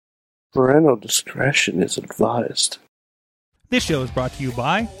Parental discretion is advised. This show is brought to you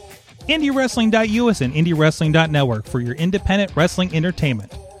by IndieWrestling.us and IndieWrestling.network for your independent wrestling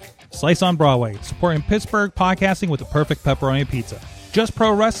entertainment. Slice on Broadway, supporting Pittsburgh podcasting with the perfect pepperoni pizza. Just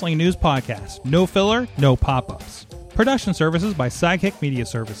Pro Wrestling News Podcast. No filler, no pop-ups. Production services by Sidekick Media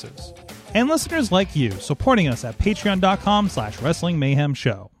Services. And listeners like you, supporting us at patreon.com/Wrestling Mayhem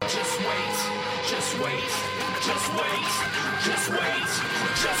Show. Just wait, just wait, just wait, just wait,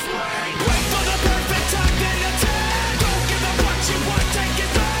 just wait. Wait for the perfect time then attack. Don't give up what you want, take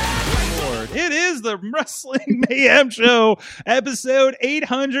it back. Lord, it is the Wrestling Mayhem Show, episode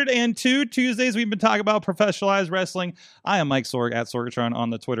 802. Tuesdays, we've been talking about professionalized wrestling. I am Mike Sorg at Sorgatron on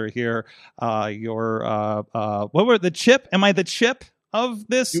the Twitter here. What were the chip? Am I the chip of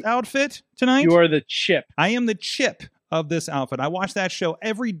this outfit tonight? You are the chip. I am the chip of this outfit. I watch that show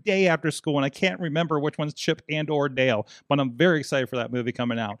every day after school, and I can't remember which one's Chip and or Dale, but I'm very excited for that movie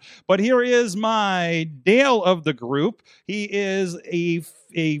coming out. But here is my Dale of the group. He is he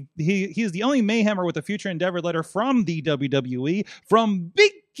is the only Mayhemmer with a future endeavor letter from the WWE from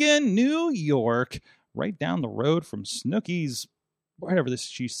Beacon, New York, right down the road from Snooki's, whatever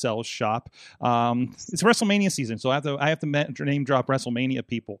she sells shop. It's WrestleMania season, so I have to name drop WrestleMania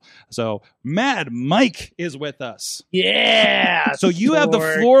people. So Mad Mike is with us. Yeah. So you have the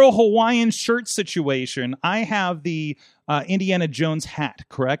floral Hawaiian shirt situation. I have the Indiana Jones hat,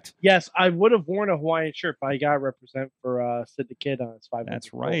 correct? Yes, I would have worn a Hawaiian shirt, but I got to represent for Sid the Kid on his 500.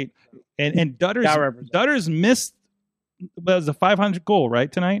 That's right. And Dutters missed, was a 500 goal,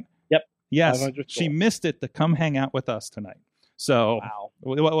 right, tonight? Yep. Yes, she missed it to come hang out with us tonight. So, wow.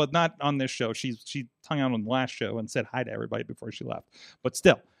 Well, not on this show. She hung out on the last show and said hi to everybody before she left. But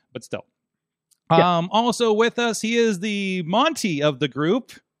still. Yeah. Also with us, he is the Monty of the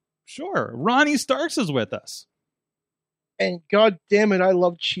group. Sure, Ronnie Starks is with us. And God damn it, I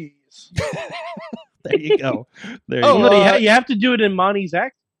love cheese. There you go. You have to do it in Monty's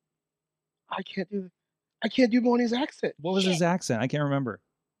accent. I can't do Monty's accent. What was his accent? I can't remember.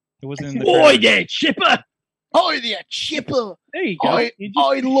 It wasn't in the. Boy, there, chipper. Oh, yeah, chipper. There you go. I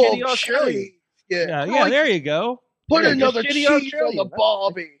love cheese. Yeah, there you go. Put another cheese on the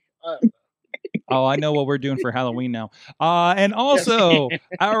Barbie. Oh, I know what we're doing for Halloween now. And also,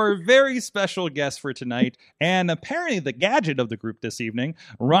 our very special guest for tonight, and apparently the gadget of the group this evening,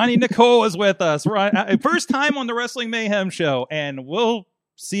 Ronnie Nicole is with us. First time on the Wrestling Mayhem Show, and we'll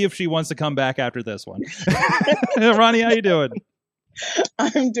see if she wants to come back after this one. Ronnie, how you doing?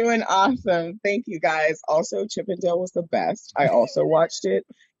 I'm doing awesome. Thank you, guys. Also, Chip and Dale was the best. I also watched it.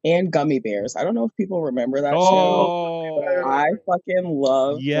 And Gummy Bears. I don't know if people remember that show. But I fucking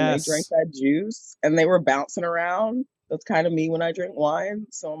love when they drank that juice and they were bouncing around. That's kind of me when I drink wine.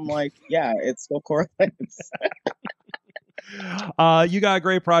 So I'm like, yeah, it still correlates. You got a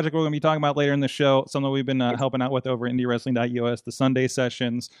great project we're going to be talking about later in the show. Something we've been helping out with over at IndieWrestling.us, the Sunday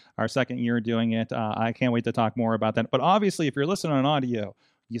sessions, our second year doing it. I can't wait to talk more about that. But obviously, if you're listening on audio,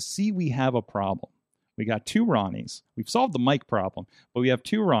 you see we have a problem. We got two Ronnies. We've solved the mic problem, but we have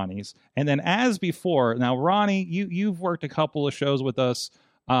two Ronnies. And then as before, now, Ronnie, you've worked a couple of shows with us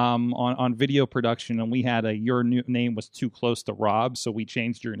on video production, and we had your new name was too close to Rob, so we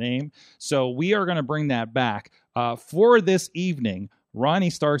changed your name. So we are going to bring that back. For this evening,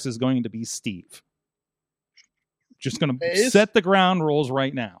 Ronnie Starks is going to be Steve. Just going to set the ground rules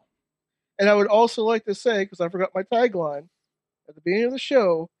right now. And I would also like to say, because I forgot my tagline, at the beginning of the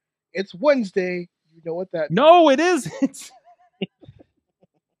show, it's Wednesday. You know what that means. No, it isn't.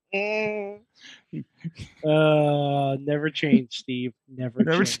 Never change, Steve.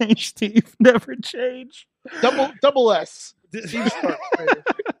 Never change, Steve. Never change. Double S. Steve Starks.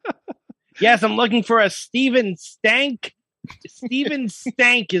 Yes, I'm looking for a Steven Stank. Steven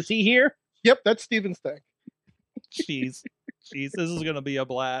Stank, is he here? Yep, that's Steven Stank. Jeez, this is going to be a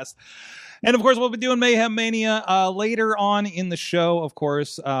blast. And, of course, we'll be doing Mayhem Mania later on in the show, of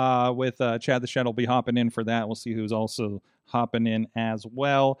course, with Chad the Shed will be hopping in for that. We'll see who's also hopping in as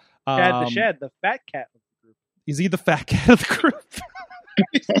well. Chad the Shed, the fat cat of the group. Is he the fat cat of the group?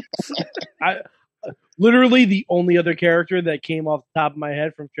 Literally the only other character that came off the top of my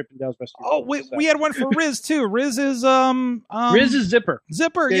head from Chip and Dale's Rescue. Oh, wait, we had one for Riz, too. Riz is... Riz is Zipper.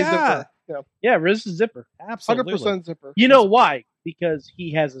 Zipper, yeah. Zipper. Yeah, Riz is Zipper. Absolutely. 100% Zipper. You know why? Because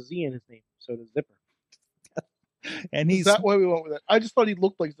he has a Z in his name. So does Zipper. And he's... Is that why we went with it? I just thought he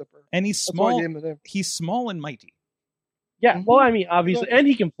looked like Zipper. And he's That's small. why I named him. He's small and mighty. Yeah, well, I mean, obviously. And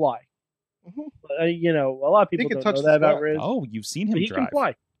he can fly. Mm-hmm. But, a lot of people don't know that about Riz. Oh, you've seen him he drive. Can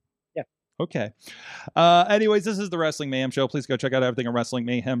fly. Yeah. Okay. Anyways, this is the Wrestling Mayhem Show. Please go check out everything at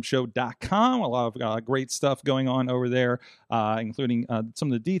WrestlingMayhemShow.com. A lot of great stuff going on over there, including some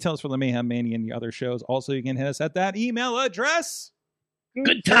of the details for the Mayhem Mania and the other shows. Also, you can hit us at that email address.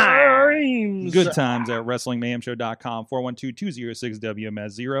 Good times. Good times at WrestlingMayhemShow.com,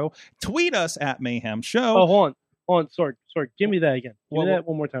 412-206-WMS0. Tweet us at Mayhem Show. Oh, hold on. Sorry. Give me that again. Give me that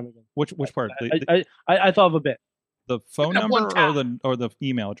one more time again. Which part? I thought of a bit. The phone number or the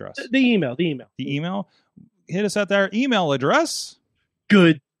email address? The email. The email? Hit us at their email address.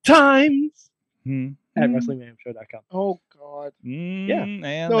 Good times at WrestlingMayhemShow.com. Oh, God. Yeah.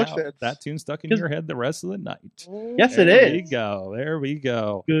 And that tune stuck in your head the rest of the night. Yes, There it we is. go. There we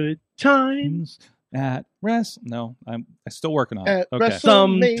go. Good times. At rest. No, I'm still working on it. At Okay.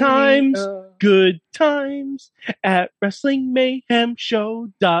 Sometimes good times at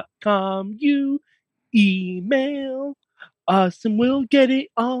WrestlingMayhemShow.com. You email us and we'll get it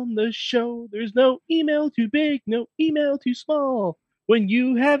on the show. There's no email too big, no email too small. When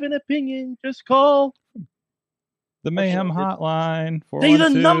you have an opinion, just call The Mayhem Hotline. say the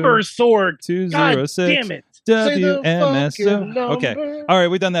number, Sword. God 206 damn it. WMSO. Okay. All right,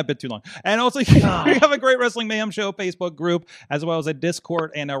 we've done that bit too long. And also, we have a great Wrestling Mayhem Show Facebook group, as well as a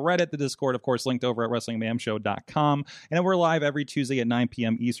Discord and a Reddit. The Discord, of course, linked over at WrestlingMayhemShow.com. And we're live every Tuesday at 9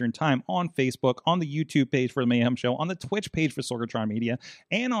 p.m. Eastern Time on Facebook, on the YouTube page for the Mayhem Show, on the Twitch page for Sorgatron Media,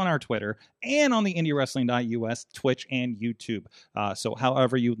 and on our Twitter, and on the IndieWrestling.us, Twitch, and YouTube. So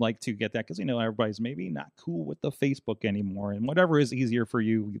however you'd like to get that, because everybody's maybe not cool with the Facebook anymore, and whatever is easier for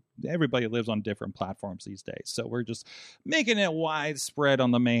you. Everybody lives on different platforms these days, so we're just making it widespread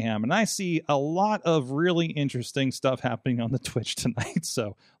on the Mayhem. And I see a lot of really interesting stuff happening on the Twitch tonight,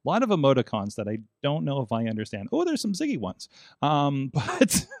 so a lot of emoticons that I don't know if I understand. Oh, there's some Ziggy ones,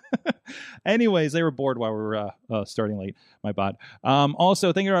 but anyways, they were bored while we were starting late, my bad.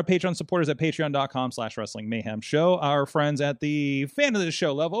 Also, thank you to our Patreon supporters at patreon.com/Wrestling Mayhem Show, our friends at the fan of the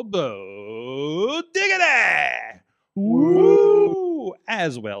show level, Bo Diggity! Woo!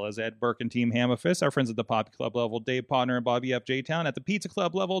 As well as Ed Burke and Team Hammerfist, our friends at the Poppy Club level, Dave Podner and Bobby F. J. Town, at the Pizza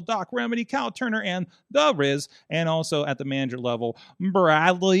Club level, Doc Remedy, Cal Turner, and The Riz, and also at the manager level,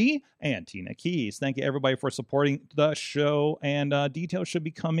 Bradley and Tina Keys. Thank you, everybody, for supporting the show, and details should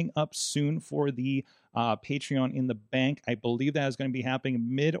be coming up soon for the Patreon in the bank. I believe that is going to be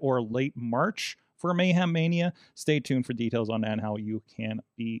happening mid or late March for Mayhem Mania. Stay tuned for details on that and how you can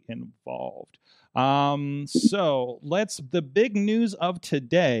be involved. So the big news of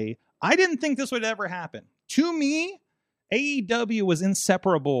today. I didn't think this would ever happen. To me, AEW was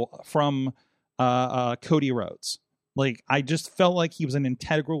inseparable from Cody Rhodes. Like, I just felt like he was an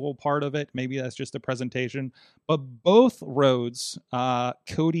integral part of it. Maybe that's just a presentation, but both Rhodes,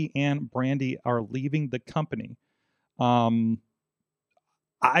 Cody and Brandy, are leaving the company. There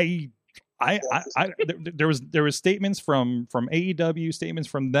was statements from AEW, statements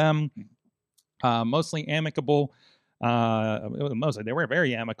from them. Mostly amicable. Mostly they were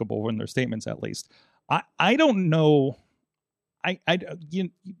very amicable in their statements, at least. I don't know. I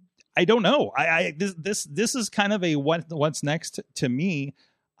don't know. This is kind of a what's next to me.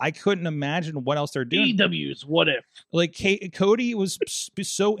 I couldn't imagine what else they're doing. AEW's what if? Like Cody was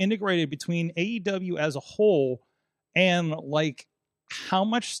so integrated between AEW as a whole, and like, how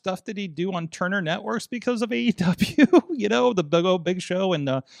much stuff did he do on Turner Networks because of AEW? The Big Show and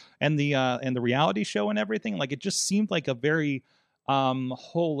the reality show and everything. Like, it just seemed like a very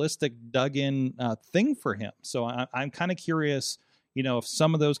holistic, dug-in thing for him. So I'm kind of curious, if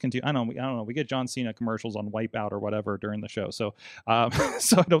some of those can do. I don't know. We get John Cena commercials on Wipeout or whatever during the show, so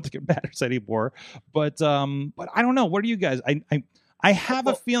so I don't think it matters anymore. But I don't know. What are you guys? I have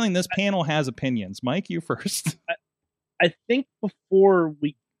a feeling this panel has opinions. Mike, you first. I think before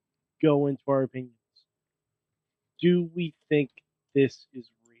we go into our opinions, do we think this is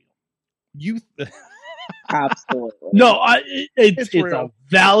real? Absolutely. No, it's real. a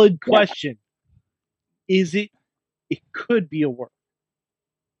valid question. Is it? It could be a work.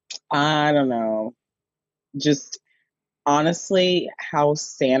 I don't know. Just honestly, how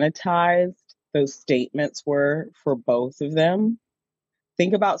sanitized those statements were for both of them.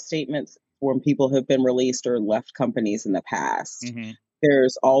 Think about statements when people have been released or left companies in the past. Mm-hmm.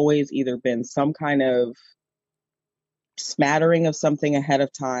 There's always either been some kind of smattering of something ahead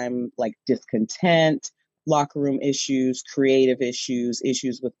of time, like discontent, locker room issues, creative issues,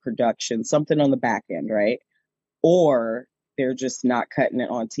 issues with production, something on the back end, right? Or they're just not cutting it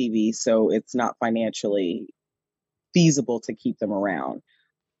on TV, so it's not financially feasible to keep them around.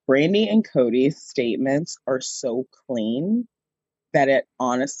 Brandy and Cody's statements are so clean that it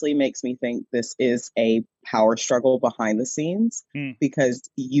honestly makes me think this is a power struggle behind the scenes because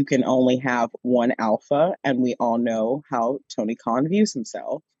you can only have one alpha, and we all know how Tony Khan views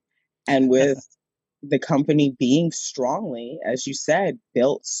himself. And with the company being strongly, as you said,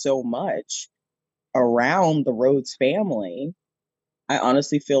 built so much around the Rhodes family, I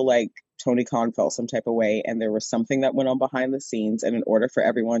honestly feel like Tony Khan felt some type of way, and there was something that went on behind the scenes. And in order for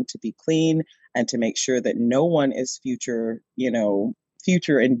everyone to be clean and to make sure that no one is future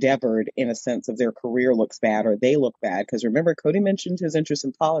endeavored in a sense of their career looks bad or they look bad. Because remember, Cody mentioned his interest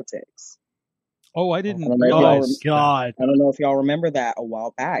in politics. Oh, I didn't realize. God. I don't know if y'all remember that a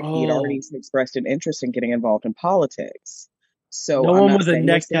while back. He had already expressed an interest in getting involved in politics. So no one with a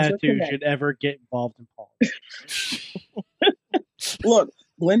neck tattoo should ever get involved in politics. Look,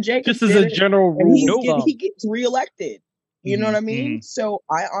 Glenn Jacobs just as a general rule, he gets reelected. You know what I mean? So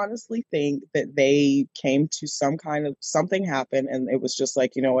I honestly think that they came to some kind of something happened, and it was just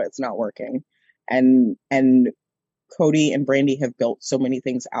like, you know what, it's not working. And Cody and Brandy have built so many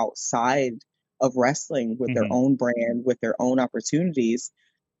things outside of wrestling with their own brand, with their own opportunities,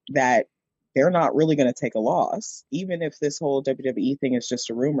 that they're not really going to take a loss. Even if this whole WWE thing is just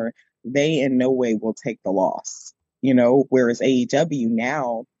a rumor, they in no way will take the loss. You know, whereas AEW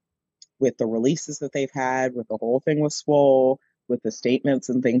now, with the releases that they've had, with the whole thing with Swole, with the statements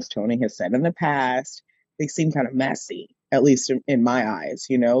and things Tony has said in the past, they seem kind of messy, at least in my eyes,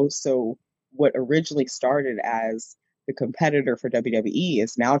 you know? So what originally started as the competitor for WWE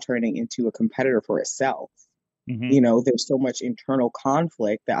is now turning into a competitor for itself. You know, there's so much internal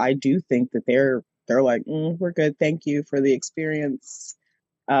conflict that I do think that they're like, we're good. Thank you for the experience.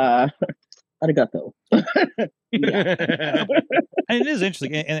 Arigato. And it is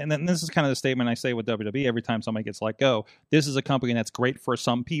interesting, and this is kind of the statement I say with WWE every time somebody gets let go. This is a company that's great for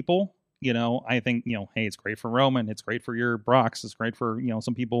some people. You know, I think, you know, hey, it's great for Roman, it's great for your Brocks, it's great for, you know,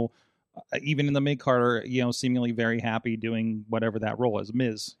 some people, even in the mid-card, are, you know, seemingly very happy doing whatever that role is.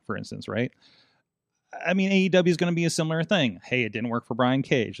 Miz, for instance, right? I mean, AEW is going to be a similar thing. Hey, it didn't work for Brian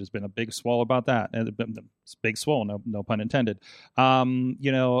Cage. There's been a big swell about that. It's big swell, no pun intended.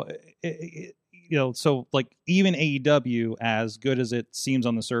 You know, so like even AEW, as good as it seems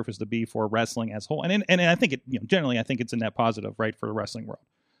on the surface to be for wrestling as a whole, and I think it, you know, generally I think it's a net positive, right, for the wrestling world.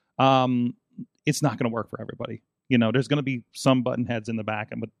 It's not going to work for everybody. You know, there's going to be some button heads in the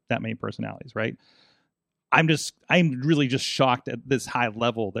back and with that many personalities, right? I'm really just shocked at this high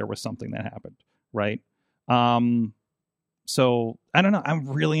level there was something that happened. Right. So I don't know. I'm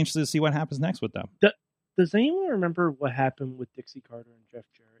really interested to see what happens next with them. Does anyone remember what happened with Dixie Carter and Jeff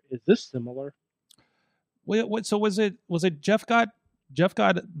Jarrett? Is this similar? What? So was it Jeff got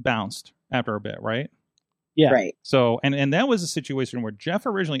bounced after a bit, right? Yeah. Right. So and that was a situation where Jeff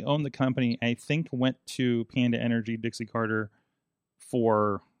originally owned the company. I think went to Panda Energy, Dixie Carter,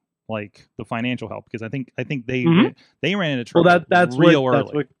 for like the financial help, because I think they ran into trouble. Well, that's real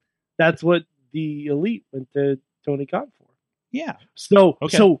early. That's what the Elite went to Tony Khan for. Yeah. So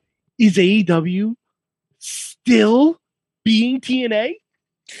is AEW still being TNA?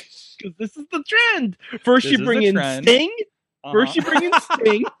 Because this is the trend. First you bring in Sting. First you bring in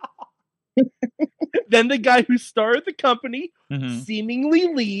Sting. Then the guy who started the company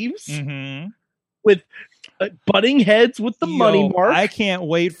seemingly leaves with butting heads with the money mark. I can't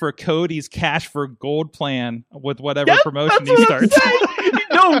wait for Cody's Cash for Gold plan with whatever promotion he starts.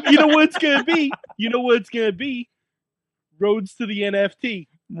 No, you know what it's going to be? Roads to the NFT.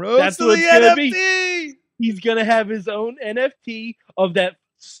 That's what it's going to be. He's going to have his own NFT of that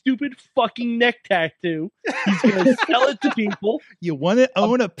stupid fucking neck tattoo. He's going to sell it to people. You want to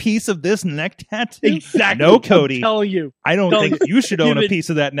own a piece of this neck tattoo? Exactly. No, Cody. I'm telling you. I don't think you should own a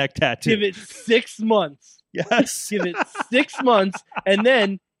piece of that neck tattoo. Give it 6 months. Yes. Give it 6 months. And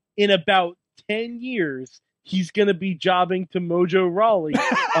then in about 10 years, he's going to be jobbing to Mojo Rawley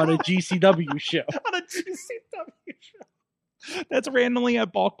on a GCW show. On a GCW show. That's randomly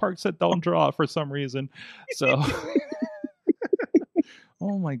at ballparks that don't draw for some reason. So,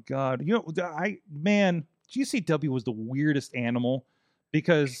 oh my God. You know, GCW was the weirdest animal,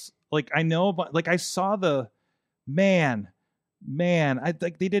 because like I know, but like I saw the man, I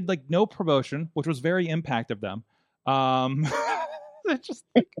like they did like no promotion, which was very Impact of them. It's just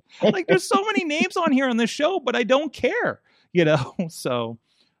like there's so many names on here on this show, but I don't care, you know. So,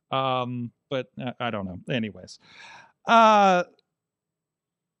 but I don't know. Anyways, God,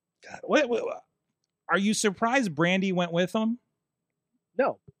 what are you surprised Brandy went with them?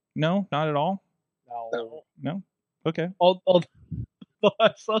 No, not at all. No. Okay. Although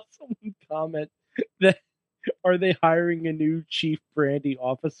I saw someone comment that, are they hiring a new chief Brandy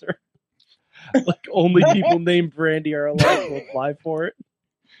officer? Like only people named Brandy are allowed to apply for it.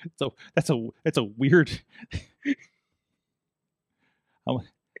 So that's a weird.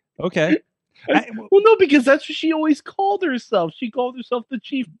 Okay. Well, no, because that's what she always called herself. She called herself the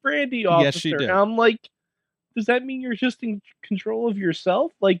Chief Brandy Officer. Yes, she did. And I'm like, does that mean you're just in control of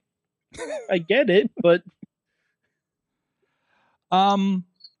yourself? Like, I get it, but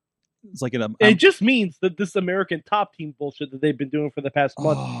it's like it just means that this American Top Team bullshit that they've been doing for the past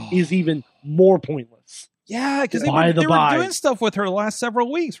month is even more pointless. Yeah, because they By the were by. doing stuff with her the last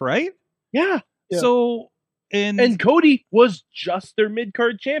several weeks, right? Yeah. So And Cody was just their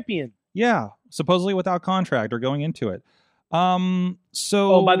mid-card champion. yeah, supposedly without contract or going into it.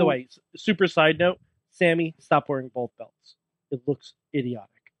 So Oh, by the way, super side note, Sammy, stop wearing both belts. It looks idiotic.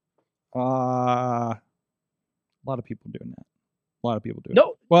 a lot of people doing that. A lot of people doing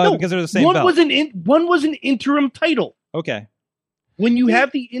No, well no, because they're the same one belt. one was an interim title. Okay. When you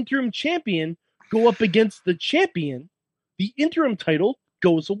have the interim champion go up against the champion, the interim title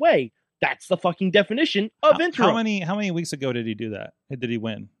goes away. That's the fucking definition of interim. How many weeks ago did he do that? Did he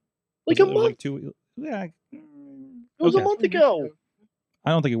win? Like Was a it month. like 2? Yeah. It was Okay. a month ago.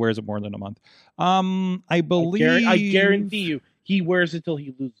 I don't think he wears it more than a month. I believe. I guarantee you, he wears it till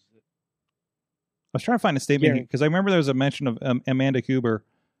he loses it. I was trying to find a statement because I remember there was a mention of Amanda Huber,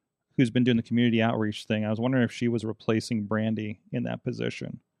 who's been doing the community outreach thing. I was wondering if she was replacing Brandy in that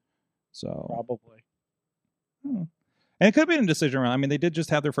position. So Probably. and it could have been a decision around. I mean, they did just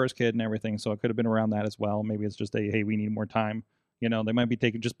have their first kid and everything, so it could have been around that as well. Maybe it's just hey, we need more time. You know, they might be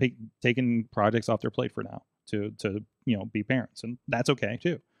taking projects off their plate for now to be parents, and that's okay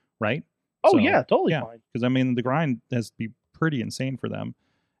too, right? Oh So, yeah, totally fine. Because I mean, the grind has to be pretty insane for them,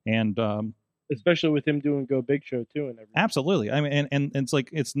 and Especially with him doing Go Big Show too and everything. absolutely. I mean, and it's like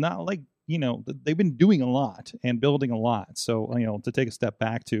it's not like they've been doing a lot and building a lot, so to take a step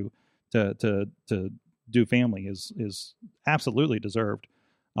back to do family is absolutely deserved,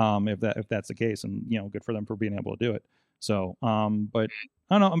 if that's the case, and good for them for being able to do it. So, but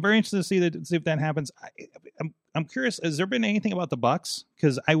I don't know. I'm very interested to see if that happens. I'm curious. Has there been anything about the Bucks?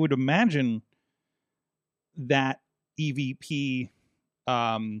 Because I would imagine that EVP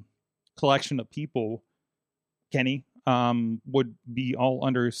collection of people, Kenny, would be all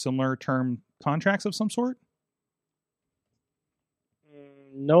under similar term contracts of some sort.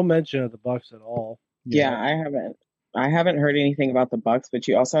 No mention of the Bucks at all. Yeah, I haven't heard anything about the Bucks, but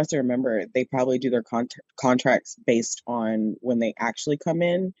you also have to remember they probably do their contracts based on when they actually come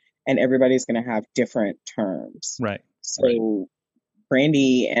in, and everybody's going to have different terms. Right. So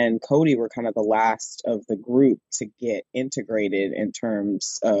Brandy and Cody were kind of the last of the group to get integrated in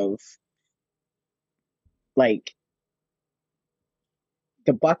terms of like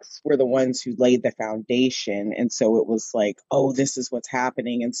the Bucks were the ones who laid the foundation. And so it was like, oh, this is what's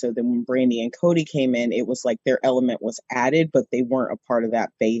happening. And so then when Brandy and Cody came in, it was like their element was added, but they weren't a part of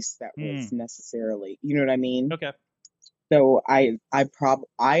that base that was necessarily, you know what I mean? Okay. So I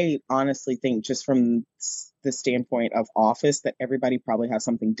honestly think just from the standpoint of Office that everybody probably has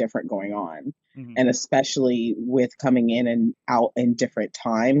something different going on. Mm-hmm. And especially with coming in and out in different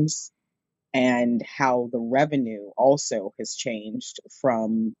times, and how the revenue also has changed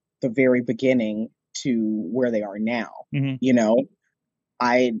from the very beginning to where they are now. Mm-hmm.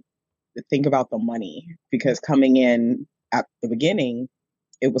 I think about the money, because coming in at the beginning,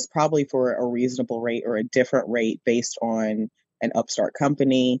 it was probably for a reasonable rate or a different rate based on an upstart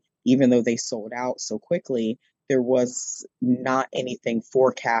company. Even though they sold out so quickly, there was not anything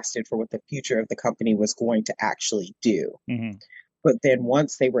forecasted for what the future of the company was going to actually do. Mm-hmm. But then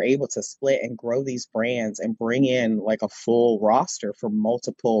once they were able to split and grow these brands and bring in like a full roster for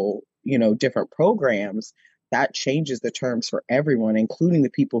multiple, different programs, that changes the terms for everyone, including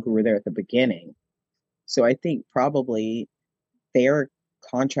the people who were there at the beginning. So I think probably their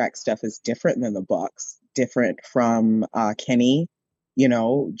contract stuff is different than the Bucks, different from Kenny,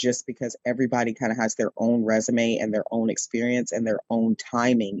 just because everybody kind of has their own resume and their own experience and their own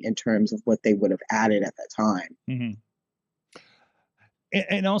timing in terms of what they would have added at that time. Mm-hmm.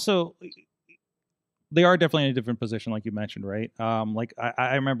 And also, they are definitely in a different position, like you mentioned, right? Like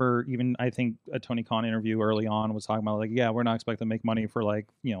I remember even I think a Tony Khan interview early on was talking about like, yeah, we're not expecting to make money for like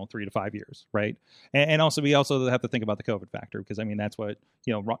 3 to 5 years, right? And also we also have to think about the COVID factor, because I mean that's what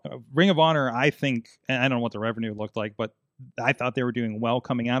Ring of Honor, I think, and I don't know what the revenue looked like, but I thought they were doing well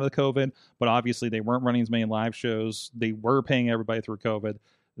coming out of the COVID, but obviously they weren't running as many live shows. They were paying everybody through COVID.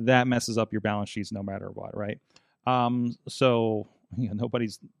 That messes up your balance sheets no matter what, right? So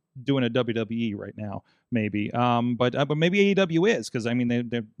nobody's doing a WWE right now, maybe. But maybe AEW is, because I mean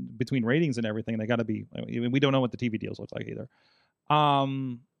they're between ratings and everything, they got to be. I mean, we don't know what the TV deals look like either.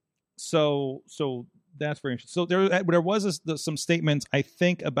 So that's very interesting. So there was some statements, I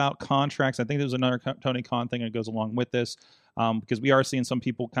think, about contracts. I think there's another Tony Khan thing that goes along with this, because we are seeing some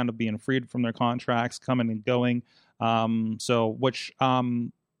people kind of being freed from their contracts, coming and going.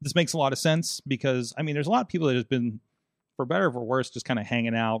 This makes a lot of sense because, I mean, there's a lot of people that have been, for better or for worse, just kind of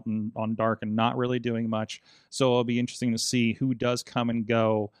hanging out and on Dark and not really doing much. So it'll be interesting to see who does come and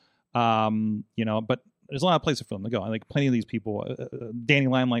go. But there's a lot of places for them to go. Like plenty of these people, Danny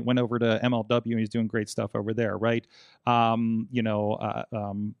Limelight went over to MLW and he's doing great stuff over there, right? Brian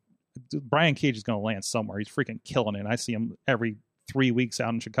Cage is going to land somewhere. He's freaking killing it. I see him every 3 weeks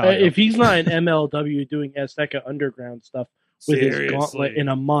out in Chicago. If he's not in MLW doing Azteca Underground stuff with his gauntlet in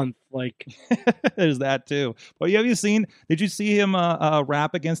a month, like there's that too. But did you see him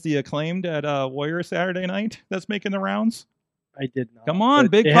rap against the Acclaimed at Warrior Saturday night? That's making the rounds. I did not. Come on,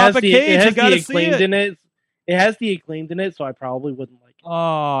 Big Papa Cage, you gotta see it. It has the Acclaimed in it, so I probably wouldn't like it.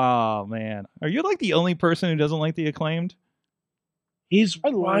 Oh man, are you like the only person who doesn't like the Acclaimed? His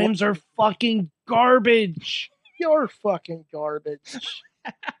rhymes are fucking garbage. You're fucking garbage.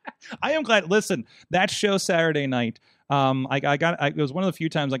 I am glad. Listen, that show Saturday night. It was one of the few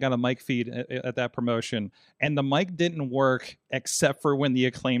times I got a mic feed at that promotion, and the mic didn't work except for when the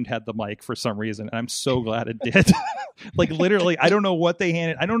Acclaimed had the mic for some reason. And I'm so glad it did. Like literally, I don't know what they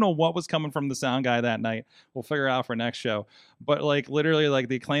handed. I don't know what was coming from the sound guy that night. We'll figure out for next show. But like literally, like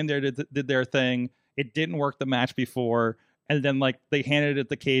the Acclaimed there did their thing. It didn't work the match before. And then like they handed it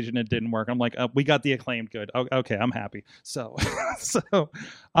the Cage and it didn't work. I'm like, we got the Acclaimed good. Okay, I'm happy.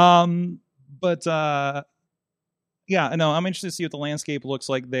 Yeah, no, I'm interested to see what the landscape looks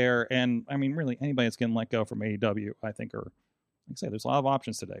like there. And I mean, really, anybody that's getting let go from AEW, I think, like I say, there's a lot of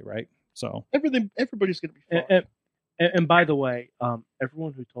options today, right? So everybody's going to be fine. And by the way,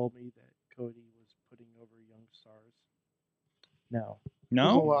 everyone who told me that Cody was putting over young stars, no,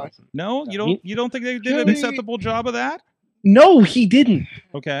 you don't think they did an acceptable job of that? No, he didn't.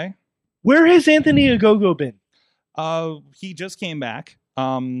 Okay, where has Anthony Ogogo been? He just came back.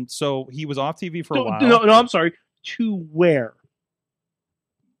 So he was off TV for a while. No, I'm sorry. To where?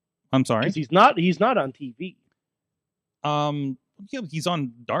 I'm sorry. Because he's not on TV. Yeah, he's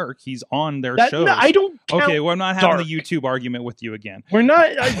on Dark. He's on their shows. No, I don't. Okay, well, I'm not having the YouTube argument with you again. We're not.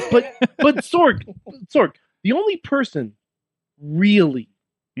 But Sorg, the only person really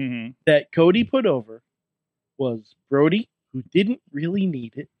that Cody put over was Brody, who didn't really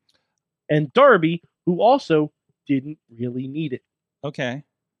need it, and Darby, who also didn't really need it. Okay.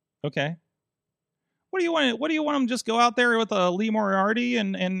 What do you want? What do you want him to just go out there with Lee Moriarty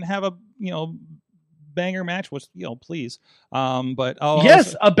and have a banger match? Which please.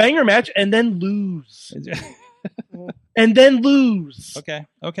 Yes, a banger match and then lose. And then lose. Okay.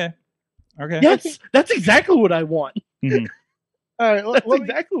 Yes, that's exactly what I want. Mm-hmm. All right, that's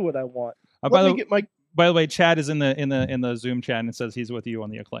exactly what I want. By the way, Chad is in the Zoom chat and says he's with you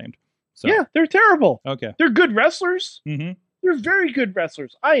on the Acclaimed. So. Yeah, they're terrible. Okay, they're good wrestlers. Mm-hmm. They're very good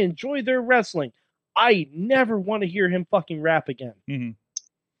wrestlers. I enjoy their wrestling. I never want to hear him fucking rap again. Mm-hmm.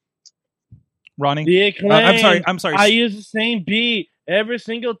 Ronnie, the Acclaimed. I'm sorry. I use the same beat every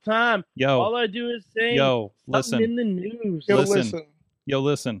single time. All I do is say, listen in the news.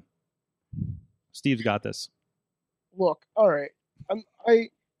 Listen. Steve's got this. Look, all right.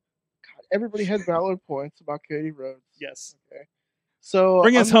 Everybody had valid points about Cody Rhodes. Yes. Okay. So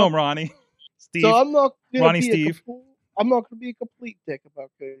bring us home, Ronnie. Steve. So I'm not Ronnie. Steve. I'm not going to be a complete dick about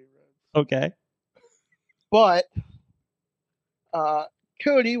Cody Rhodes. Okay. But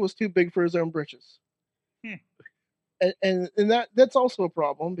Cody was too big for his own britches. And that's also a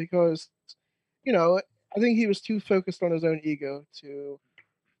problem because, I think he was too focused on his own ego to,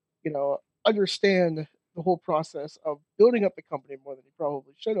 understand the whole process of building up the company more than he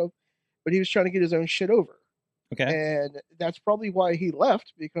probably should have. But he was trying to get his own shit over. Okay. And that's probably why he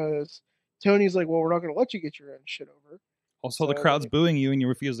left, because Tony's like, well, we're not going to let you get your own shit over. Also, the crowd's booing you and you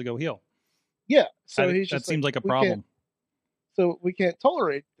refuse to go heel. Yeah. So he's just that seems like a problem. So we can't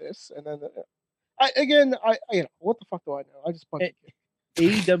tolerate this. And then, what the fuck do I know? I just punched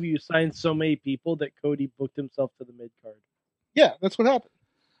AEW signed so many people that Cody booked himself to the mid card. Yeah, that's what happened.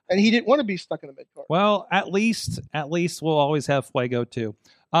 And he didn't want to be stuck in the mid card. Well, at least we'll always have Fuego too.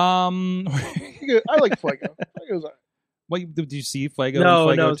 I like Fuego. Fuego's all right. Wait, did you see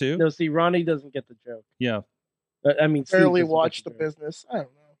Fuego too? No, see, Ronnie doesn't get the joke. Yeah. I mean, barely watch the business. I don't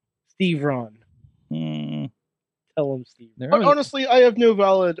know. Steve Ron. Tell him, Steve. Honestly, I have no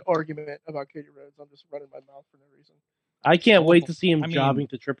valid argument about Cody Rhodes. I'm just running my mouth for no reason. I can't wait to see him jobbing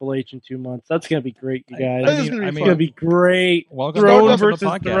to Triple H in 2 months. That's going to be great, you guys. It's going to be great. Welcome Throne to versus the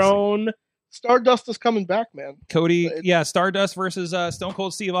podcast. Throne. Stardust is coming back, man. Cody, It- yeah, Stardust versus Stone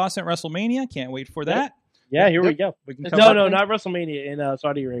Cold Steve Austin at WrestleMania. Can't wait for that. Yeah, here we go. We can It's cover No, it not WrestleMania in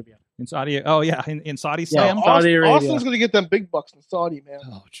Saudi Arabia. in Saudi. Oh yeah, in Saudi. Yeah. Sam. Saudi Arabia. Austin's going to get them big bucks in Saudi, man.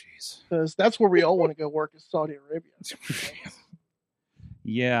 Oh jeez. Because that's where we all want to go work is Saudi Arabia.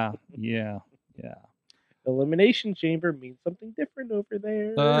 Yeah. Elimination Chamber means something different over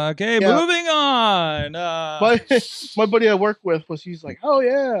there. Okay, Yeah. moving on. My buddy I work with he's like, oh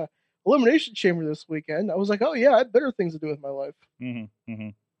yeah, Elimination Chamber this weekend. I was like, oh yeah, I have better things to do with my life.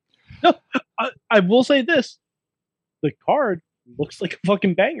 I will say this: the card looks like a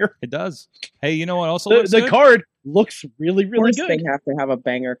fucking banger. It does. Hey, you know what? Also, The, looks the good? card looks really, Of really course good. they have to have a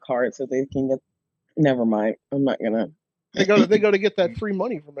banger card so they can get. Never mind. I'm not gonna. They go to get that free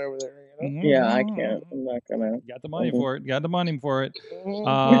money from over there. You know? Yeah, I can't. I'm not gonna. Got the money for it. Got the money for it.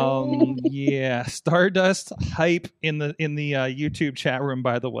 Mhm. Yeah, Stardust hype in the YouTube chat room.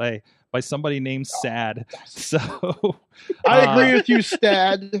 By the way, by somebody named Sad. So I agree with you,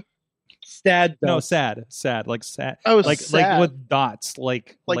 Stad. Stad. No, does. sad, like sad, I was like sad. with dots,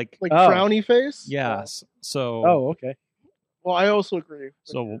 like like Oh. frowny face. yes. So Oh, okay. Well, I also agree. with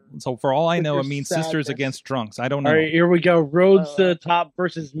so your- for all I with know, your it means sisters sadness. against drunks. I don't know. All right, here we go. Roads to the top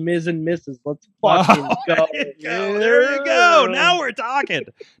versus Ms. and Mrs. Let's fucking go. There you go. Now we're talking.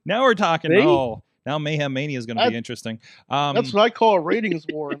 See? Oh, now Mayhem Mania is going to be interesting. That's what I call a ratings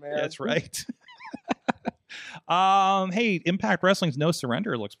war, man. That's right. Hey, Impact Wrestling's No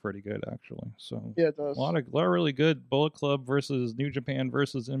Surrender looks pretty good actually. So Yeah, it does. a lot of really good Bullet Club versus New Japan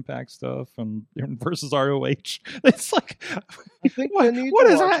versus Impact stuff and versus ROH. It's like I think what I need what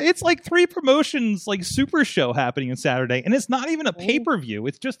to is watch that? It's like 3 promotions like super show happening on Saturday, and it's not even a Mhm. pay-per-view.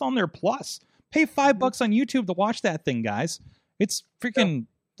 It's just on their Plus. Pay $5 on YouTube to watch that thing, guys. It's freaking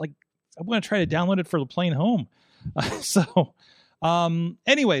like I'm gonna try to download it for the plane home.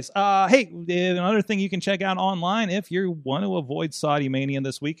 Anyways, hey, another thing you can check out online if you want to avoid Saudi Mania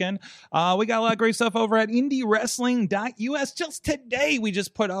this weekend. We got a lot of great stuff over at indiewrestling.us. Just today, we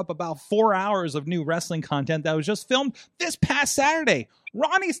just put up about 4 hours of new wrestling content that was just filmed this past Saturday.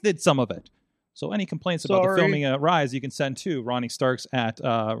 Ronnie's did some of it. So any complaints about the Sorry. filming at Rise, you can send to Ronnie Starks at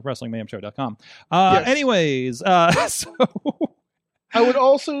WrestlingMayhemShow.com. Yes. Anyways, so I would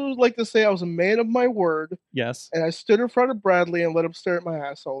also like to say I was a man of my word, yes. and I stood in front of Bradley and let him stare at my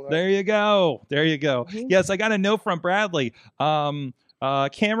asshole. There you go. Mhm. Yes, I got a note from Bradley.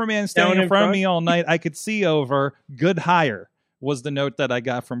 Cameraman standing Down in in front of front? me all night. I could see over. Good hire was the note that I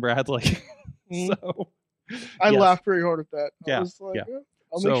got from Bradley. Mhm. So I yes. laughed very hard at that. Yeah, I was like, yeah.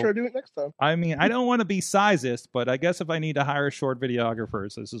 I'll So- make sure I do it next time. I mean, I don't want to be sizist, but I guess if I need to hire short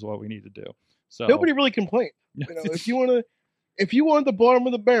videographers, this is what we need to do. So Nobody really complained. You know, if you want the bottom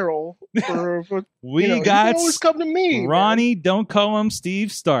of the barrel, for we you got can always come to me, Ronnie. Don't call him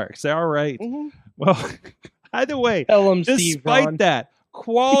Steve Starks. All right. Man. Well, either way, Tell him, Steve. despite Ron. that,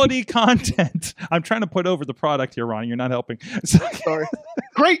 quality content. I'm trying to put over the product here, Ronnie. You're not helping. So, Sorry.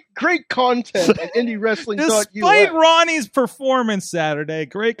 Great content at indiewrestling.us. despite Ronnie's performance Saturday,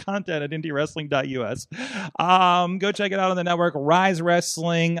 great content at indiewrestling.us. Go check it out on the network. Rise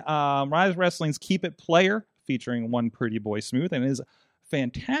Wrestling. Rise Wrestling's Keep It Player, featuring one pretty boy Smooth, and his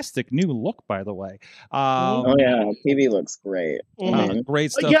fantastic new look, by the way. Oh yeah, TV looks great. Mhm.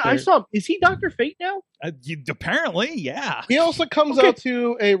 Great stuff. Yeah, I there. saw him. Is he Dr. Fate now? Apparently, yeah. He also comes Okay. out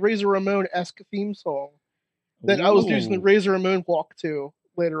to a Razor Ramon-esque theme song that I was using the Ooh. Razor Ramon walk to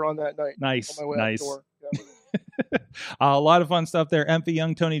later on that night. Nice, On my way out the nice. door. Yeah. A lot of fun stuff there. Emphy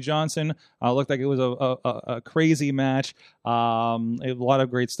Young, Tony Johnson. Looked like it was a crazy match. A lot of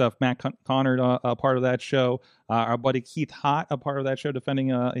great stuff. Matt Connor, a part of that show. Our buddy Keith Hott, a part of that show, defending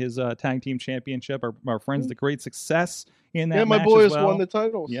his tag team championship. Our friends, the great success in that Yeah, my match boys as well. won the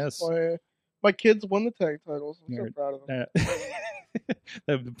titles. Yes. My kids won the tag titles. I'm Yeah. so proud of them.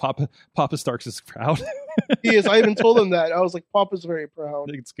 Papa Starks is proud. He is. I even told him that. I was like, Papa's very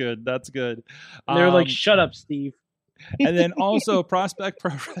proud. It's good. That's good. And they're like, Um, shut up, Steve. and then also Prospect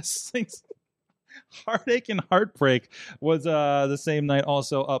Pro Wrestling's Heartache and Heartbreak was the same night,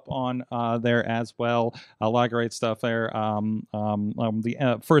 also up on there as well. A lot of great stuff there.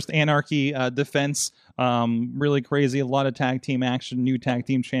 The first Anarchy defense, really crazy. A lot of tag team action. New tag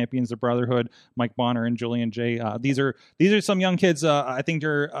team champions, the Brotherhood, Mike Bonner and Julian J. These are some young kids. I think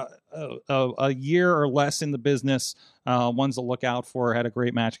they're a year or less in the business. Ones to look out for. Had a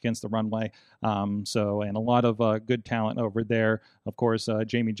great match against the Runway. And a lot of good talent over there. Of course,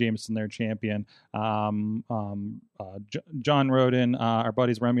 Jamie Jameson, their champion. John Roden, our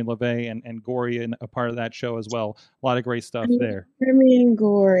buddies Remy LeVay and Gory, and a part of that show as well. A lot of great stuff there. Remy and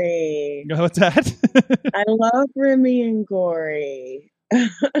Gory. What's that? I love Remy and Gory.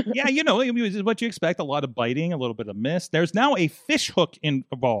 Yeah, you know, this is what you expect. A lot of biting, a little bit of mist. There's now a fish hook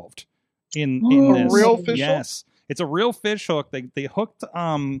involved in Oh, this. real fish hook? Yes, it's a real fish hook. They hooked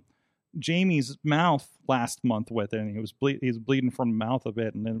Jamie's mouth last month with it, and he was bleeding from the mouth a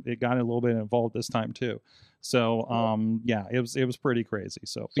bit, and then it got a little bit involved this time too. So yeah, it was pretty crazy.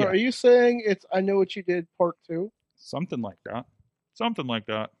 So So yeah, are you saying it's I Know What You Did Part 2? something like that. Something like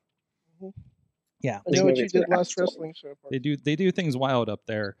that. Mhm. Yeah, I they, Know What movie You to Did Last Axel. Wrestling Show. Part they do things wild up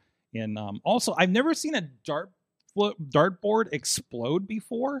there. And also, I've never seen a dartboard explode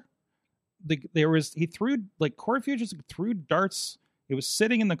before. He threw like Corey Future just threw darts. It was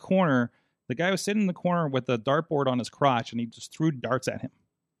sitting in the corner. The guy was sitting in the corner with a dartboard on his crotch, and he just threw darts at him,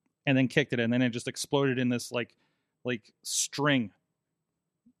 and then kicked it, and then it just exploded in this like string.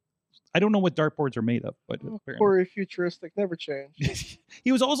 I don't know what dartboards are made of, but apparently. Corey Futuristic never changed.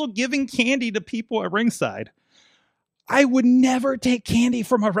 He was also giving candy to people at ringside. I would never take candy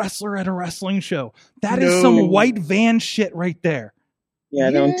from a wrestler at a wrestling show. That is No. some white van shit right there. Yeah,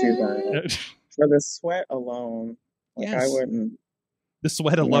 don't do that. For the sweat alone, like I Yes. wouldn't. The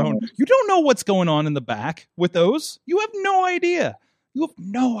sweat alone. No. You don't know what's going on in the back with those. You have no idea. You have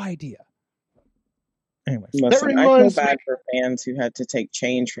no idea. Anyways, Listen, I feel reminds bad for fans who had to take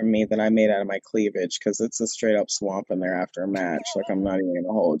change from me that I made out of my cleavage because it's a straight up swamp in there after a match. Like I'm not even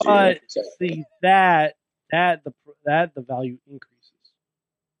gonna hold you. But So- see that the value increases.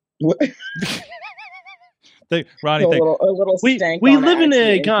 Ronnie, a thank little We stank we on live in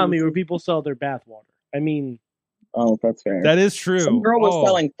actually an economy increases. where people sell their bathwater. I mean, Oh, that's fair. that is true. Some girl was Oh.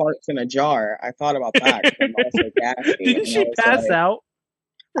 selling farts in a jar. I thought about that. 'Cause I'm also gassy, didn't and she I was pass like, out?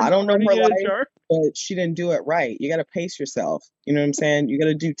 I don't know her Running in a life, jar? but she didn't do it right. You got to pace yourself. You know what I'm saying? You got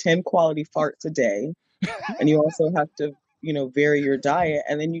to do 10 quality farts a day, and you also have to, vary your diet.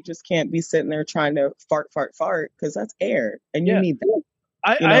 And then you just can't be sitting there trying to fart because that's air, and you Yeah. need that.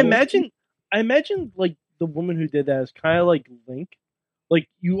 I You know? imagine like the woman who did that is kind of like Link. Like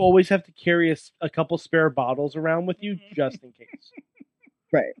you always have to carry a couple spare bottles around with you just in case.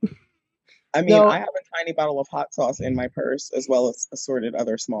 Right. I mean, No. I have a tiny bottle of hot sauce in my purse as well as assorted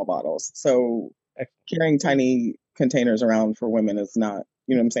other small bottles. So carrying tiny containers around for women is not,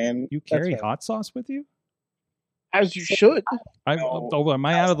 you know what I'm saying? You That's carry fair. hot sauce with you? As you should. Am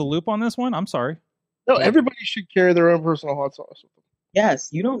I out of the loop on this one? I'm sorry. No, everybody should carry their own personal hot sauce with them. Yes,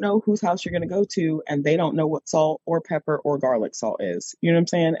 you don't know whose house you're going to go to, and they don't know what salt or pepper or garlic salt is. You know what I'm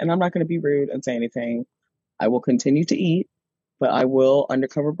saying? And I'm not going to be rude and say anything. I will continue to eat, but I will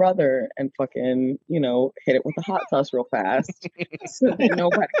undercover brother and fucking, hit it with the hot sauce real fast so that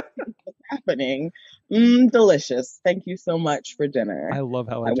nobody knows what's happening. Delicious. Thank you so much for dinner. I love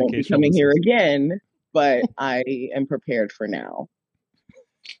how I won't be educational coming this here is. again, but I am prepared for now.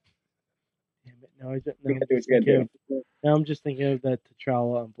 Damn it! Now You gotta do what you gotta do. now I'm just thinking of that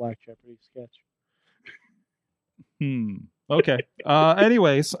T'Challa on Black Jeopardy sketch. Okay.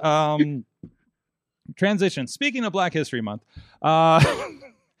 Anyways, transition. Speaking of Black History Month,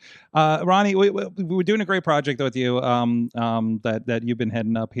 Ronnie, we were doing a great project with you. That you've been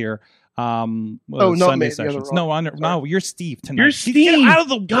heading up here. not Sunday me, the other sessions. Ron. No, you're Steve tonight. You're Steve, get Steve. out of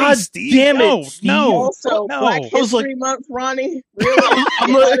the way, God Steve. damn it, No, Steve. no, Also, no. Black I was like- History Month, Ronnie. Really? I'm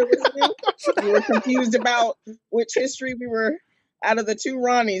You like- thought it was you? You were confused about which history we were. Out of the two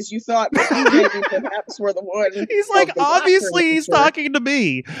Ronnies, you thought that you maybe perhaps were the one. He's of like, the black obviously, he's register. talking to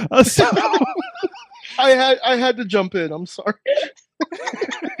me. So, I had to jump in. I'm sorry.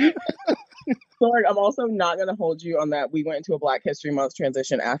 Sorg, I'm also not going to hold you on that. We went into a Black History Month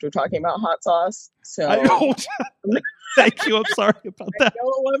transition after talking about hot sauce. So I hold. Thank you. I'm sorry about I that. know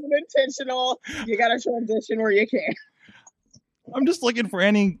it wasn't intentional. You got to transition where you can. I'm just looking for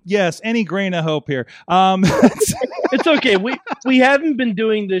any grain of hope here. It's okay. We haven't been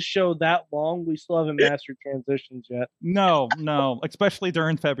doing this show that long. We still haven't mastered transitions yet. No, especially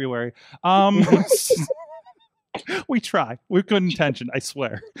during February. We try. With good intention, I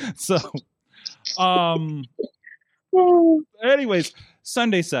swear. So, anyways,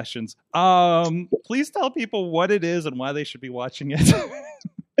 Sunday sessions. Please tell people what it is and why they should be watching it.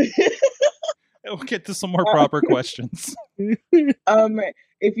 We'll get to some more proper questions.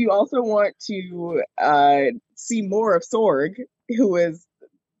 If you also want to see more of Sorg, who is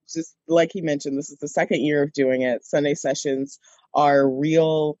just like he mentioned, this is the second year of doing it. Sunday sessions are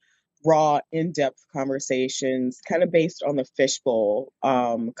real, raw, in-depth conversations, kind of based on the fishbowl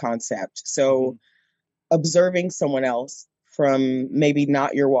concept. So observing someone else from maybe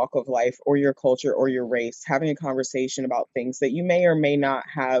not your walk of life or your culture or your race, having a conversation about things that you may or may not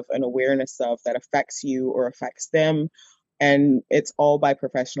have an awareness of that affects you or affects them. And it's all by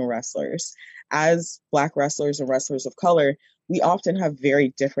professional wrestlers. As Black wrestlers and wrestlers of color, we often have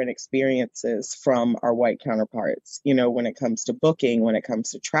very different experiences from our white counterparts, when it comes to booking, when it comes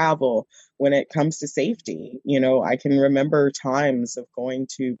to travel, when it comes to safety. I can remember times of going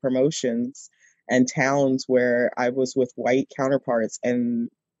to promotions and towns where I was with white counterparts and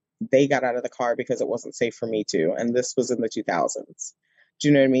they got out of the car because it wasn't safe for me to. And this was in the 2000s. Do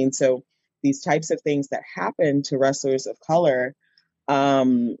you know what I mean? So these types of things that happen to wrestlers of color,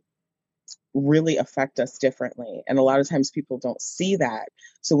 um, really affect us differently. And a lot of times people don't see that.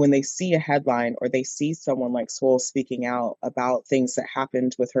 So when they see a headline or they see someone like Swole speaking out about things that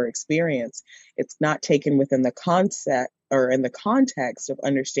happened with her experience, it's not taken within the concept or in the context of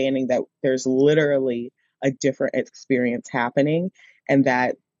understanding that there's literally a different experience happening, and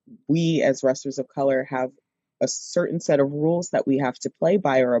that we as wrestlers of color have a certain set of rules that we have to play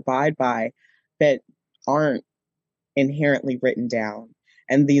by or abide by that aren't inherently written down.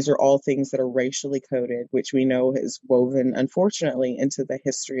 And these are all things that are racially coded, which we know is woven, unfortunately, into the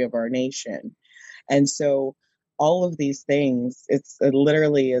history of our nation. And so all of these things, it's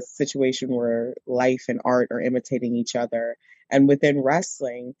literally a situation where life and art are imitating each other. And within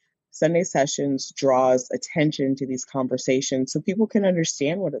wrestling, Sunday Sessions draws attention to these conversations so people can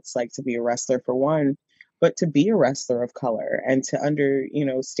understand what it's like to be a wrestler, for one, but to be a wrestler of color and to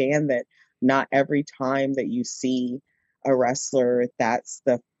stand that not every time that you see a wrestler, that's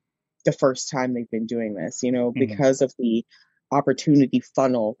the first time they've been doing this, because of the opportunity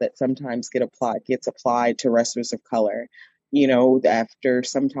funnel that sometimes gets applied to wrestlers of color. After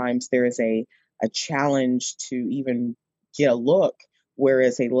sometimes there is a challenge to even get a look,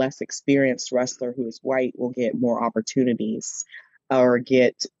 whereas a less experienced wrestler who is white will get more opportunities or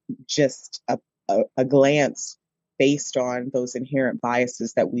get just a glance based on those inherent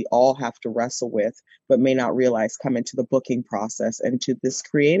biases that we all have to wrestle with, but may not realize come into the booking process and to this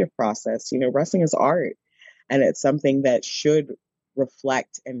creative process. Wrestling is art, and it's something that should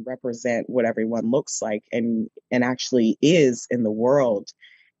reflect and represent what everyone looks like and actually is in the world.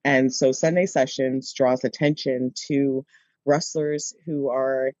 And so Sunday Sessions draws attention to wrestlers who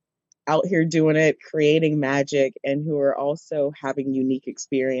are out here doing it, creating magic, and who are also having unique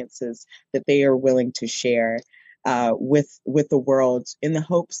experiences that they are willing to share with the world, in the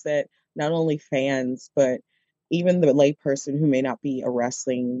hopes that not only fans, but even the layperson who may not be a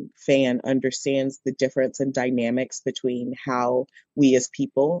wrestling fan understands the difference and dynamics between how we as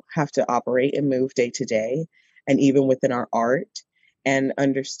people have to operate and move day to day, and even within our art, and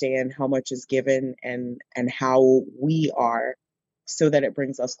understand how much is given and how we are, so that it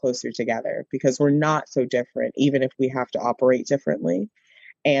brings us closer together, because we're not so different, even if we have to operate differently.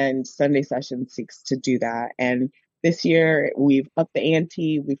 And Sunday Session seeks to do that. And this year we've upped the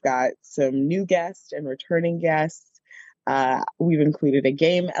ante. We've got some new guests and returning guests. We've included a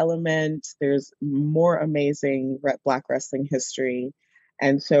game element. There's more amazing Black wrestling history.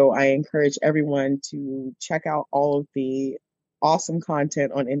 And so I encourage everyone to check out all of the awesome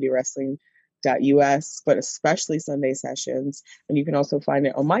content on IndieWrestling.us, but especially Sunday Sessions. And you can also find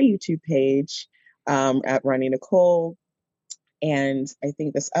it on my YouTube page at Ronnie Nicole. And I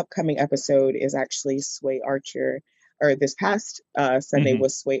think this upcoming episode is actually Sway Archer, or this past Sunday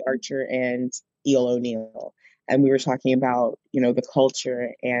was Sway Archer and Eel O'Neill. And we were talking about, the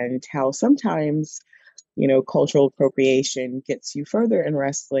culture and how sometimes, cultural appropriation gets you further in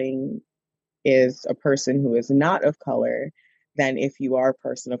wrestling is a person who is not of color than if you are a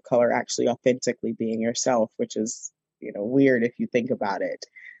person of color actually authentically being yourself, which is, weird if you think about it.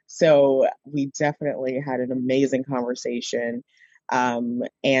 So we definitely had an amazing conversation.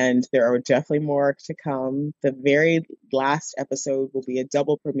 And there are definitely more to come. The very last episode will be a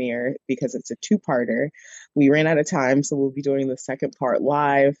double premiere because it's a two-parter. We ran out of time, so we'll be doing the second part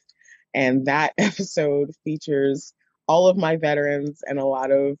live. And that episode features all of my veterans and a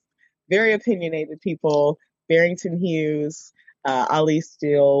lot of very opinionated people: Barrington Hughes, Ali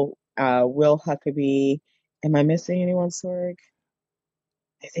Steele, Will Huckabee. Am I missing anyone, Sorg?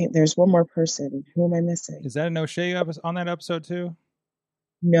 I think there's one more person. Who am I missing? Is that an O'Shea on that episode too?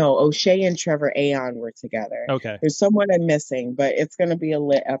 No, O'Shea and Trevor Aon were together. Okay. There's someone I'm missing, but it's going to be a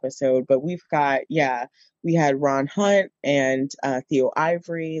lit episode. But we had Ron Hunt and Theo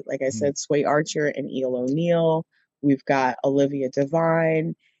Ivory. Like I said, Sway Archer and Eel O'Neill. We've got Olivia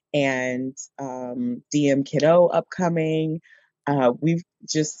Devine and DM Kiddo upcoming. We've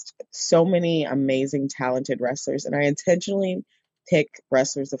just so many amazing, talented wrestlers. And I intentionally pick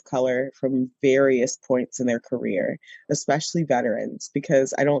wrestlers of color from various points in their career, especially veterans,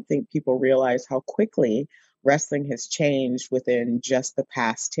 because I don't think people realize how quickly wrestling has changed within just the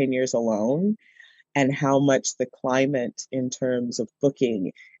past 10 years alone, and how much the climate in terms of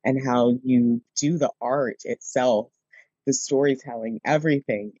booking and how you do the art itself the storytelling,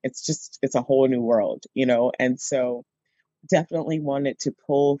 everything. It's a whole new world, you know? And so definitely wanted to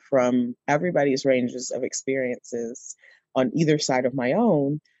pull from everybody's ranges of experiences on either side of my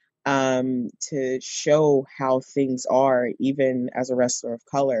own, to show how things are, even as a wrestler of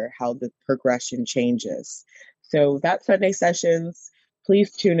color, how the progression changes. So that Sunday sessions,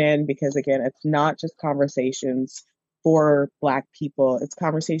 please tune in, because again, it's not just conversations for Black people, it's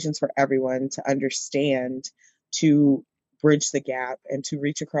conversations for everyone to understand, to bridge the gap, and to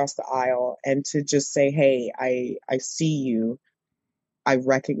reach across the aisle, and to just say, hey, I see you. I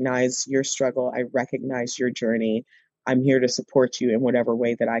recognize your struggle. I recognize your journey. I'm here to support you in whatever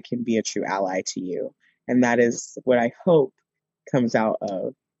way that I can be a true ally to you. And that is what I hope comes out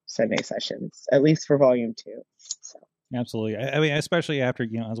of Sunday sessions, at least for volume 2. So. Absolutely. I mean, especially after,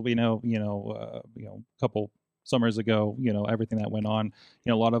 as we know, a couple summers ago, everything that went on,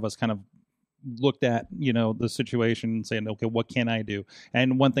 a lot of us kind of looked at, the situation and saying, okay, what can I do?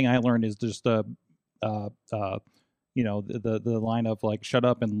 And one thing I learned is just the line of like, shut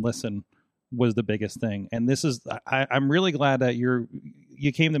up and listen was the biggest thing. And this is, I'm really glad that you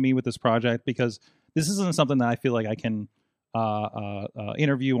came to me with this project, because this isn't something that I feel like I can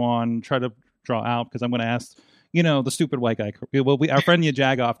interview on, try to draw out, because I'm going to ask, the stupid white guy. Well, our friend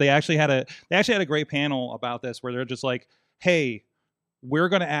Yajagoff, they actually had a great panel about this, where they're just like, hey, we're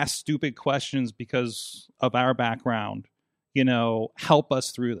going to ask stupid questions because of our background. Help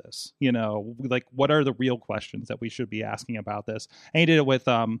us through this. Like, what are the real questions that we should be asking about this? And he did it with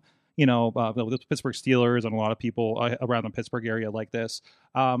the Pittsburgh Steelers and a lot of people around the Pittsburgh area like this.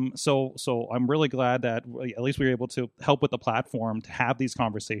 So I'm really glad that at least we were able to help with the platform to have these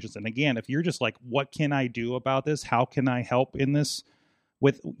conversations. And again, if you're just like, what can I do about this? How can I help in this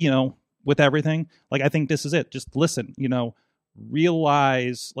with everything? Like, I think this is it. Just listen,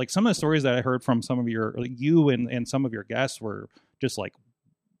 realize, like, some of the stories that I heard from some of you and some of your guests were just like,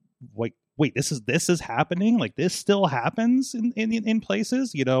 wait, this is happening? Like, this still happens in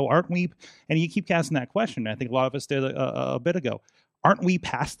places, aren't we? And you keep casting that question. I think a lot of us did a bit ago. Aren't we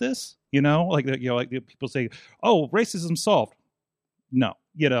past this? Like people say, oh, racism solved. No,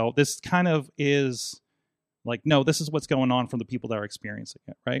 this kind of is like, no, this is what's going on from the people that are experiencing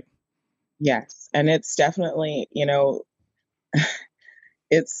it. Right. Yes. And it's definitely,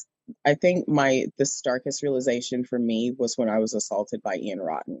 I think the starkest realization for me was when I was assaulted by Ian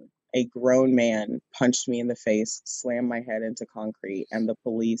Rotten. A grown man punched me in the face, slammed my head into concrete, and the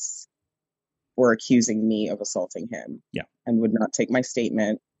police were accusing me of assaulting him. Yeah. And would not take my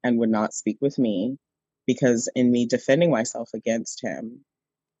statement and would not speak with me, because in me defending myself against him,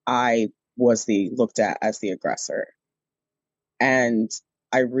 I was looked at as the aggressor. And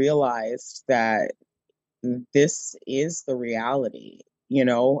I realized that this is the reality,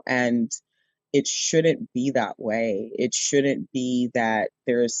 and it shouldn't be that way. It shouldn't be that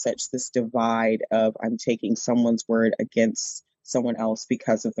there is this divide of, I'm taking someone's word against someone else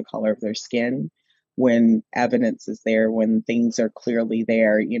because of the color of their skin, when evidence is there, when things are clearly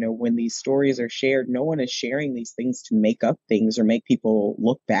there, when these stories are shared. No one is sharing these things to make up things or make people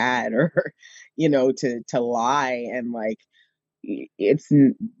look bad, or, to lie. And like,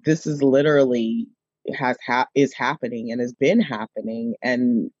 this is literally is happening and has been happening.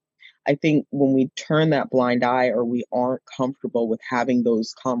 And I think when we turn that blind eye, or we aren't comfortable with having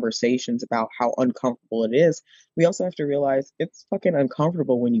those conversations about how uncomfortable it is, we also have to realize it's fucking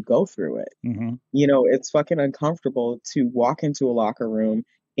uncomfortable when you go through it. Mm-hmm. It's fucking uncomfortable to walk into a locker room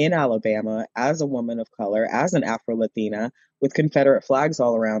in Alabama as a woman of color, as an Afro-Latina, with Confederate flags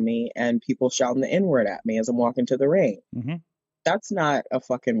all around me and people shouting the N-word at me as I'm walking to the ring. Mm-hmm. That's not a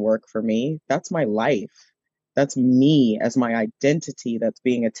fucking work for me. That's my life. That's me as my identity that's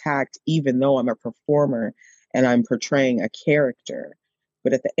being attacked, even though I'm a performer and I'm portraying a character.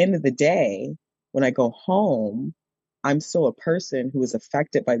 But at the end of the day, when I go home, I'm still a person who is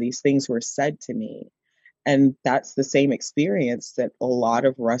affected by these things who are said to me. And that's the same experience that a lot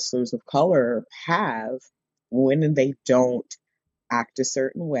of wrestlers of color have when they don't act a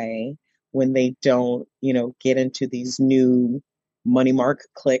certain way, when they don't, get into these new money mark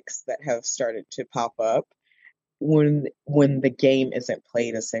cliques that have started to pop up. When the game isn't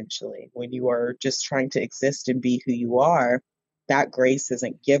played, essentially, when you are just trying to exist and be who you are, that grace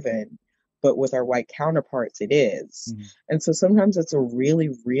isn't given. But with our white counterparts, it is. Mm-hmm. And so sometimes it's a really,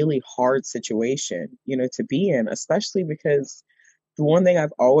 really hard situation, to be in, especially because the one thing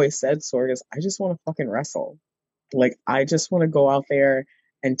I've always said, Sorg, is I just want to fucking wrestle. Like, I just want to go out there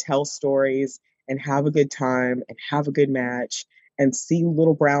and tell stories and have a good time and have a good match and see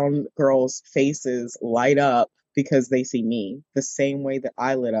little brown girls' faces light up because they see me the same way that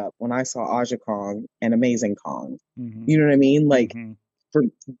I lit up when I saw Aja Kong and Amazing Kong. Mhm. You know what I mean? Like, Mhm. for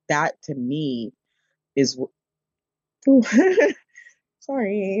that to me is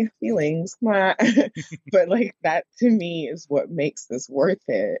sorry, feelings. But like, that to me is what makes this worth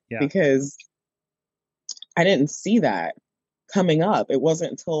it, Yeah. because I didn't see that coming up. It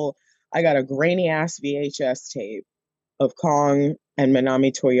wasn't until I got a grainy ass VHS tape of Kong and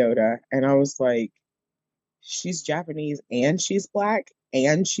Manami Toyota, and I was like, she's Japanese and she's black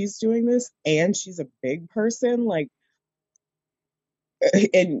and she's doing this and she's a big person, like,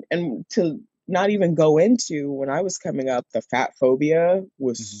 and to not even go into, when I was coming up, the fat phobia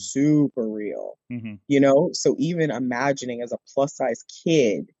was Mhm. super real, Mhm. you know? So even imagining as a plus size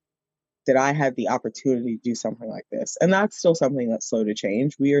kid that I had the opportunity to do something like this. And that's still something that's slow to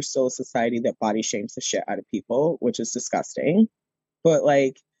change. We are still a society that body shames the shit out of people, which is disgusting. But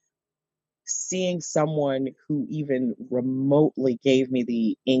like, seeing someone who even remotely gave me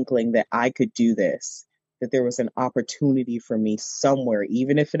the inkling that I could do this, that there was an opportunity for me somewhere,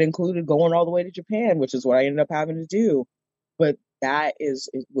 even if it included going all the way to Japan, which is what I ended up having to do. But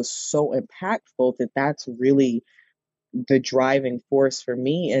it was so impactful that that's really the driving force for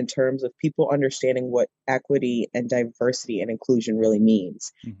me in terms of people understanding what equity and diversity and inclusion really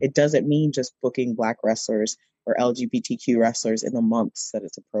means. Mhm. It doesn't mean just booking Black wrestlers or LGBTQ wrestlers in the months that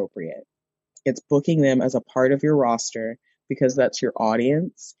it's appropriate. It's booking them as a part of your roster because that's your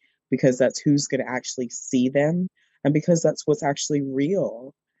audience, because that's who's going to actually see them, and because that's what's actually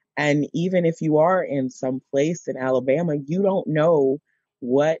real. And even if you are in some place in Alabama, you don't know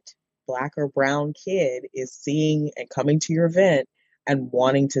what Black or brown kid is seeing and coming to your event and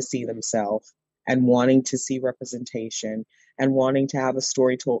wanting to see themselves and wanting to see representation and wanting to have a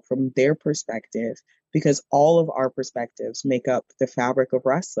story told from their perspective, because all of our perspectives make up the fabric of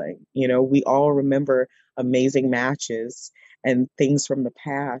wrestling. You know, we all remember amazing matches and things from the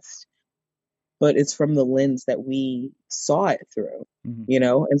past, but it's from the lens that we saw it through, Mhm. you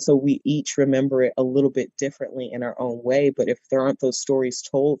know? And so we each remember it a little bit differently in our own way. But if there aren't those stories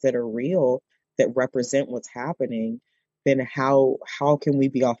told that are real, that represent what's happening, then how can we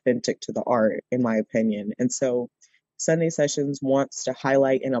be authentic to the art, in my opinion? And so Sunday Sessions wants to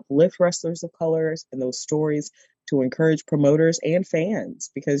highlight and uplift wrestlers of colors and those stories, to encourage promoters and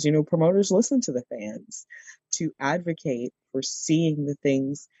fans, because, you know, promoters listen to the fans, to advocate for seeing the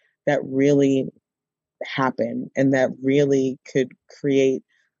things that really happen and that really could create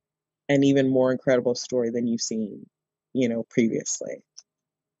an even more incredible story than you've seen, you know, previously.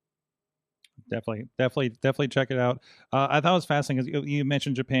 Definitely check it out. I thought it was fascinating because you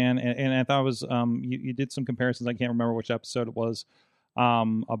mentioned Japan, and I thought it was you did some comparisons. I can't remember which episode it was,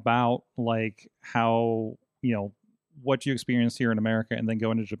 about like how, you know, what you experienced here in America and then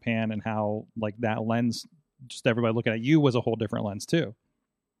going to Japan, and how like that lens, just everybody looking at you, was a whole different lens too.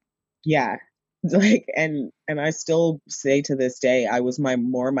 Yeah. Like, and I still say to this day, I was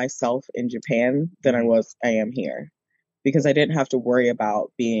more myself in Japan than Mhm. I am here, because I didn't have to worry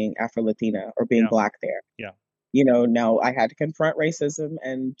about being Afro Latina or being Yeah. Black there. Yeah. You know, no, I had to confront racism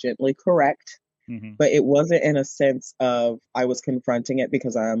and gently correct, Mhm. but it wasn't in a sense of I was confronting it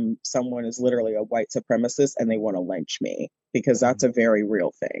because someone is literally a white supremacist and they want to lynch me, because that's a very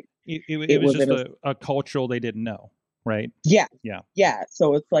real thing. It It was was just in a a cultural they didn't know, right? Yeah. Yeah. Yeah.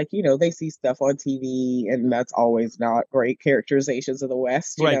 So it's like, you know, they see stuff on TV and that's always not great characterizations of the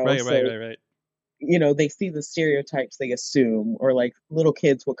West, you know. So, Right. you know, they see the stereotypes they assume, or like little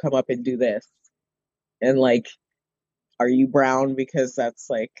kids will come up and do this. And like, are you brown because that's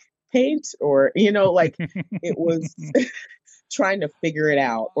like paint? Or, you know, like, it was trying to figure it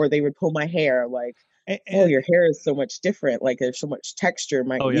out. Or they would pull my hair, like, oh, And, your hair is so much different. Like, there's so much texture.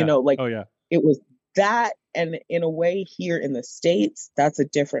 oh You yeah. know, like, Oh yeah. it was that. And in a way, here in the States, that's a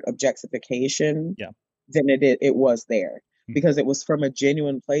different objectification Yeah. than it was there, Mhm. because it was from a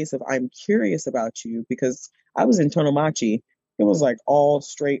genuine place of, I'm curious about you, because I was in Tonomachi. It was like all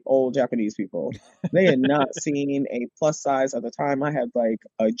straight old Japanese people. They had not seen a plus size at the time. I had like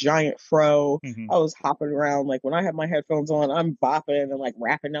a giant fro. Mhm. I was hopping around. Like, when I had my headphones on, I'm bopping and like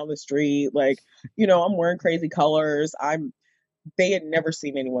rapping down the street. Like, you know, I'm wearing crazy colors. They had never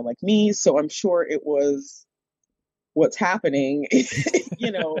seen anyone like me. So I'm sure it was what's happening,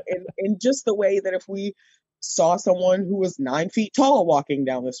 you know, in just the way that if we saw someone who was 9 feet tall walking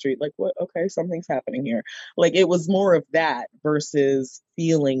down the street, like, what? Okay, something's happening here. Like, it was more of that versus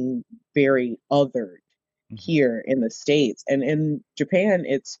feeling very othered Mhm. here in the States. And in Japan,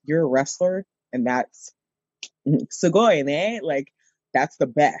 it's, you're a wrestler, and that's sugoi, eh? Like, that's the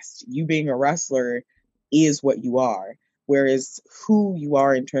best. You being a wrestler is what you are. Whereas who you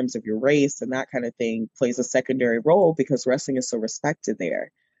are in terms of your race and that kind of thing plays a secondary role because wrestling is so respected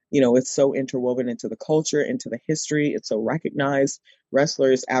there. You know, it's so interwoven into the culture, into the history. It's so recognized.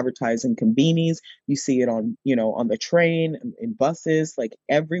 Wrestlers advertise in convenies. You see it on, you know, on the train, in buses, like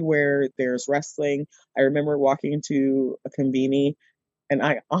everywhere there's wrestling. I remember walking into a convenie and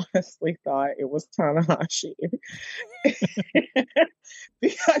I honestly thought it was Tanahashi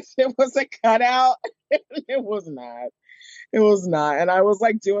because it was a cutout. It was not. It was not. And I was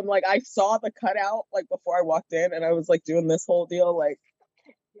like doing like I saw the cutout like before I walked in and I was like doing this whole deal like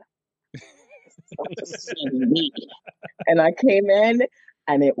and I came in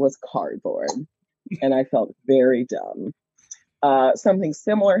and it was cardboard and I felt very dumb. Something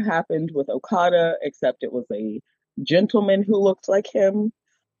similar happened with Okada, except it was a gentleman who looked like him.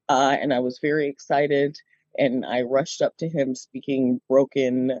 And I was very excited. And I rushed up to him speaking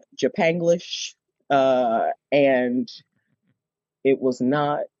broken Japanglish. And it was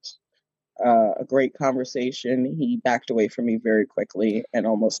not a great conversation. He backed away from me very quickly and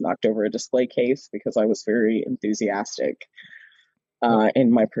almost knocked over a display case because I was very enthusiastic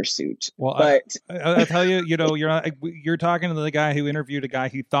in my pursuit. Well, but I'll tell you, you know, you're talking to the guy who interviewed a guy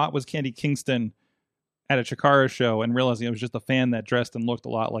he thought was Eddie Kingston at a Chikara show and realizing it was just a fan that dressed and looked a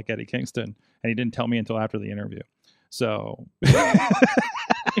lot like Eddie Kingston, and he didn't tell me until after the interview. So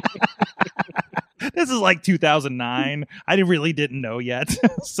this is like 2009. I really didn't know yet.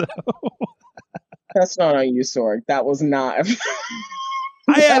 So that's not on you, Sorg. That was not.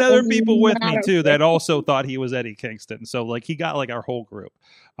 I had other people with me too that also thought he was Eddie Kingston. So like he got like our whole group.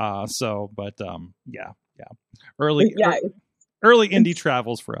 Yeah. Early indie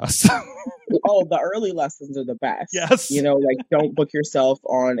travels for us. Oh, the early lessons are the best. Yes. You know, like don't book yourself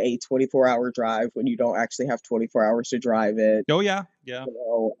on a 24-hour drive when you don't actually have 24 hours to drive it. Oh yeah. Yeah. You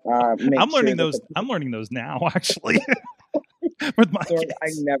know, I'm learning those. I'm learning those now actually. With my kids.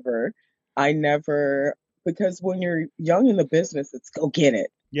 I never, because when you're young in the business, it's go get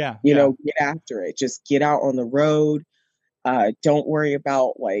it. Yeah. You know, get after it. Just get out on the road. Don't worry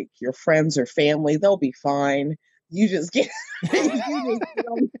about like your friends or family. They'll be fine. You just get,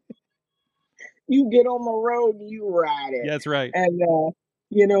 you get on the road and you ride it. Yeah, that's right. And,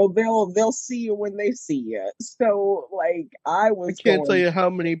 you know, they'll see you when they see you. So like I can't tell you how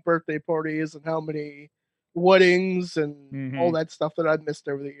many birthday parties and how many weddings and all that stuff that I've missed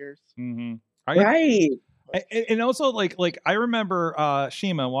over the years. Mm-hmm. Right. And also like I remember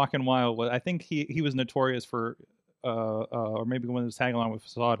Shima Walking Wild. I think he was notorious for or maybe when it was tagging along with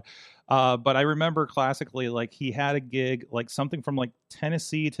Facade. But I remember classically like he had a gig like something from like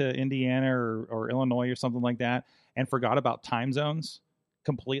Tennessee to Indiana or Illinois or something like that, and forgot about time zones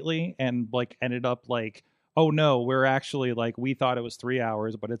completely, and like ended up like, oh no, we're actually like we thought it was 3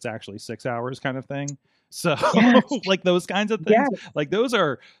 hours, but it's actually 6 hours kind of thing. So yes. Like those kinds of things, yes. Like those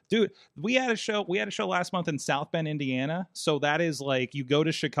are, dude, we had a show last month in South Bend, Indiana. So that is like, you go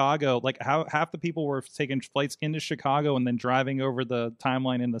to Chicago, like how half the people were taking flights into Chicago and then driving over the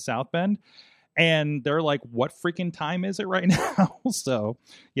timeline in the South Bend. And they're like, what freaking time is it right now? So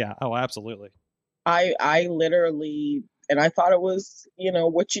yeah. Oh, absolutely. I literally, and I thought it was, you know,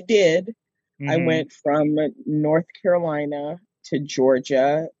 what you did. Mm-hmm. I went from North Carolina to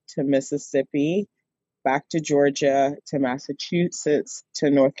Georgia to Mississippi, back to Georgia, to Massachusetts, to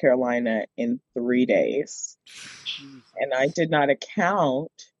North Carolina in 3 days. And I did not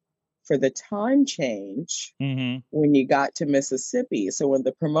account for the time change when you got to Mississippi. So when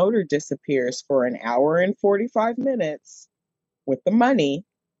the promoter disappears for an hour and 45 minutes with the money,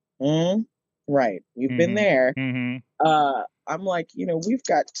 right, we've been there. I'm like, you know, we've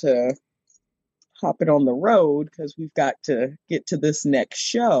got to hop it on the road because we've got to get to this next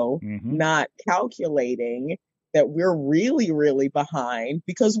show, not calculating that we're really, really behind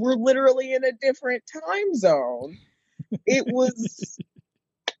because we're literally in a different time zone. It was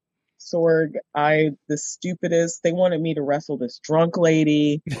Sorg, the stupidest. They wanted me to wrestle this drunk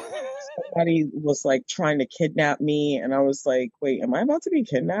lady. Somebody was like trying to kidnap me, and I was like, wait, am I about to be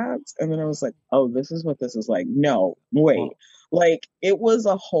kidnapped? And then I was like, oh, this is what this is like. No, wait. Like, it was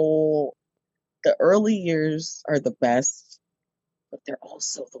a whole... The early years are the best, but they're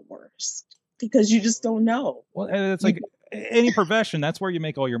also the worst because you just don't know. Well, and it's like any profession, that's where you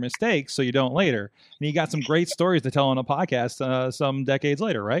make all your mistakes so you don't later. And you got some great stories to tell on a podcast some decades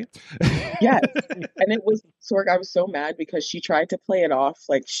later, right? Yes. And it was, Sorg, I was so mad because she tried to play it off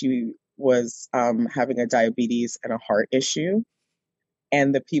like she was having a diabetes and a heart issue.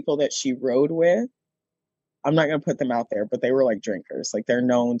 And the people that she rode with, I'm not going to put them out there, but they were like drinkers. Like they're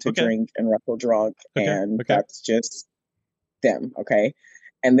known to drink and wrestle drunk. And that's just them. Okay.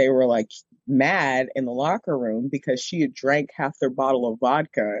 And they were like, mad in the locker room because she had drank half their bottle of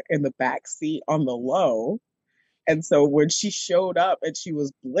vodka in the back seat on the low. And so when she showed up and she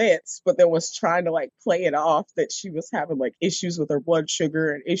was blitzed, but then was trying to like play it off that she was having like issues with her blood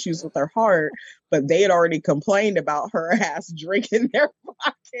sugar and issues with her heart, but they had already complained about her ass drinking their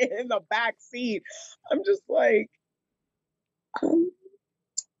vodka in the back seat. I'm just like,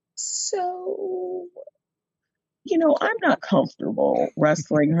 so, you know, I'm not comfortable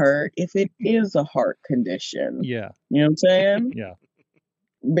wrestling her if it is a heart condition. Yeah. You know what I'm saying? Yeah.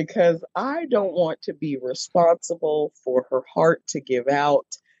 Because I don't want to be responsible for her heart to give out.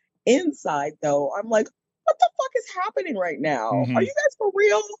 Inside, though, I'm like, what the fuck is happening right now? Mhm. Are you guys for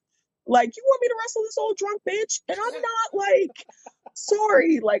real? Like, you want me to wrestle this old drunk bitch? And I'm not like,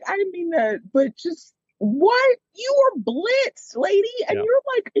 sorry, like, I didn't mean that, but just, what? You were blitzed, lady, and Yeah. you're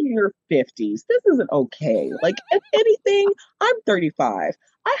like in your 50s. This isn't okay. Like, if anything, I'm 35.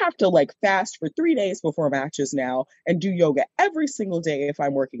 I have to like fast for 3 days before matches now and do yoga every single day if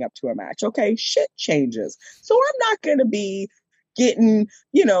I'm working up to a match. Okay, shit changes. So I'm not going to be getting,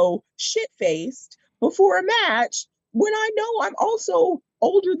 you know, shit faced before a match when I know I'm also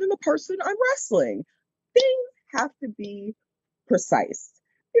older than the person I'm wrestling. Things have to be precise.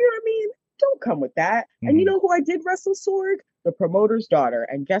 You know what I mean? Don't come with that. And you know who I did wrestle, Sorg? The promoter's daughter.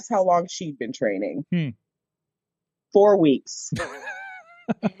 And guess how long she'd been training? 4 weeks.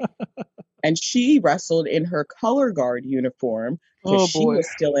 And she wrestled in her color guard uniform because she was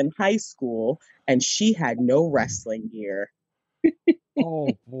still in high school and she had no wrestling gear. Oh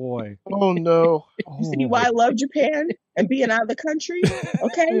boy. Oh no. You see why I love Japan and being out of the country?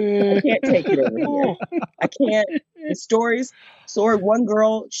 Okay? I can't take it over here. I can't. The stories. So one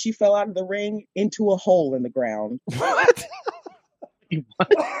girl, she fell out of the ring into a hole in the ground. What?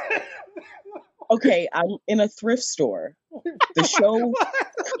 Okay, I'm in a thrift store. The show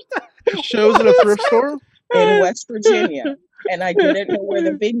Shows in a thrift store in West Virginia. And I didn't know where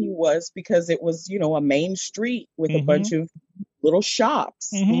the venue was because it was, you know, a main street with a bunch of little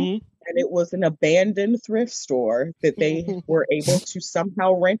shops. And it was an abandoned thrift store that they were able to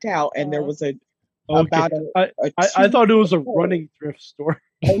somehow rent out. And there was about I thought it was a running thrift store.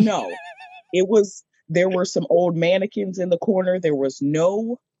 Oh no. There were some old mannequins in the corner. There was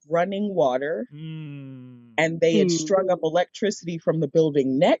no running water. And they had strung up electricity from the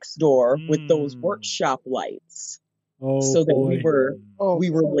building next door with those workshop lights. So that we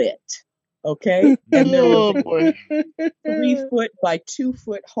were lit. Okay? And there was a 3 foot by 2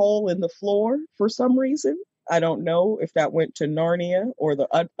 foot hole in the floor for some reason. I don't know if that went to Narnia or the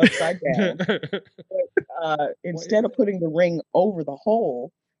upside down. But instead of putting the ring over the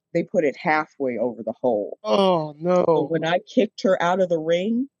hole, they put it halfway over the hole. Oh no. So when I kicked her out of the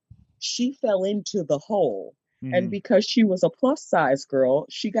ring, she fell into the hole. And because she was a plus size girl,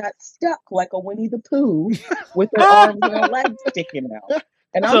 she got stuck like a Winnie the Pooh with her arms and her legs sticking out.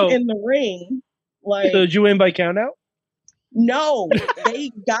 And I'm in the ring. Like, so did you win by count out? No,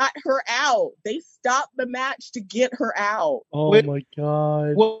 they got her out. They stopped the match to get her out. Oh my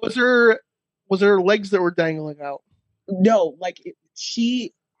God. Was there legs that were dangling out? No, like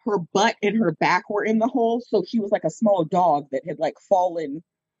her butt and her back were in the hole. So she was like a small dog that had like fallen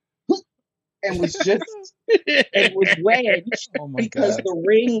and was just and was wedged because the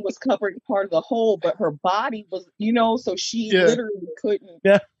ring was covering part of the hole, but her body was, you know, so she literally couldn't.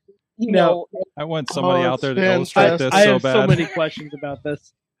 Yeah. You know, I want somebody out there to illustrate this I so have bad. so many questions about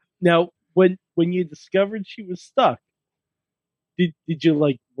this. Now, when you discovered she was stuck, did you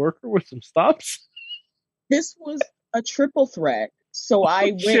like work her with some stops? This was a triple threat. So I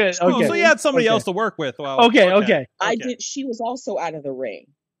went. Shit, okay. So you had somebody else to work with. Well, okay. I did. She was also out of the ring.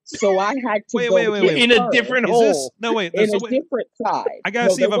 So I had to wait, in a different hole. No, wait. In a different side. I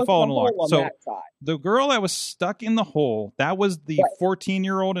gotta see if I'm following along. So that side. the girl that was stuck in the hole, that was the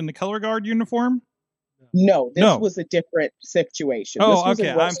 14-year-old in the color guard uniform? No, this was a different situation. Oh, this was okay.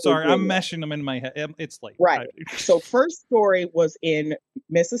 in West I'm sorry. Virginia. I'm meshing them in my head. It's late. Right. So first story was in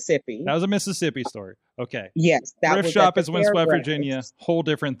Mississippi. That was a Mississippi story. Okay. Yes. That Thrift was shop at is the West fairgrounds. Virginia. Whole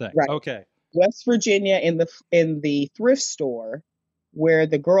different thing. Right. Okay. West Virginia in the thrift store where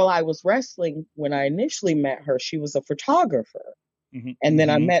the girl I was wrestling when I initially met her, she was a photographer. And then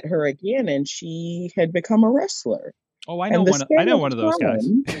I met her again and she had become a wrestler. Oh, I know one of those guys.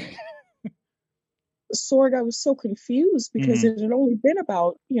 Sorg, I was so confused because it had only been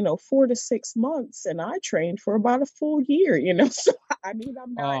about, 4 to 6 months and I trained for about a full year, So I mean,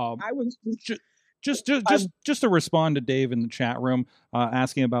 I'm not, I was just to respond to Dave in the chat room,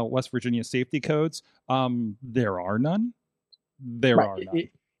 asking about West Virginia safety codes. There are none. There are none.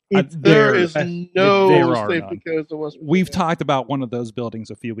 There is no safety codes in West Virginia. We've talked about one of those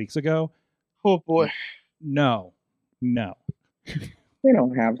buildings a few weeks ago. Oh boy. No. They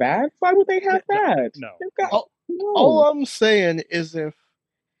don't have that. Why would they have that? No. They've got, All- no. All I'm saying is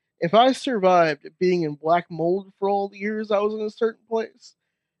if I survived being in black mold for all the years I was in a certain place,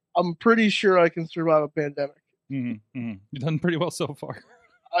 I'm pretty sure I can survive a pandemic. You've done pretty well so far.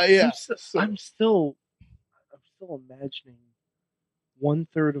 Yeah. I'm still imagining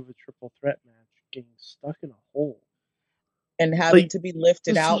 1/3 of a triple threat match getting stuck in a hole. And having Like- to be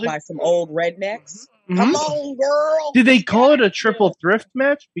lifted It's out like- by some old rednecks. Mhm. Come on, girl. Did they call it a triple thrift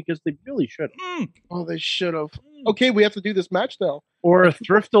match? Because they really should have. Oh, they should have. Okay, we have to do this match now. Or a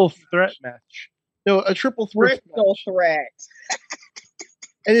thriftle threat match. No, a triple thrift Bristol match. threat.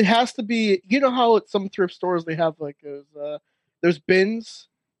 And it has to be. You know how at some thrift stores they have like those bins,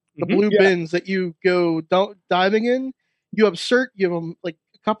 the Mhm. blue Yeah. bins that you go diving in. You have them like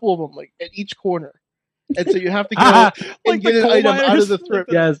a couple of them like at each corner, and so you have to go Like and get the an coal item out miners? of the thrift.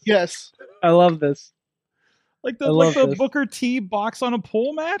 Yes, Yes. I love this. Like I the love this. Booker T box on a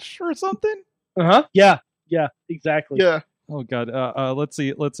pole match or something? Uh-huh. Yeah, exactly. Yeah. Oh God. Let's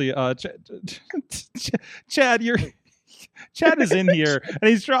see. Chad, Chad is in here and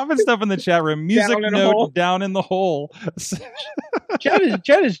he's dropping stuff in the chat room. Music Down in a note hole. down in the hole. Chad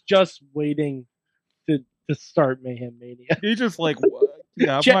is just waiting to start Mayhem Mania. He's just like,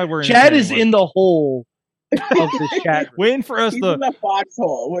 yeah, I'm Chad, probably wearing Chad the is same in the hole of the chat room. waiting for us He's to in the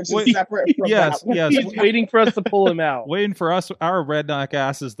foxhole, which Wait. is separate from Yes, that one. yes. He's waiting for us to pull him out. waiting for us, our redneck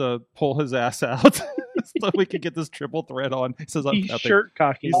asses, to pull his ass out so we can get this triple threat on. He says, "I'm He's prepping." shirt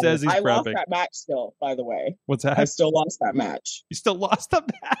cocking. He says he's I lost prepping. that match still, by the way. What's I that? still lost that match. You still lost the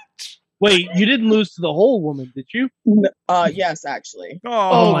match. Wait, you didn't lose to the whole woman, did you? Yes, actually.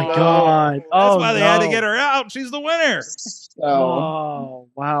 Oh my no. god! That's Oh, why they had to no. get her out. She's the winner. So Oh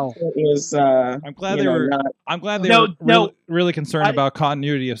wow! it was. I'm glad you they know, were. not- I'm glad they No, were no. really concerned I- about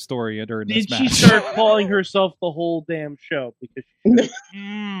continuity of story during this Did she match. start calling herself the whole damn show? Because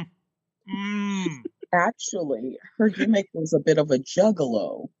Actually, her gimmick was a bit of a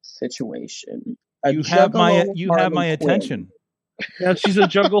juggalo situation. You have my Harley Quinn. attention. now she's a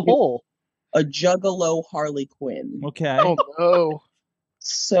juggle hole. A juggalo Harley Quinn. Okay. Oh no.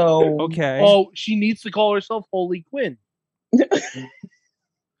 So Okay. Oh, she needs to call herself Holy Quinn.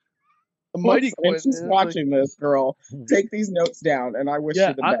 The mighty Quinn. And she's watching this, girl. Take these notes down, and I wish Yeah,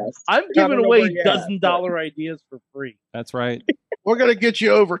 you the best. I'm I giving don't know away where you're at, $1,000 ideas for free. That's right. We're gonna get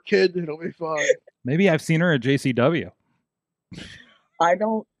you over, kid. It'll be fine. Maybe I've seen her at JCW. I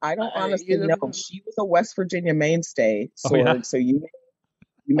don't honestly you never know. know. She was a West Virginia mainstay, Oh, Sword, yeah? so you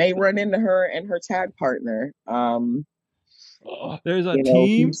may run into her and her tag partner. There's a You know,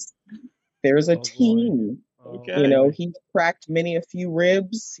 team. there's a Oh, boy. team. Okay. You know, he cracked many a few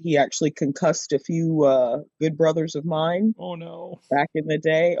ribs. He actually concussed a few good brothers of mine Oh no. back in the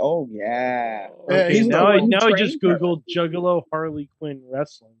day. Oh yeah. Yeah, He was the now one who I just trained her. Googled Juggalo Harley Quinn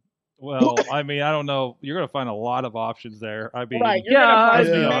wrestling. Well, I mean, I don't know. You're gonna find a lot of options there. I mean, Right, you're Yeah, gonna let's find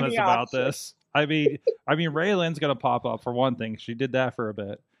be Yeah. many honest about options. this. I mean, Raylan's gonna pop up for one thing. She did that for a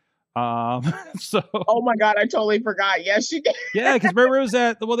bit. So Oh my god, I totally forgot. Yes, she did. yeah, because where was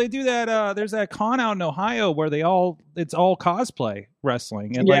that? Well, they do that. There's that con out in Ohio where it's all cosplay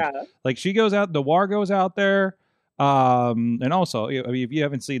wrestling, and Yeah. like she goes out, Noir goes out there, and also, I mean, if you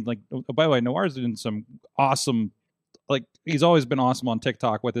haven't seen, like, oh, by the way, Noir's doing some awesome, like, he's always been awesome on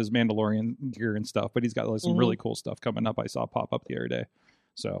TikTok with his Mandalorian gear and stuff, but he's got like, some really cool stuff coming up. I saw pop up the other day.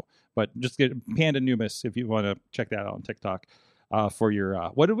 So, but just get Panda Numis if you want to check that out on TikTok for your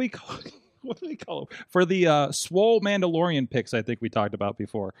what do we call it? For the swole Mandalorian picks? I think we talked about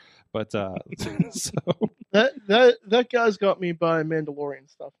before, but so That guy's got me buying Mandalorian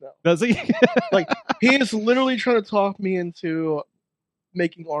stuff now. does he? He is literally trying to talk me into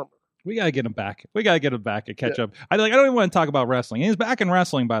making armor. We gotta get him back. We gotta get him back and catch up. I don't even want to talk about wrestling. He's back in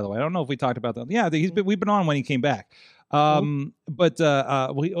wrestling, by the way. I don't know if we talked about that. Yeah, we've been on when he came back. But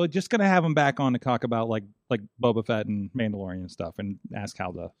we're just gonna have him back on to talk about like Boba Fett and Mandalorian and stuff, and ask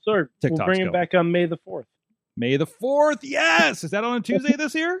how the Sorry, we'll TikToks bring him go. back on May the 4th. May the 4th. Yes, is that on a Tuesday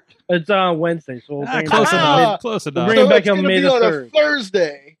this year? It's on Wednesday, so we'll bring him Close back enough. on May. Close We'll enough. bring him back it's on gonna May be the on 3rd. a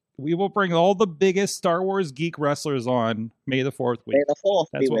Thursday. We will bring all the biggest Star Wars geek wrestlers on May the 4th week. May the 4th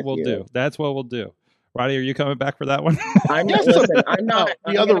That's be what with we'll you. do. That's what we'll do. Roddy, are you coming back for that one? Listen, I'm not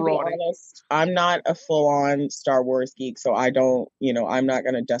the I'm other gonna be Ronnie. honest, I'm not a full on Star Wars geek, so I don't, I'm not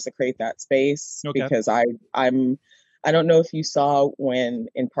gonna desecrate that space Okay. because I don't know if you saw when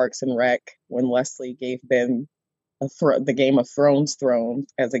in Parks and Rec when Leslie gave Ben the Game of Thrones throne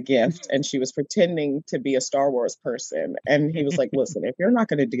as a gift, and she was pretending to be a Star Wars person. And he was like, "Listen, if you're not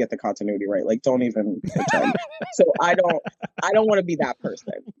going to get the continuity right, like, don't even pretend." So I don't want to be that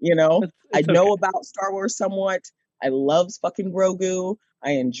person. You know, It's I know okay. about Star Wars somewhat. I love fucking Grogu.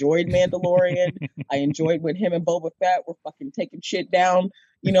 I enjoyed Mandalorian. I enjoyed when him and Boba Fett were fucking taking shit down.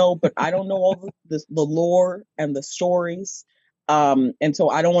 You know, but I don't know all the lore and the stories. And so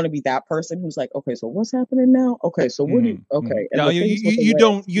I don't want to be that person who's like, okay, so what's happening now? Okay, so what do you, okay. And No, the you, things with the you Reds,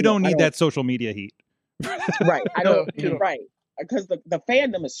 don't you know, I need don't- that social media heat. Right. I No, don't, you don't. right. Because the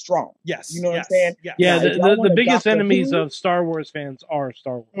fandom is strong. Yes. You know what I'm saying? Yes. Yeah, Now, if y'all the want a biggest Doctor enemies Who- of Star Wars fans are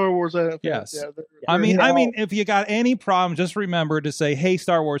Star Wars. Star Wars fans, Yes. yeah, they're- I mean, No. if you got any problem, just remember to say, "Hey,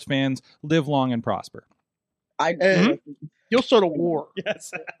 Star Wars fans, live long and prosper." And you'll start a war.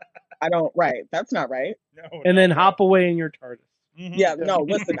 Yes. I don't, right. That's not right. No, And then hop away in your TARDIS. Yeah, no,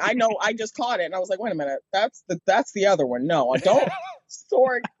 listen, I know, I just caught it and I was like, wait a minute, that's the other one. No, I don't.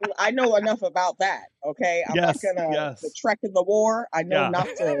 Sword, I know enough about that, okay? I'm Yes, not gonna, yes. the Trek in the war, I know Yeah. not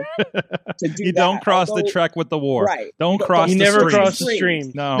to do You that. don't cross Although- the Trek with the war. Right. Don't You cross You the never streams. cross the streams.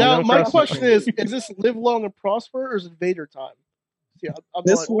 streams. No. Now, don't my cross the question streams. is this live long and prosper, or is it Vader time? Yeah, I'm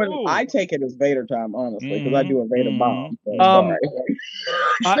This like, one, Ooh. I take it as Vader time, honestly, because I do a Vader Mhm. bomb. So Um,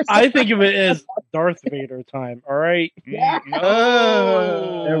 sorry. I think of it as Darth Vader time. All right.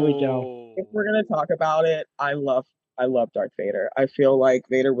 No. There we go. If we're gonna talk about it, I love Darth Vader. I feel like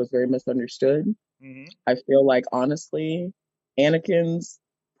Vader was very misunderstood. Mhm. I feel like honestly, Anakin's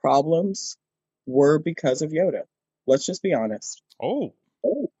problems were because of Yoda. Let's just be honest. Oh.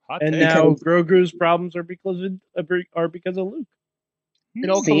 Oh. Hot And take. now Grogu's problems are because of Luke. it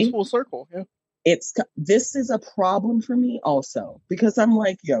all See? comes full circle. Yeah. This is a problem for me also because I'm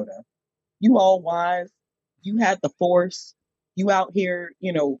like Yoda. You all wise. You had the Force. You out here,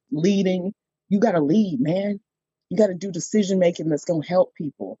 leading. You got to lead, man. You got to do decision making that's gonna help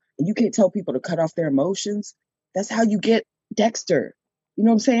people, and you can't tell people to cut off their emotions. That's how you get Dexter. You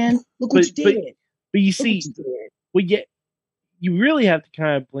know what I'm saying? Look what you But- did. But you Look see, what you did. well, yeah, you really have to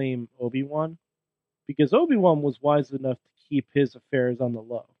kind of blame Obi-Wan because Obi-Wan was wise enough to keep his affairs on the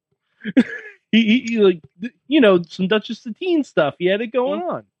low. he like, some Duchess Satine stuff. He had it going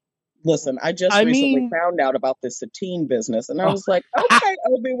on. Listen, I just I recently mean- found out about this Satine business, and I Oh. was like, okay,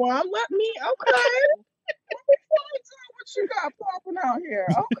 Obi-Wan, let me find out what you got popping out here.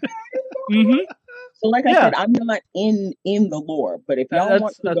 Okay. Mm-hmm. So, like I Yeah. said, I'm not in the lore, but if y'all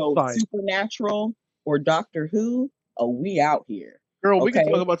want to That's go fine. Supernatural or Doctor Who, we out here. Girl, we can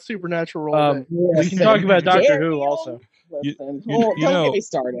Okay. talk about Supernatural all day. We can talk about Doctor Who also. Listen, You- don't you know- get me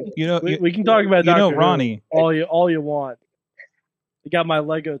started. You know, We can talk about you know, Doctor Who Ronnie. all you want. I got my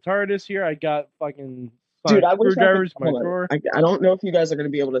Lego TARDIS here. I got fucking Dude, I wish I screwdrivers could. in my drawer. I don't know if you guys are going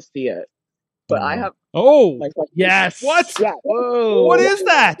to be able to see it, but I have Oh, like Yes. What? Yeah. Whoa. what is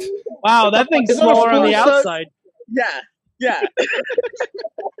that? Wow, that thing's Is it a smaller on the full set? outside. Yeah. Is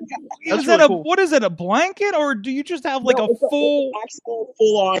That's that really cool. what is it? A blanket, or do you just have like No, a it's full? actual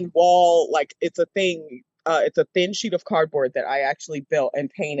full-on wall. Like it's a thing. It's a thin sheet of cardboard that I actually built and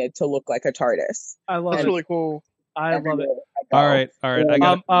painted to look like a TARDIS. I love That's it. really cool. I love it. Everywhere I go. All right. I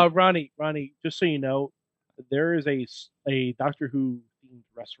got. Ronnie, just so you know, there is a Doctor Who themed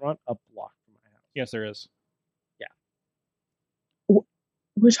restaurant a block from my house. Yes, there is.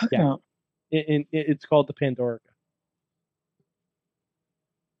 We're talking Yeah. about. It's called the Pandorica.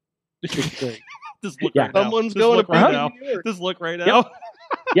 It's great. Just look Yeah. right now. Someone's Just going look to right Big now. New York. Just look right now.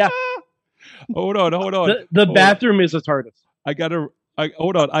 Yeah. Hold on. The Hold bathroom is a TARDIS.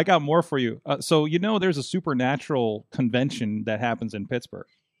 Hold on. I got more for you. So there's a supernatural convention that happens in Pittsburgh.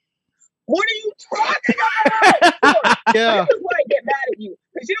 What are you talking about? Yeah. This is why I get mad at you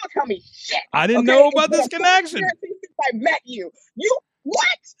because you don't tell me shit. I didn't okay? know about It's this been a connection. year since I met you. You what?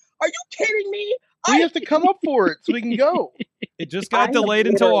 Are you kidding me? We have to come up for it so we can go. It just I got have delayed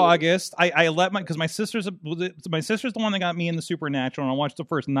until literally- August. I let because my sister's the one that got me in the Supernatural, and I watched the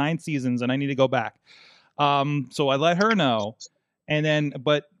first 9 seasons, and I need to go back. So I let her know, and then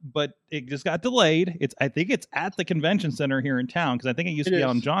but it just got delayed. I think it's at the convention center here in town because I think it used to It be is.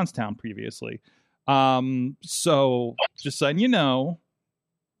 out in Johnstown previously. So just so you know,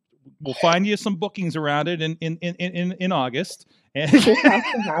 we'll find you some bookings around it in August. And This has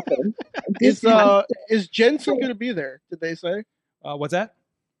to happen. This Is Jensen going to be there? Did they say? what's that?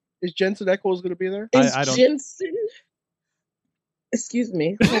 Is Jensen Ackles going to be there? is I don't- Jensen. Excuse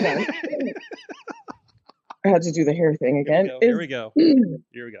me. Hold on. I had to do the hair thing again. Here we go. Is,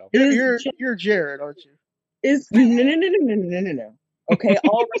 Here we go. You're Jared, aren't you? no. Okay,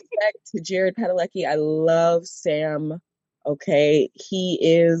 all respect to Jared Padalecki. I love Sam. Okay, he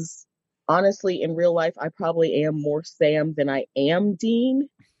is honestly, in real life, I probably am more Sam than I am Dean,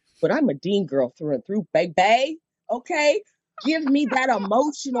 but I'm a Dean girl through and through, baby. Okay? Give me that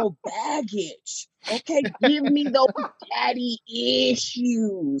emotional baggage. Okay? Give me those daddy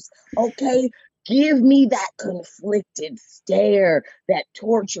issues. Okay? Give me that conflicted stare, that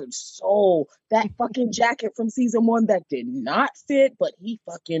tortured soul, that fucking jacket from season 1 that did not fit, but he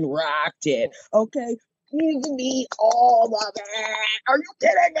fucking rocked it. Okay? Give me all of that. Are you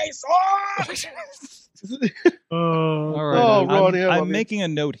kidding me, son? All right. Oh, Ronnie, I love I'm you. making a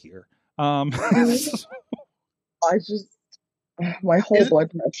note here. I just, my whole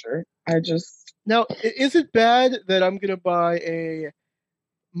blood pressure. Now, is it bad that I'm gonna buy a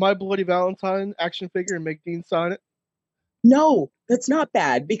My Bloody Valentine action figure and make Dean sign it? No, that's not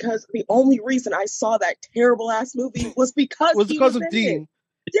bad, because the only reason I saw that terrible ass movie was because Was he because was of in Dean. it.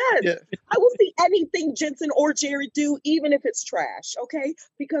 Yes, Yeah. I will see anything Jensen or Jared do, even if it's trash, okay?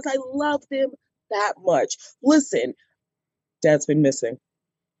 Because I love them that much. Listen, Dad's been missing.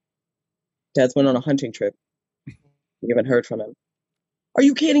 Dad's been on a hunting trip. We haven't heard from him. Are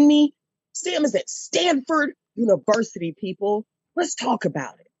you kidding me? Sam is at Stanford University, people. Let's talk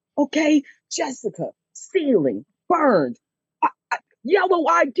about it, okay? Jessica, ceiling, burned,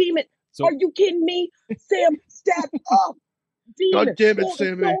 yellow-eyed demon. So- Are you kidding me? Sam, stabbed up. Dean, God damn it, pulled his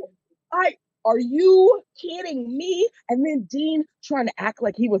Sammy. soul. Are you kidding me? And then Dean trying to act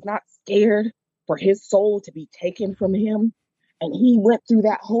like he was not scared for his soul to be taken from him. And he went through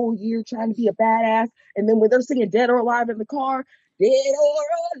that whole year trying to be a badass. And then when they're singing Dead or Alive in the car, Dead or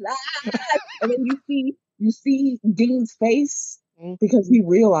Alive. And then you see Dean's face because he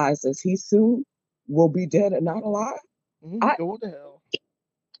realizes he soon will be dead and not alive. Go to hell.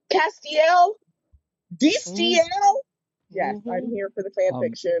 Castiel, DCL. Yes, Mhm. I'm here for the fan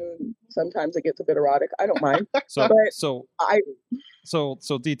fiction. Sometimes it gets a bit erotic. I don't mind. So But so I so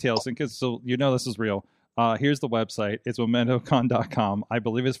details, and because you know this is real. Here's the website. It's MementoCon.com. I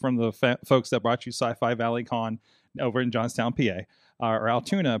believe it's from the folks that brought you Sci-Fi Valley Con over in Johnstown, PA, or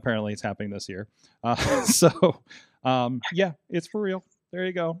Altoona. Apparently, it's happening this year. Yeah, it's for real. There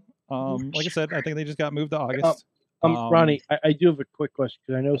you go. Like I said, I think they just got moved to August. Ronnie, I do have a quick question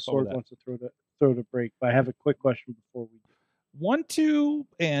because I know Sword that. wants to throw the break, but I have a quick question before we. Want to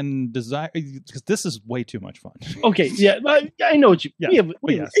and desire, because this is way too much fun. Okay, yeah, I know what you. Yeah,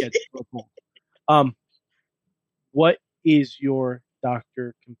 we have yes. a schedule. What is your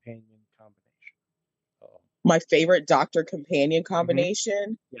doctor companion combination? my favorite doctor companion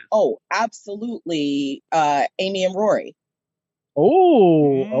combination. Yes. Oh, absolutely. Amy and Rory.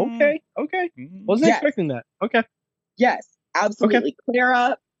 Oh, okay. Wasn't Yes. expecting that. Okay. Yes, absolutely.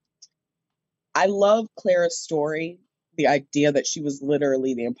 Clara. I love Clara's story. The idea that she was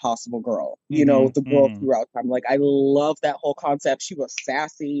literally the impossible girl, you know, the girl throughout time. Like, I love that whole concept. She was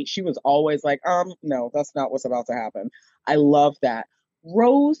sassy. She was always like, no, that's not what's about to happen. I love that.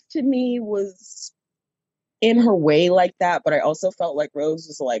 Rose to me was in her way like that, but I also felt like Rose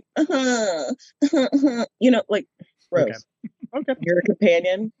was like, you know, like, Rose, Okay. you're a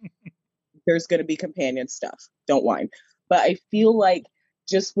companion. There's going to be companion stuff. Don't whine. But I feel like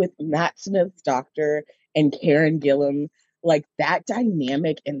just with Matt Smith's doctor and Karen Gillan, like that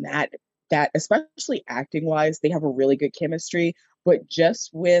dynamic and that especially acting wise, they have a really good chemistry. But just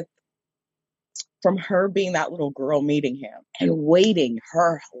with from her being that little girl meeting him and waiting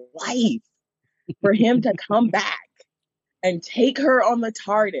her life for him to come back and take her on the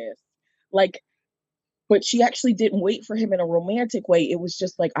TARDIS, like, but she actually didn't wait for him in a romantic way. It was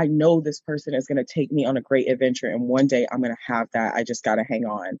just like, I know this person is going to take me on a great adventure, and one day I'm going to have that. I just got to hang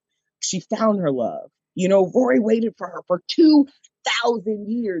on. She found her love. You know, Rory waited for her for 2,000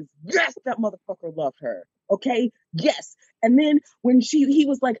 years. Yes, that motherfucker loved her. Okay? Yes. And then when he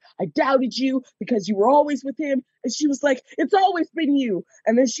was like, I doubted you because you were always with him. And she was like, it's always been you.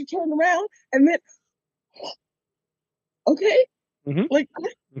 And then she turned around and then, okay? Mm-hmm. Like,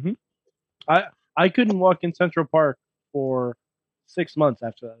 I couldn't walk in Central Park for 6 months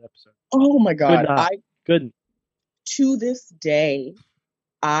after that episode. oh my God. Couldn't. To this day,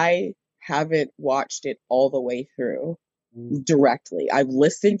 I haven't watched it all the way through directly. I've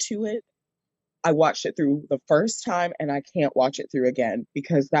listened to it. I watched it through the first time and I can't watch it through again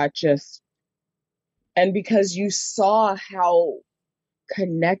because and because you saw how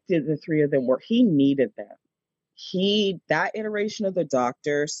connected the three of them were. He needed them. That iteration of the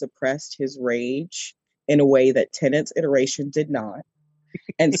Doctor suppressed his rage in a way that Tennant's iteration did not.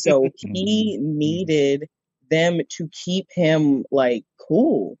 And so he needed them to keep him like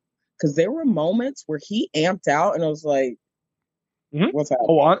cool. Because there were moments where he amped out and I was like, what's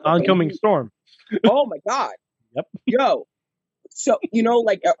happening? Oncoming storm. Oh my God. Yep. Yo, So, you know,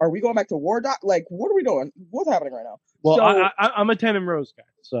 like, are we going back to War Doc? Like, what are we doing? What's happening right now? Well, So, I'm a Ten and Rose guy,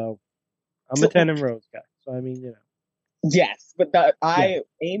 so I'm a Ten and Rose guy. So I mean, you know. yes, but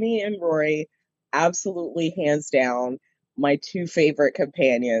Amy and Rory, absolutely hands down, my two favorite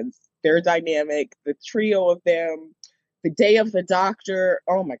companions. Their dynamic, the trio of them, the Day of the Doctor.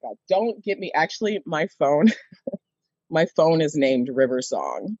 Oh my God! Don't get me. Actually, my phone is named River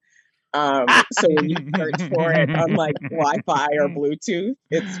Song. So when you search for it on like Wi-Fi or Bluetooth,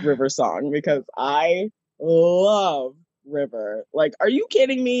 it's River Song because I love River. Like, are you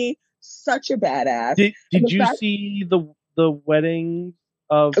kidding me? Such a badass. Did you see the wedding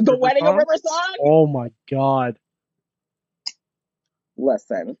of the wedding of River Song? Oh my God!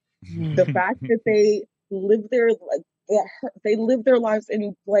 Listen, the fact that they live their lives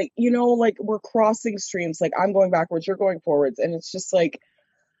in, like, you know, like, we're crossing streams. Like, I'm going backwards, you're going forwards, and it's just like,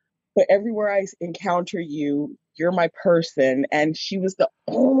 but everywhere I encounter you, you're my person. And she was the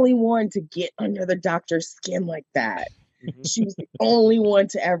only one to get under the Doctor's skin like that. She was the only one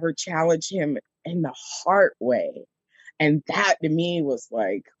to ever challenge him in the heart way. And that to me was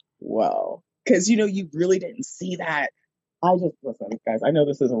like, whoa. Because, you know, you really didn't see that. Listen, guys, I know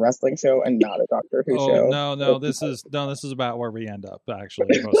this is a wrestling show and not a Doctor Who show. No, this is about where we end up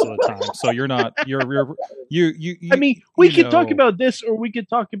actually most of the time. So you're you I mean, we could talk about this, or we could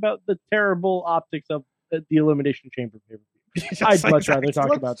talk about the terrible optics of the Elimination Chamber pay-per-view. I'd much rather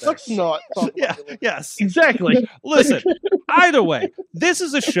talk about that. Let's not talk about it. Yes, Exactly. listen, either way, this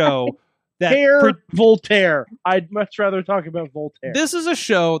is a show that Voltaire. I'd much rather talk about Voltaire. This is a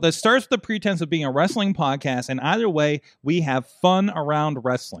show that starts with the pretense of being a wrestling podcast, and either way, we have fun around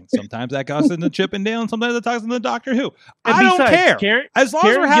wrestling. Sometimes that goes into Chip and Dale, and sometimes it talks into Doctor Who. And I don't besides, care. As long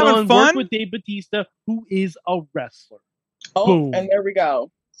as we're having Gillan fun. worked with Dave Bautista, who is a wrestler. Oh, Boom. and there we go.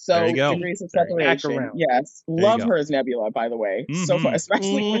 So There you go. degrees of Back separation. around. Yes. There you Love go. her as Nebula, by the way. So Mhm. fun,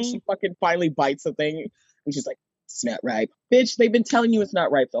 especially when she fucking finally bites a thing and she's like, it's not ripe. Bitch, they've been telling you it's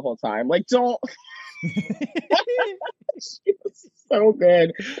not ripe the whole time. Like, don't. She was so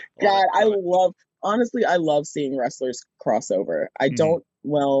good. God, I love seeing wrestlers crossover. I don't,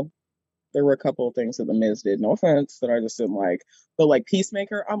 there were a couple of things that The Miz did, no offense, that I just didn't like. But like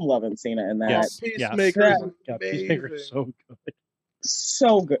Peacemaker, I'm loving Cena in that. Yes. Peacemaker Yes. is Yeah, amazing. Peacemaker is so good.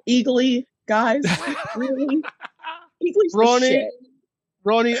 So good. Eagly, guys, really? Eagly's the Ronnie, shit.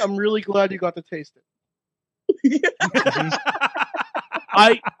 Ronnie, I'm really glad you got to taste it.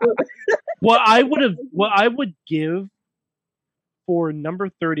 What I would give for number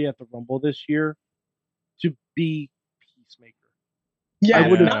 30 at the Rumble this year to be Peacemaker. Yeah, I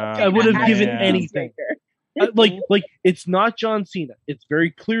would have given Yeah. anything. Like it's not John Cena. It's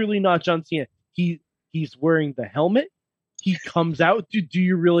very clearly not John Cena. He's wearing the helmet. He comes out. Do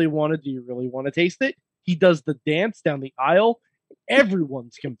you really want to taste it? He does the dance down the aisle.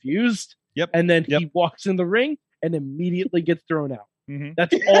 Everyone's confused. Yep. And then Yep. he walks in the ring and immediately gets thrown out. Mhm.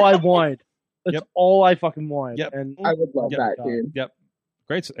 That's all I wanted. That's Yep. all I fucking wanted. Yep. And I would love Yep. that, dude. Yep.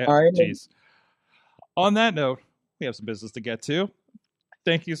 Great. right. Jeez. On that note, we have some business to get to.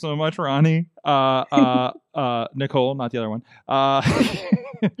 Thank you so much, Ronnie. Nicole, not the other one.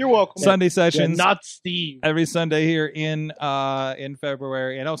 You're welcome. Sunday yeah, sessions not Steve. every Sunday here in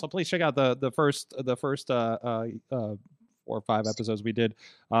February, and also please check out the first 4 or 5 episodes we did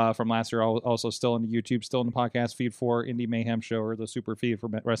from last year. Also still in the YouTube, still in the podcast feed for Indie Mayhem Show, or the super feed for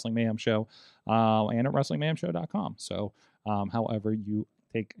Wrestling Mayhem Show, and at WrestlingMayhemShow.com. So, however you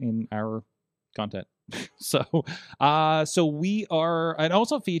take in our content. So we are, and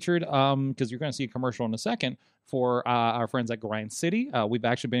also featured, because you're going to see a commercial in a second, for our friends at Grind City. We've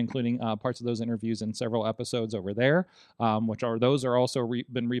actually been including parts of those interviews in several episodes over there, those are also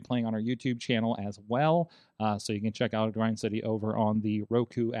been replaying on our YouTube channel as well. So you can check out Grind City over on the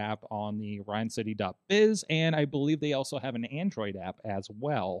Roku app on the grindcity.biz, and I believe they also have an Android app as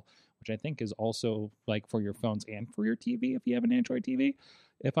well, which I think is also like for your phones and for your TV if you have an Android TV,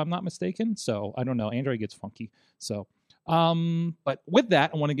 if I'm not mistaken. So I don't know. Android gets funky. So, but with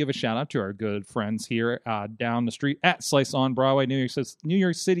that, I want to give a shout out to our good friends here down the street at Slice on Broadway, New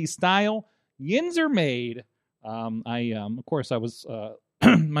York City style. Yins are made. Of course, I was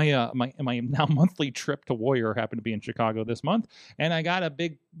my now monthly trip to Warrior happened to be in Chicago this month, and I got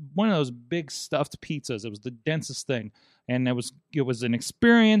one of those big stuffed pizzas. It was the densest thing, and it was an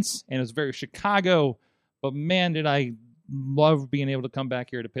experience, and it was very Chicago. But man, did I love being able to come back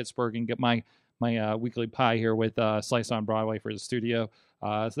here to Pittsburgh and get my weekly pie here with Slice on Broadway for the studio.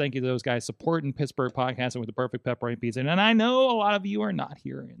 So thank you to those guys supporting Pittsburgh podcasting with the perfect pepperoni pizza. And I know a lot of you are not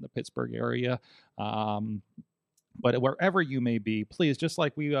here in the Pittsburgh area, but wherever you may be, please, just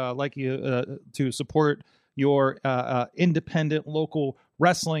like we like you to support your independent local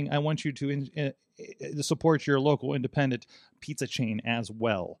wrestling, I want you to support your local independent pizza chain as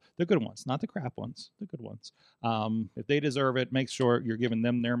well. The good ones, not the crap ones, the good ones. If they deserve it, make sure you're giving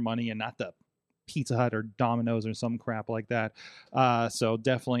them their money and not the Pizza Hut or Domino's or some crap like that. So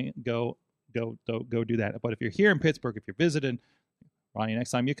definitely go do that. But if you're here in Pittsburgh, if you're visiting, Ronnie,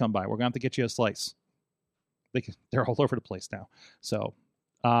 next time you come by, we're gonna have to get you a slice. They're all over the place now. So,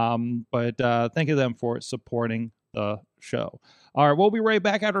 but thank you to them for supporting the show. All right, we'll be right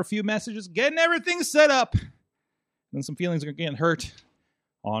back after a few messages, getting everything set up. And some feelings are getting hurt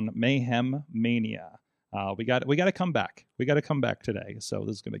on Mayhem Mania. We got to come back. We got to come back today. So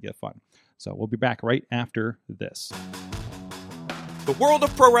this is going to get fun. So we'll be back right after this. The world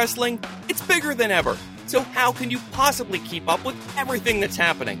of pro wrestling, it's bigger than ever. So how can you possibly keep up with everything that's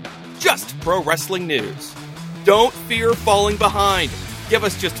happening? Just pro wrestling news. Don't fear falling behind. Give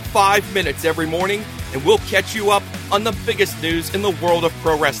us just 5 minutes every morning, and we'll catch you up on the biggest news in the world of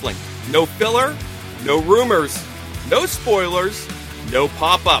pro wrestling. No filler, no rumors, no spoilers, no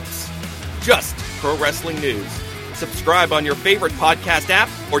pop-ups. Just pro wrestling news. Subscribe on your favorite podcast app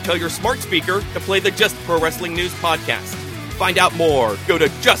or tell your smart speaker to play the Just Pro Wrestling News podcast. Find out more. Go to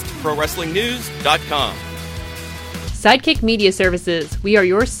justprowrestlingnews.com. Sidekick Media Services. We are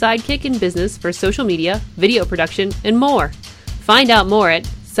your sidekick in business for social media, video production, and more. Find out more at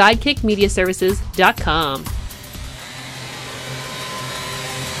sidekickmediaservices.com.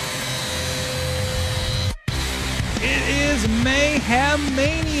 It is Mayhem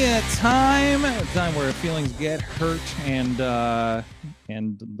Mania time. A time where feelings get hurt and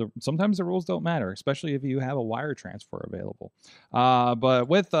sometimes the rules don't matter, especially if you have a wire transfer available. But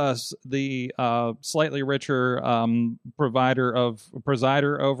with us, the slightly richer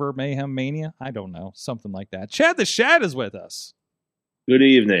presider over Mayhem Mania, I don't know, something like that. Chad the Shad is with us. Good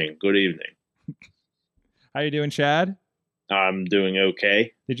evening. Good evening. How you doing, Chad? I'm doing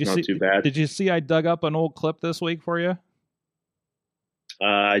okay. Not too bad. Did you see I dug up an old clip this week for you?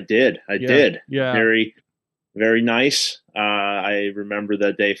 I did. Yeah. Very, very nice. I remember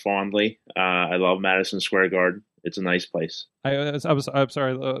that day fondly. I love Madison Square Garden. It's a nice place. I'm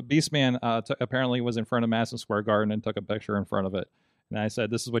sorry. Beastman apparently was in front of Madison Square Garden and took a picture in front of it. And I said,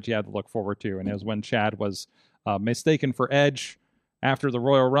 this is what you have to look forward to. And it was when Chad was mistaken for Edge after the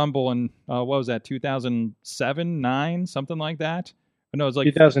Royal Rumble in, what was that, 2007, 9, something like that? No, it was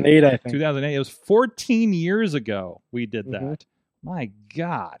like 2008, I think. 2008. It was 14 years ago we did that. Mm-hmm. My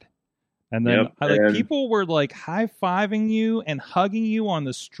God. And then people were like high-fiving you and hugging you on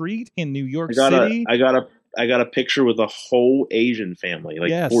the street in New York City. I got a picture with a whole Asian family,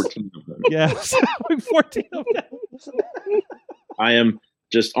 14 of them. Yes, 14 of them. I am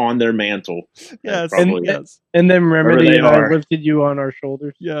just on their mantle. Yes, and then remember I lifted you on our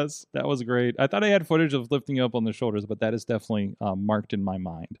shoulders. Yes, that was great. I thought I had footage of lifting you up on the shoulders, but that is definitely marked in my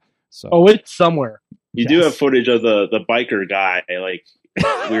mind. So, it's somewhere. You do have footage of the biker guy,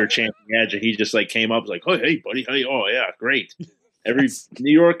 we were chanting Edge, and he just came up, oh, hey, buddy, hey, oh yeah, great. New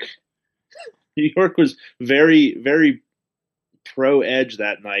York was very, very pro Edge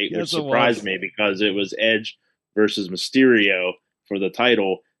that night, which surprised me because it was Edge versus Mysterio for the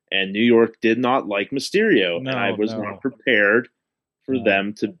title, and New York did not like Mysterio, and I was not prepared for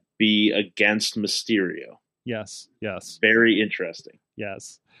them to be against Mysterio. Yes. Very interesting.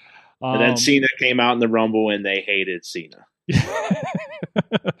 Yes. And then Cena came out in the Rumble, and they hated Cena.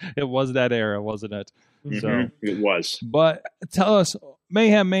 It was that era, wasn't it? Mm-hmm. So it was. But tell us,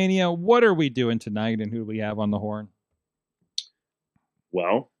 Mayhem Mania, what are we doing tonight, and who do we have on the horn?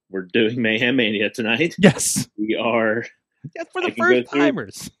 Well, we're doing Mayhem Mania tonight. Yes, we are. Yes, for the first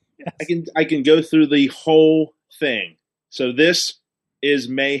timers. Yes. I can go through the whole thing. So this is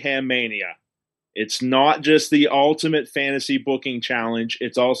Mayhem Mania. It's not just the ultimate fantasy booking challenge.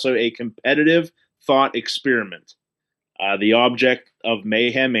 It's also a competitive thought experiment. The object of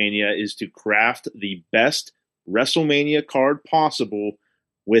Mayhem Mania is to craft the best WrestleMania card possible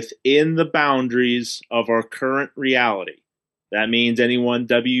within the boundaries of our current reality. That means anyone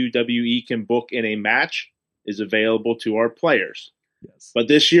WWE can book in a match is available to our players. Yes. But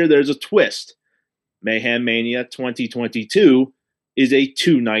this year there's a twist. Mayhem Mania 2022 is a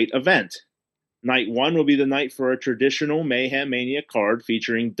 2-night event. Night 1 will be the night for a traditional Mayhem Mania card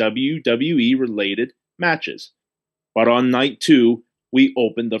featuring WWE-related matches. But on night 2, we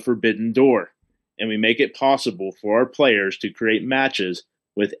open the forbidden door, and we make it possible for our players to create matches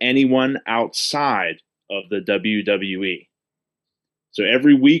with anyone outside of the WWE. So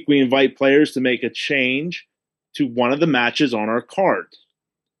every week we invite players to make a change to one of the matches on our card.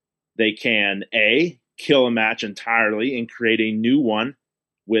 They can A, kill a match entirely and create a new one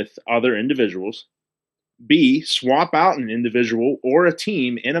with other individuals. B, swap out an individual or a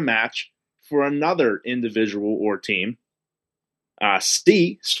team in a match for another individual or team.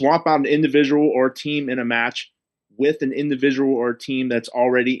 C, swap out an individual or team in a match with an individual or team that's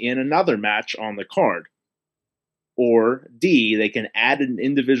already in another match on the card. Or D, they can add an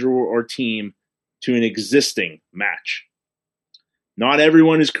individual or team to an existing match. Not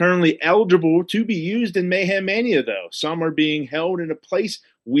everyone is currently eligible to be used in Mayhem Mania, though. Some are being held in a place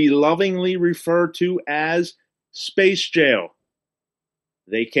we lovingly refer to as Space Jail.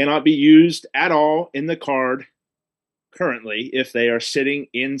 They cannot be used at all in the card currently if they are sitting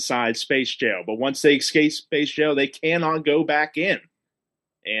inside Space Jail. But once they escape Space Jail, they cannot go back in.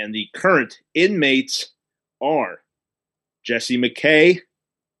 And the current inmates are Jesse McKay,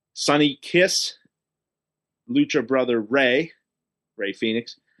 Sonny Kiss, Lucha Brother Ray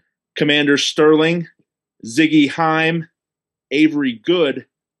Phoenix, Commander Sterling, Ziggy Heim, Avery Good,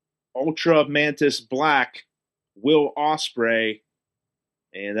 Ultra Mantis Black, Will Ospreay,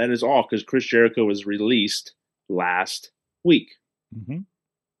 and that is all because Chris Jericho was released last week. Mm-hmm.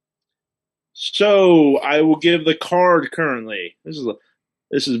 So I will give the card currently.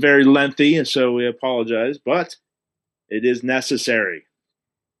 This is very lengthy, and so we apologize, but it is necessary.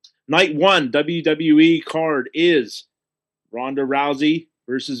 Night 1 WWE card is Ronda Rousey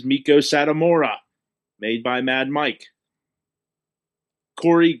versus Miko Satomura, made by Mad Mike.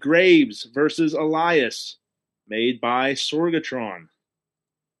 Corey Graves versus Elias, made by Sorgatron.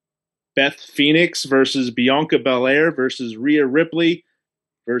 Beth Phoenix versus Bianca Belair versus Rhea Ripley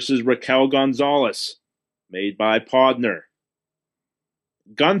versus Raquel Gonzalez, made by Podner.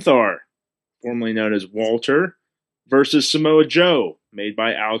 Gunther, formerly known as Walter, versus Samoa Joe, made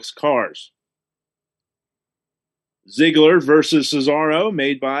by Alex Cars. Ziggler versus Cesaro,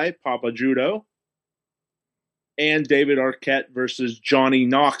 made by Papa Judo. And David Arquette versus Johnny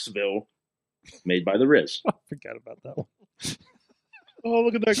Knoxville, made by The Riz. I forgot about that one. Oh,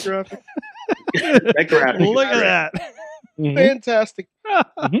 look at that graphic. That graphic. Look at that. Mhm. Fantastic.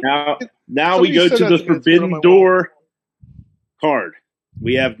 Now Somebody we go said to that the to me, it's put on Forbidden my Door card.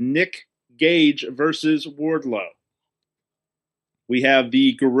 We have Nick Gage versus Wardlow. We have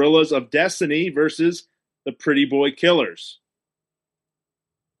the Gorillas of Destiny versus the Pretty Boy Killers.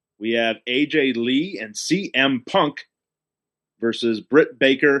 We have AJ Lee and CM Punk versus Britt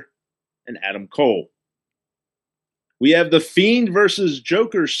Baker and Adam Cole. We have The Fiend versus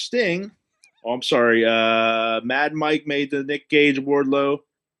Joker Sting. Oh, I'm sorry. Mad Mike made the Nick Gage Wardlow.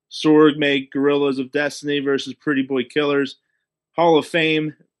 Sorg made Gorillas of Destiny versus Pretty Boy Killers. Hall of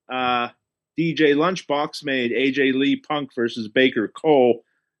Fame DJ Lunchbox made AJ Lee Punk versus Baker Cole.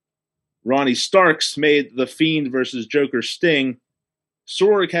 Ronnie Starks made The Fiend versus Joker Sting.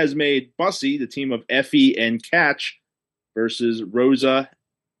 Sorg has made Bussy, the team of Effie and Catch, versus Rosa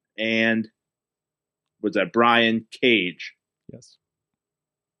and Brian Cage. Yes.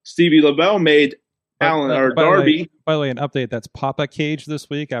 Stevie LaBelle made Alan or Darby. By the way, an update. That's Papa Cage this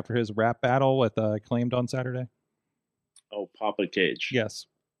week after his rap battle with Acclaimed on Saturday. Oh, Papa Cage. Yes.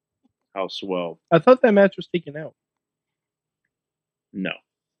 How swell. I thought that match was taken out. No.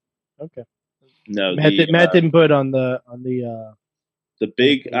 Okay. No. Matt didn't put on the the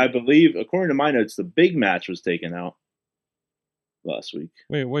big, I believe, according to my notes, the big match was taken out last week.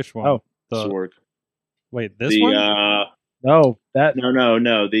 Wait, which one? Oh, Sorg. Wait, this one? No, that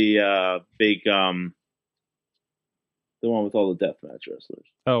No. The big the one with all the deathmatch wrestlers.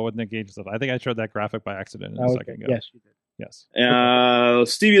 Oh, with Nick Gage stuff. I think I showed that graphic by accident a second ago. Yes, you did. Yes.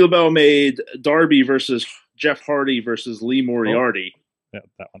 Stevie LaBelle made Darby versus Jeff Hardy versus Lee Moriarty. Yeah,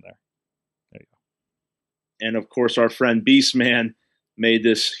 that one there. There you go. And of course, our friend Beastman made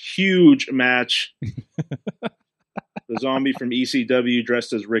this huge match. The zombie from ECW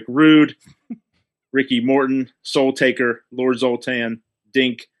dressed as Rick Rude, Ricky Morton, Soul Taker, Lord Zoltan,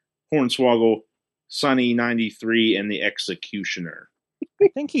 Dink, Hornswoggle, Sunny 93, and the Executioner. I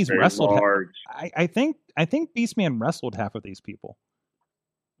think he's Very wrestled. large. I think Beastman wrestled half of these people.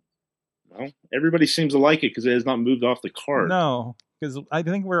 Well, everybody seems to like it because it has not moved off the card. No, because I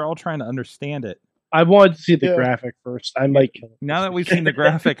think we're all trying to understand it. I wanted to see the graphic first. I might kill it. Now that we've seen the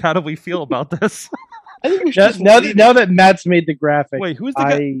graphic, how do we feel about this? I think we should Now that Matt's made the graphic, Wait, who's the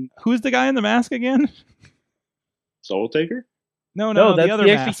guy? Who's the guy in the mask again? Soul Taker? No, that's the other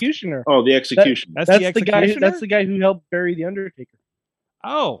the mask. Executioner. Oh, the Executioner. That's the guy. Executioner? That's the guy who helped bury the Undertaker.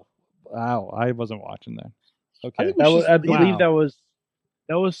 Oh, wow! I wasn't watching that. Okay, I think That was, I believe Wow.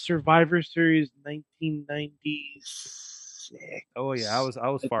 that was Survivor Series 1996. Oh yeah, I was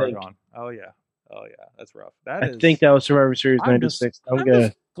I far think. gone. Oh yeah, that's rough. I think that was Survivor Series I'm just- 96. I'm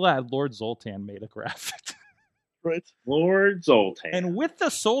just glad Lord Zoltan made a graphic, Right. Lord Zoltan. and with the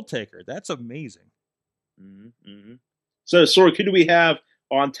Soul Taker, that's amazing. Mm-hmm. So, Sorg, who do we have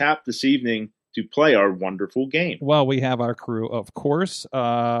on tap this evening to play our wonderful game? Well, we have our crew, of course.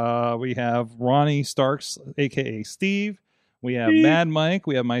 We have Ronnie Starks, a.k.a. Steve. We have Mad Mike.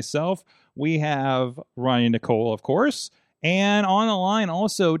 We have myself. We have Ronnie Nicole, of course. And on the line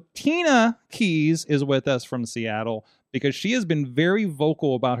also, Tina Keys is with us from Seattle because she has been very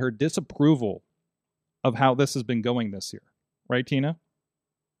vocal about her disapproval of how this has been going this year. Right, Tina?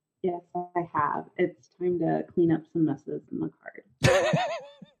 Yes, I have. It's time to clean up some messes in the card.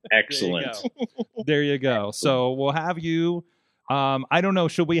 Excellent. There you go. So we'll have you. I don't know.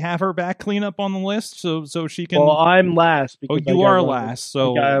 Should we have her back clean up on the list so she can? Well, I'm last. Oh, Because you are last.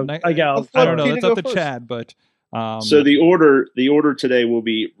 So I got. I don't know. Tina, That's up go to first. Chad, but So the order today will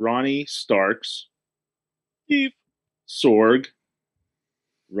be Ronnie Starks, Steve. Sorg,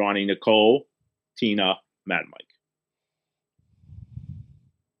 Ronnie Nicole, Tina, Mad Mike.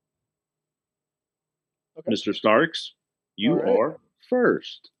 Okay. Mr. Starks, you All right. are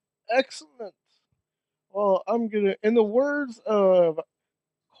first. Excellent. Well, I'm gonna, in the words of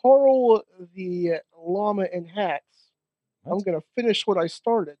Carl the Llama in Hats, I'm gonna finish what I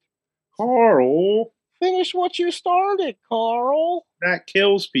started. Carl, Finish what you started, Carl. that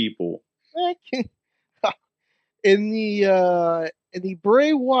kills people. That can- in the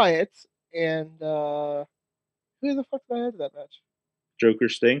Bray Wyatt and who the fuck did I add to that match? Joker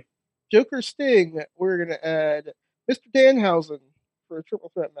Sting. Joker Sting. We're gonna add Mr. Danhausen for a triple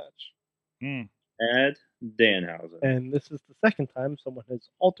threat match. Add Danhausen. And this is the second time someone has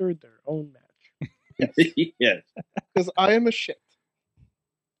altered their own match. Yes. Because I am a shit.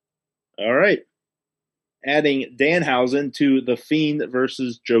 All right. Adding Danhausen to The Fiend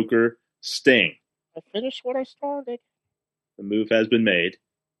versus Joker Sting. I finished what I started. The move has been made.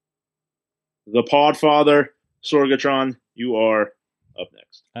 The Podfather, Sorgatron, you are up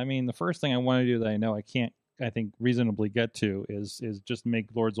next. I mean, the first thing I want to do that I know I can't, I think, reasonably get to is just make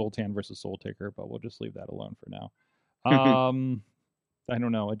Lord Zoltan versus Soul Taker, but we'll just leave that alone for now. I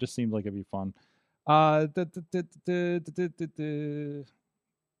don't know. It just seemed like it'd be fun.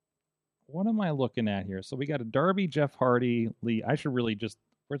 What am I looking at here? So we got a Darby, Jeff Hardy, Lee. I should really just.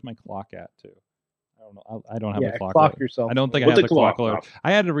 Where's my clock at too? I don't know. I don't have Yeah, the clock. clock loaded. yourself. I don't think Put I have the the clock clock loaded. up.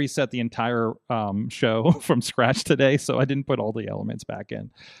 I had to reset the entire show from scratch today, so I didn't put all the elements back in.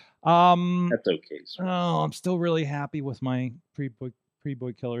 That's okay. Sir. Oh, I'm still really happy with my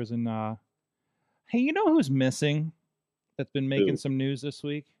pre-boy killers. And hey, you know who's missing? That's been making Who? some news this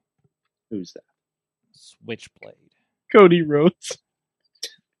week. Who's that? Switchblade. Cody Rhodes.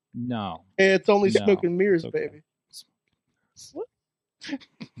 No, Hey, it's only No, smoke and mirrors, it's okay. baby.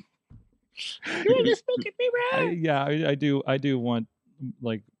 I do want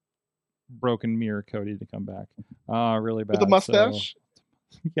like broken mirror Cody to come back. Really bad. With the mustache?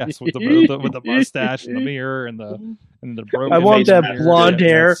 So, yes, with the mustache and the mirror and the broken. I want that mirror. blonde Yeah,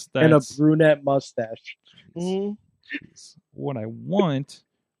 hair and a that's brunette mustache. Mhm. what I want.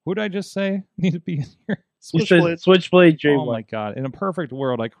 Who did I just say need to be in here? You said Switchblade. Switchblade Jay Oh my White. god! In a perfect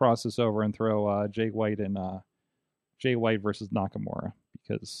world, I cross this over and throw Jay White and Jay White versus Nakamura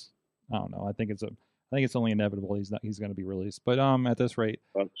because I don't know. I think it's only inevitable he's going to be released. But at this rate,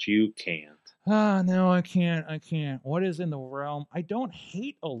 But you can't. no, I can't. What is in the realm? I don't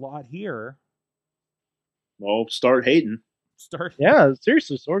hate a lot here. Well, start hating. Start. Yeah,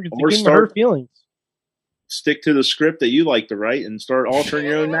 seriously, Sorg. It's Or a game of start- hurt feelings. Stick to the script that you like to write and start altering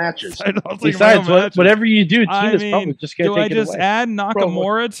your own matches. I don't think Besides, my own matches. whatever you do, I Tina's mean, probably just going do to I take just it away. add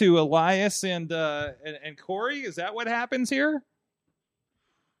Nakamura to Elias and Corey? Is that what happens here?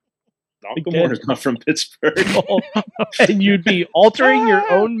 Nakamura's not from Pittsburgh. And you'd be altering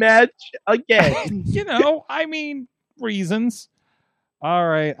your own match again. You know, I mean, reasons. All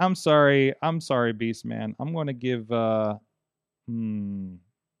right, I'm sorry, Beast Man. I'm going to give.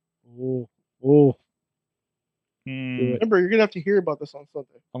 Remember, you're gonna have to hear about this on Sunday.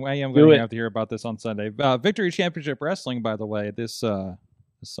 I am Do going it. to have to hear about this on Sunday. Victory Championship Wrestling, by the way, this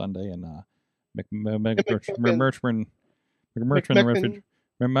Sunday in McMurchman. In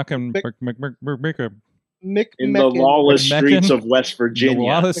the lawless McMecken? streets of West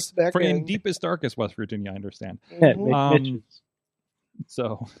Virginia. McMecken. In deepest, darkest West Virginia, I understand. Yeah, Mhm. McMitch's.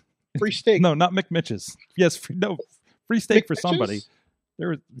 So, Free steak. no, not McMitch's. Yes, free steak for somebody. McMitch's? There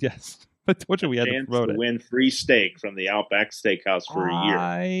was but what should we have to Chance promote to it? win free steak from the Outback Steakhouse for a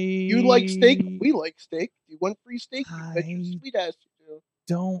year. You like steak? We like steak. You want free steak? You bet your I- sweet ass you do.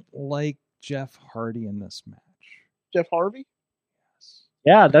 don't like Jeff Hardy in this match. Jeff Harvey?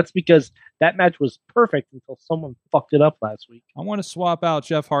 Yeah, that's because that match was perfect until someone fucked it up last week. I want to swap out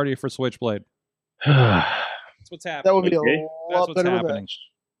Jeff Hardy for Switchblade. That's what's happening. That would be Okay. a That's lot what's better happening.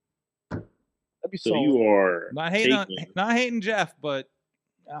 match. That'd be So solid. you are Not hating, taking not hating Jeff, but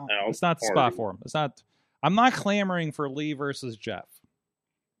it's not the spot for him. It's not. I'm not clamoring for Lee versus Jeff.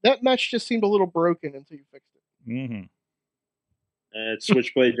 That match just seemed a little broken until you fixed it. Mm-hmm. it's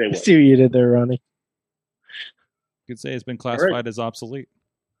Switchblade Jay I White. see what you did there, Ronnie. You could say it's been classified as obsolete.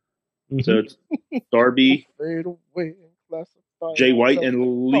 So it's Darby, Fade away and classify Jay White, myself.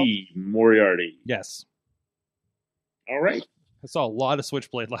 and Lee Moriarty. Yes. All right. I saw a lot of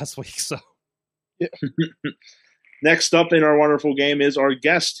Switchblade last week, so. Next up in our wonderful game is our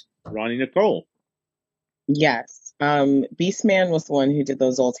guest, Ronnie Nicole. Yes. Beastman was the one who did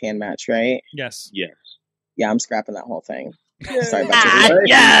those old hand match, right? Yes. Yes. Yeah, I'm scrapping that whole thing. Yeah. Sorry about you.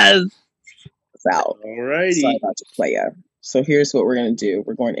 Yes. It's out. All righty. Sorry about you, playa. So here's what we're going to do.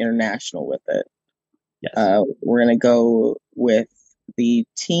 We're going international with it. Yes. We're going to go with the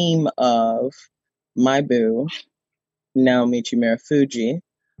team of My Boo, Naomichi Marufuji,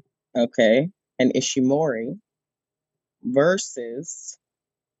 okay, and Ishimori versus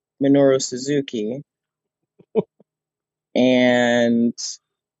Minoru Suzuki and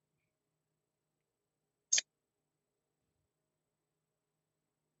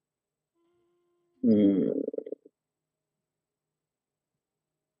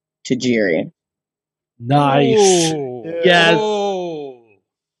Tajiri. Nice. Ooh. Yes. Oh.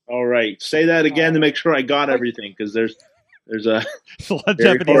 All right. Say that again to make sure I got everything, because there's a A lot of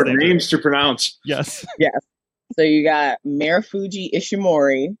very Japanese hard names. names to pronounce. Yes. Yes. So you got Marufuji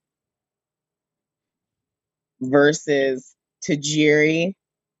Ishimori versus Tajiri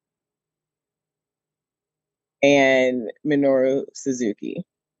and Minoru Suzuki.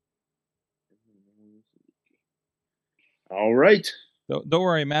 All right. Don't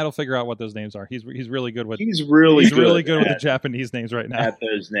worry, Matt will figure out what those names are. He's really good with He's really good with the at, Japanese names right now. at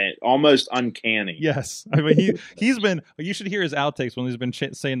those names. Almost uncanny. Yes, I mean he's been. You should hear his outtakes when he's been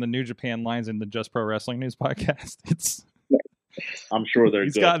saying the New Japan lines in the Just Pro Wrestling News podcast. I'm sure they're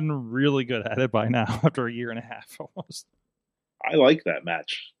He's good. gotten really good at it by now after a year and a half almost. I like that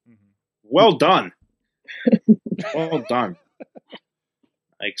match. Well done. Well done.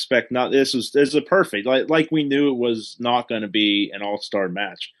 I expect not. This is a perfect. Like we knew it was not going to be an all-star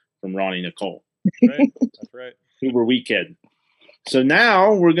match from Ronnie Nicole. Right? That's right. Who were we kidding? So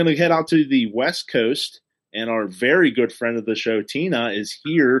now we're going to head out to the West Coast, and our very good friend of the show, Tina, is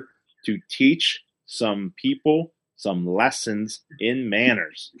here to teach some people some lessons in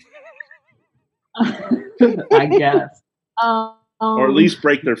manners, I guess. or at least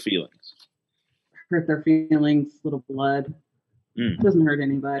break their feelings. Hurt their feelings, little blood. Doesn't hurt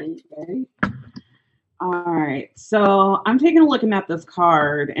anybody, right? All right. So I'm taking a look at this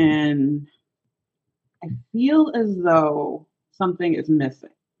card, and I feel as though something is missing.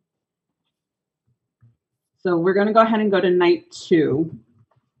 So we're going to go ahead and go to night 2.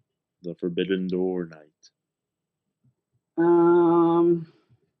 The Forbidden Door night.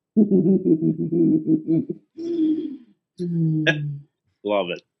 Love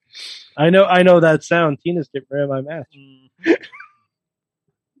it. I know that sound. Tina's getting rid of my match.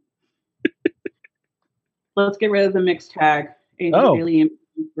 Let's get rid of the mixed tag. AJ Oh. Bailey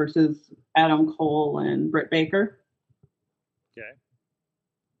versus Adam Cole and Britt Baker.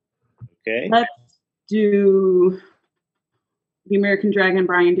 Okay. Let's do the American Dragon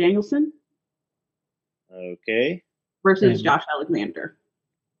Bryan Danielson Okay. versus And- Josh Alexander.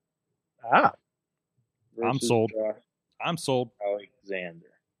 Ah. I'm Versus sold. Josh I'm sold. Alexander.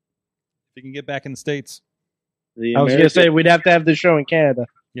 If you can get back in the States, The I was going to say, we'd have to have the show in Canada.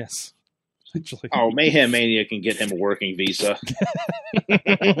 yes. Essentially. Oh, Mayhem Mania can get him a working visa.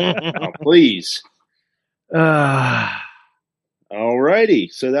 Oh, please.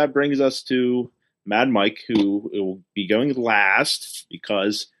 Alrighty. So that brings us to Mad Mike, who will be going last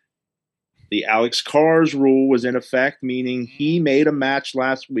because the Alex Cars rule was in effect, meaning he made a match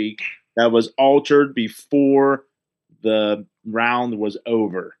last week that was altered before the round was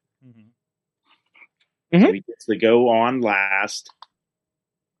over. So he gets to go on last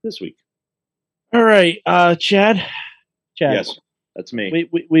this week. All right, Chad. Yes, that's me.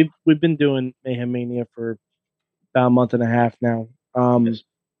 We've been doing Mayhem Mania for about a month and a half now.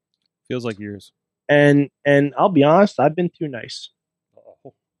 Feels like years. And I'll be honest, I've been too nice.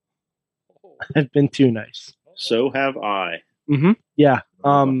 I've been too nice. So have I. Yeah.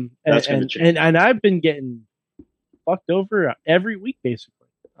 That's gonna change. And I've been getting fucked over every week basically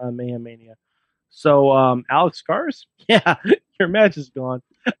on Mayhem Mania. So Alex Cars, yeah, your match is gone.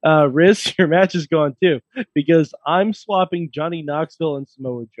 Riz, your match is gone too because I'm swapping Johnny Knoxville and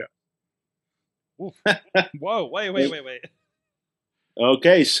Samoa Joe. Whoa! Wait!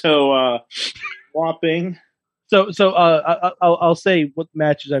 Okay, so swapping. So I'll say what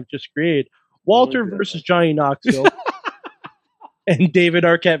matches I've just created. Walter versus Johnny Knoxville. And David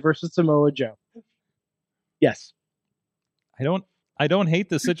Arquette versus Samoa Joe. Yes. I don't hate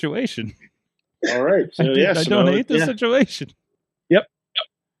the situation. All right. So I don't hate the situation. Yep.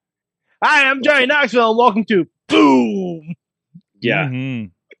 Hi, I'm Johnny Knoxville, and welcome to Boom. Yeah. Mm-hmm.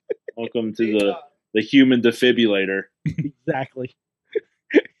 Welcome to the human defibrillator. Exactly.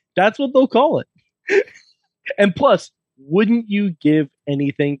 That's what they'll call it. And plus, wouldn't you give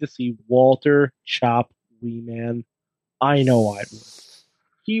anything to see Walter chop Wee Man? I know I would.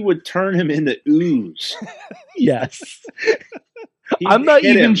 He would turn him into ooze. Yes. I'm not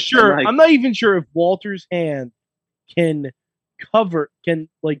even sure. I'm not even sure if Walter's hand can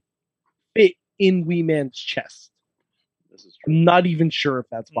fit in Wee Man's chest. This is true. I'm not even sure if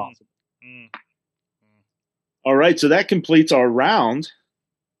that's possible. All right, so that completes our round.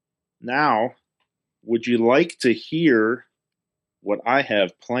 Now, would you like to hear what I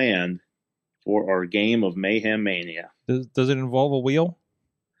have planned for our game of Mayhem Mania? Does it involve a wheel?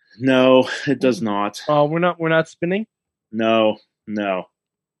 No, it does not. Oh, we're not spinning? No.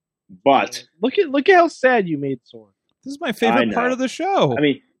 But look at how sad you made Soren. This is my favorite part of the show. I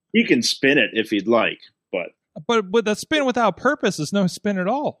mean, he can spin it if he'd like, but with a spin without purpose is no spin at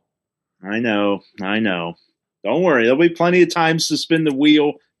all. I know. Don't worry, there'll be plenty of times to spin the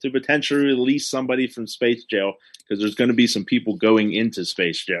wheel to potentially release somebody from space jail, because there's going to be some people going into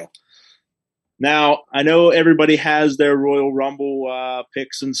space jail. Now, I know everybody has their Royal Rumble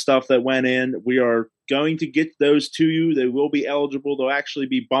picks and stuff that went in. We are going to get those to you. They will be eligible. They'll actually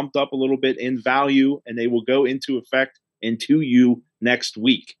be bumped up a little bit in value, and they will go into effect into you next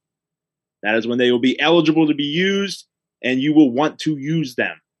week. That is when they will be eligible to be used, and you will want to use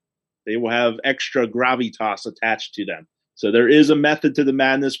them. They will have extra gravitas attached to them. So there is a method to the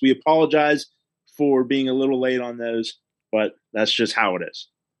madness. We apologize for being a little late on those, but that's just how it is.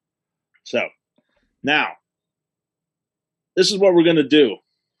 So now, this is what we're going to do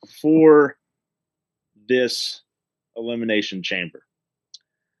for this Elimination Chamber.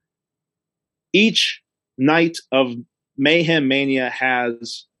 Each night of Mayhem Mania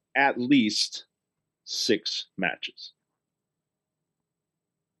has at least 6 matches.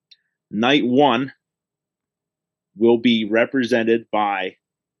 Night 1 will be represented by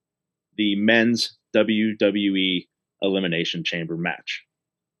the men's WWE Elimination Chamber match.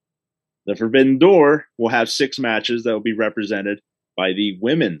 The Forbidden Door will have 6 matches that will be represented by the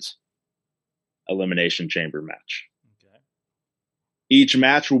women's Elimination Chamber match. Okay. Each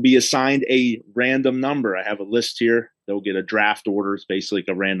match will be assigned a random number. I have a list here. They'll get a draft order. It's basically like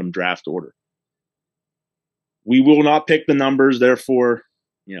a random draft order. We will not pick the numbers. Therefore,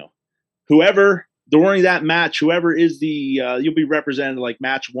 whoever during that match, whoever is you'll be represented. Like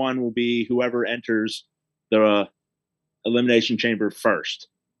match 1 will be whoever enters the Elimination Chamber first.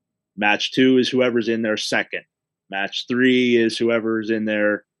 Match 2 is whoever's in there second. Match 3 is whoever's in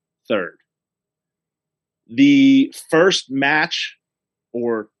there third. The first match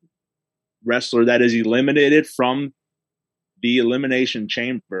or wrestler that is eliminated from the Elimination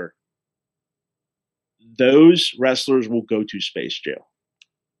Chamber, those wrestlers will go to space jail.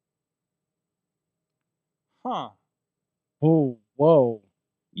 Huh. Oh, whoa.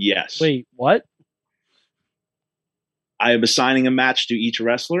 Yes. Wait, what? I am assigning a match to each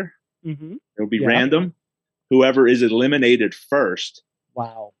wrestler. Mm-hmm. It'll be random. Whoever is eliminated first,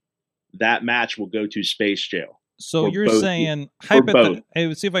 wow, that match will go to space jail. So you're saying,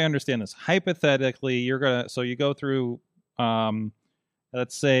 hypothetically, see if I understand this. Hypothetically, you're gonna. So you go through,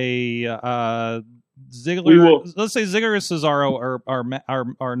 let's say Ziggler. Let's say Ziggler and Cesaro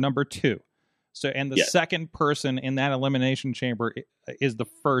are number 2. So, and the second person in that elimination chamber is the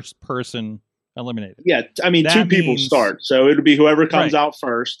first person eliminated. Yeah, I mean, that 2 people start, so it'll be whoever comes out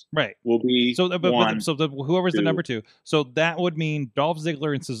first. Right, will be one. Whoever's the number 2. So that would mean Dolph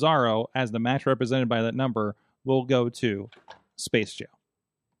Ziggler and Cesaro, as the match represented by that number, will go to space jail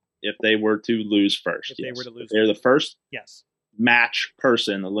if they were to lose first. They were to lose, they're the first. Yes, match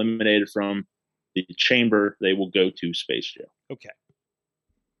person eliminated from the chamber, they will go to space jail. Okay.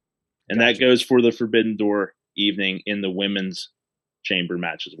 And that goes for the Forbidden Door evening in the women's chamber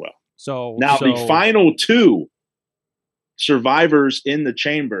match as well. So now the final 2 survivors in the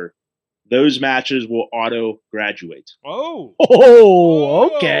chamber, those matches will auto graduate. Oh,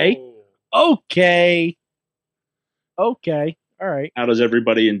 okay. All right. How does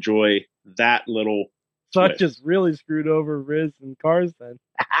everybody enjoy that little? So I just really screwed over Riz and Cars then.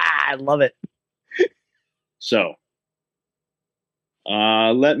 I love it. So,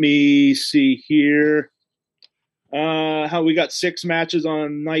 let me see here. How we got 6 matches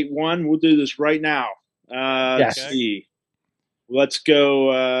on night 1. We'll do this right now. Let's see. Let's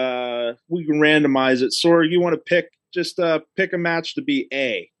go. We can randomize it. Sorg, you want to pick a match to be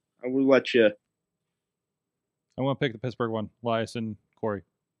A? I will let you. I want to pick the Pittsburgh one. Elias and Corey.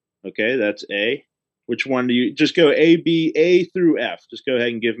 Okay, that's A. Which one do you just go A, B, A through F? Just go ahead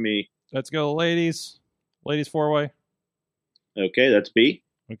and give me. Let's go, ladies. Ladies 4-way. Okay, that's B.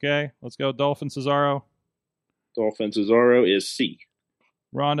 Okay, let's go Dolphin Cesaro. Dolphin Cesaro is C.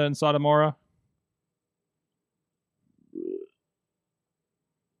 Ronda and Satomura.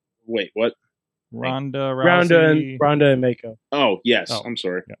 Wait, what? Ronda and Mako. Oh, yes. Oh, I'm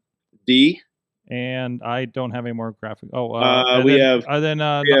sorry. yeah. D. And I don't have any more graphic. We have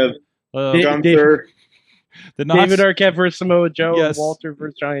Gunther. David Arquette versus Samoa Joe. Yes. And Walter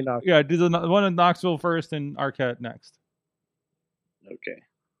versus Johnny Knoxville. Yeah, do the one in Knoxville first and Arquette next. Okay.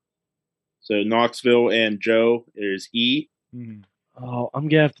 So Knoxville and Joe is E. Mm-hmm. Oh, I'm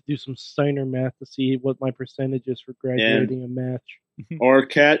gonna have to do some Steiner math to see what my percentage is for graduating a match.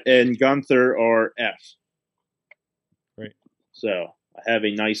 Arquette and Gunther are F. Right. So I have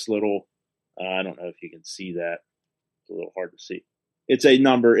a nice little. I don't know if you can see that. It's a little hard to see. It's a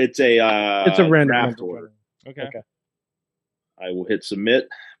number. It's a random draft number. order. Okay. I will hit submit.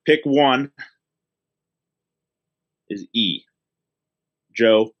 Pick one is E.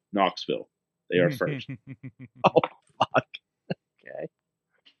 Joe Knoxville. They are first. Oh, fuck.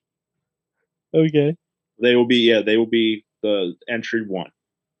 Okay. They will be the entry one.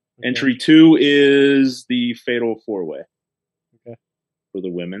 Okay. Entry two is the Fatal 4-Way. Okay. For the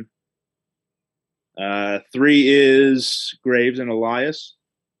women. 3 is Graves and Elias.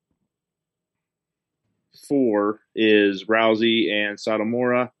 4 is Rousey and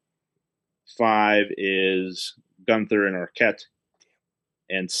Satomura. 5 is Gunther and Arquette.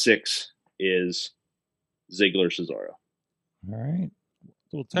 And 6 is Ziggler Cesaro. All right.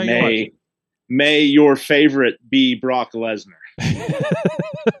 We'll tell you what. May your favorite be Brock Lesnar.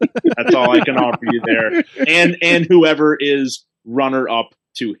 That's all I can offer you there. And whoever is runner up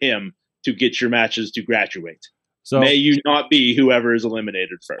to him to get your matches to graduate. So may you not be whoever is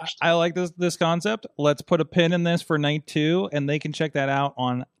eliminated first. I like this concept. Let's put a pin in this for night 2, and they can check that out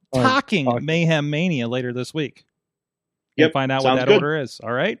on Talking Mayhem Mania later this week. Yep, find out what that order is.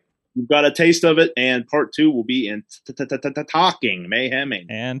 All right. You've got a taste of it, and part 2 will be in Talking Mayhem Mania.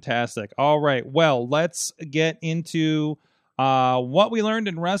 Fantastic. All right. Well, let's get into what we learned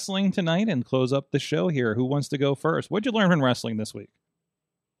in wrestling tonight and close up the show here. Who wants to go first? What'd you learn from wrestling this week?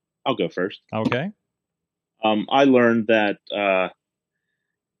 I'll go first. Okay. I learned that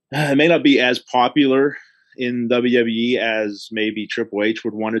it may not be as popular in WWE as maybe Triple H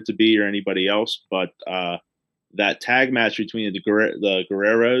would want it to be or anybody else, but that tag match between the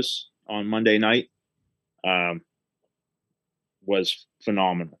Guerreros on Monday night was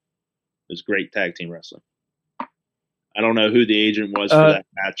phenomenal. It was great tag team wrestling. I don't know who the agent was for that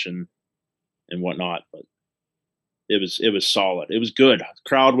match and whatnot, but it was solid. It was good. The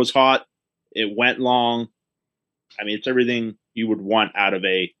crowd was hot. It went long. I mean, it's everything you would want out of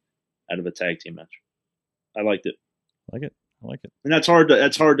a tag team match. I liked it. I like it. And that's hard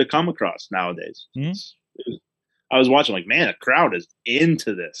to come across nowadays. Mm-hmm. I was watching like, man, the crowd is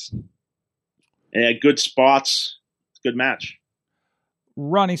into this. And it had good spots. It's a good match.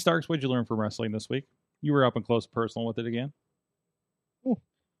 Ronnie Starks, what did you learn from wrestling this week? You were up and close personal with it again.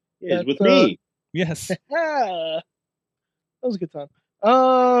 Yeah, with me. Yes. That was a good time.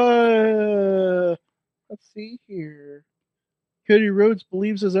 Let's see here. Cody Rhodes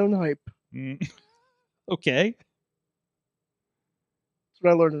believes his own hype. Okay. That's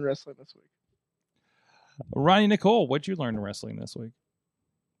what I learned in wrestling this week. Ronnie Nicole, what'd you learn in wrestling this week?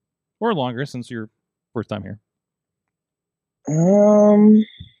 Or longer, since your first time here.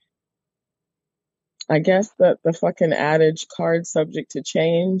 I guess that the fucking adage card subject to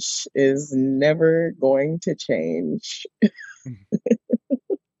change is never going to change.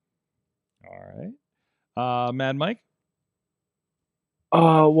 All right. Mad Mike?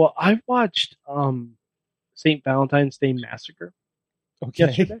 Well, I watched St. Valentine's Day Massacre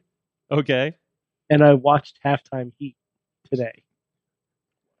yesterday. Okay. And I watched Halftime Heat today.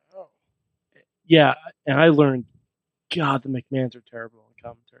 Oh. Yeah, and I learned, God, the McMahons are terrible on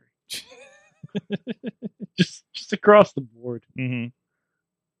commentary. just across the board. Mm-hmm.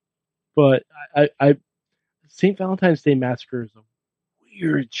 But I St. Valentine's Day Massacre is a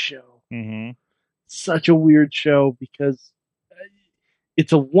weird show. Mm-hmm. Such a weird show because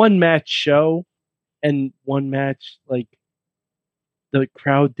it's a one-match show, and one match, like, the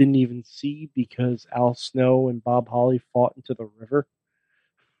crowd didn't even see because Al Snow and Bob Holly fought into the river.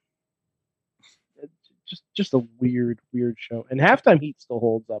 Just a weird show. And Halftime Heat still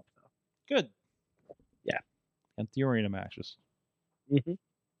holds up, though. Good. Yeah. And the arena matches. Mhm.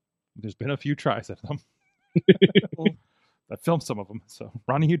 There's been a few tries at them. I filmed some of them. So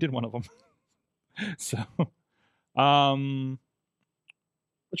Ronnie, you did one of them. So,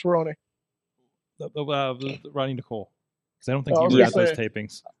 Which Ronnie? Ronnie Nicole, because I don't think Oh, I you was were at gonna those say-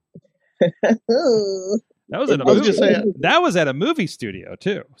 tapings. Ooh. That was at a I was movie. gonna say- That was at a movie studio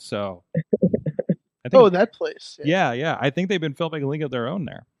too. So, I think, Oh, that place. yeah. I think they've been filming a League of Their Own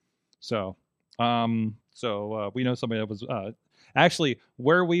there. So, we know somebody that was actually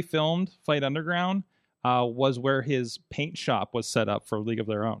where we filmed Fight Underground was where his paint shop was set up for League of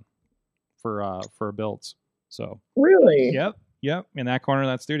Their Own for builds. So Really? Yep. In that corner of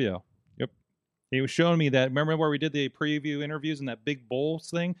that studio. Yep. He was showing me that. Remember where we did the preview interviews in that big bowls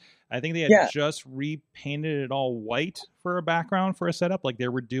thing? I think they had just repainted it all white for a background for a setup. Like they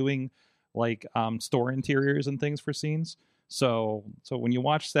were doing like store interiors and things for scenes. So when you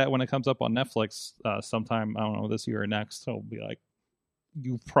watch that, when it comes up on Netflix sometime, I don't know, this year or next, it'll be like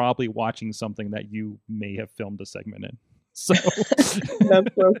you probably watching something that you may have filmed a segment in. So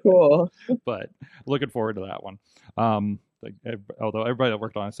That's so cool. But looking forward to that one. Although everybody that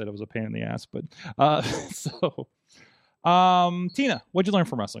worked on it said it was a pain in the ass, but Tina, what'd you learn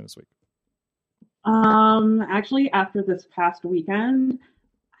from wrestling this week? Actually, after this past weekend,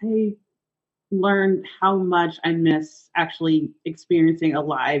 I learned how much I miss actually experiencing a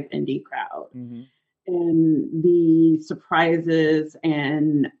live indie crowd. Mm-hmm. And the surprises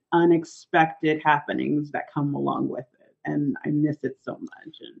and unexpected happenings that come along with it. And I miss it so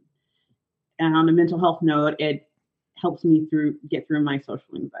much. And on a mental health note, it helps me get through my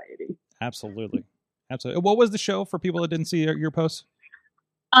social anxiety. Absolutely. What was the show for people that didn't see your posts?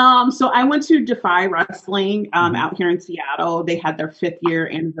 So I went to Defy Wrestling out here in Seattle. They had their 5th year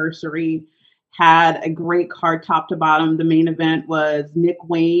anniversary, had a great card top to bottom. The main event was Nick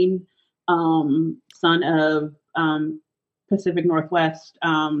Wayne, son of Pacific Northwest,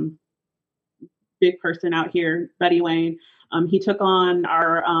 big person out here, Buddy Wayne. He took on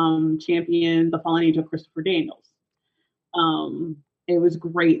our champion, the Fallen Angel, Christopher Daniels. It was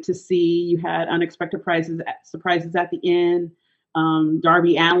great to see. You had unexpected surprises at the end.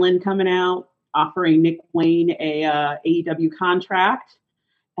 Darby Allin coming out, offering Nick Wayne a AEW contract,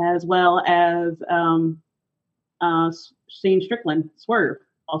 as well as Shane Strickland, Swerve,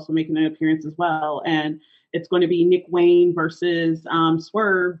 also making an appearance as well. And it's going to be Nick Wayne versus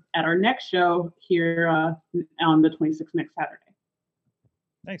Swerve at our next show here on the 26th next Saturday.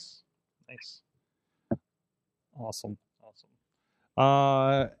 Nice. Awesome.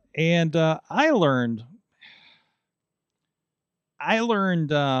 And I learned,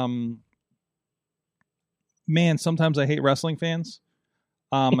 man, sometimes I hate wrestling fans.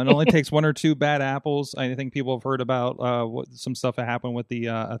 It only takes one or two bad apples. I think people have heard about some stuff that happened with the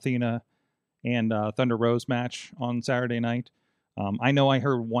Athena and Thunder Rose match on Saturday night. I know I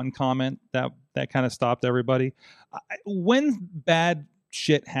heard one comment that kind of stopped everybody. When bad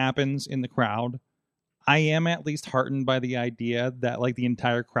shit happens in the crowd, I am at least heartened by the idea that like the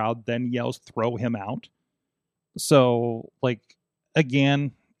entire crowd then yells, "Throw him out." So like,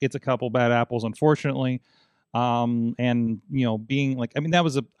 again, it's a couple bad apples, unfortunately. And being like,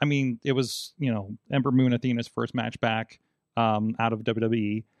 it was, Ember Moon Athena's first match back out of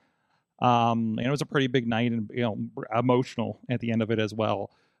WWE. And it was a pretty big night and, emotional at the end of it as well.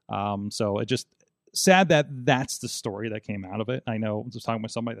 So it just sad that that's the story that came out of it. I know I was talking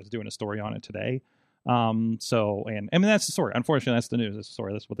with somebody that's doing a story on it today. That's the story. Unfortunately, that's the news. That's the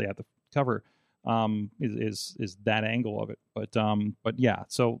story. That's what they have to cover. Is that angle of it. But yeah,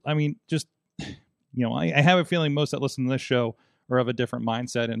 so, just, I have a feeling most that listen to this show are of a different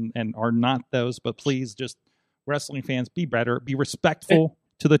mindset and are not those, but please just wrestling fans, be better, be respectful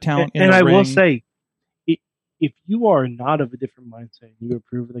to the talent in the ring. And I will say, if you are not of a different mindset, you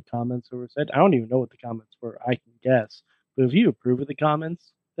approve of the comments that were said. I don't even know what the comments were. I can guess. But if you approve of the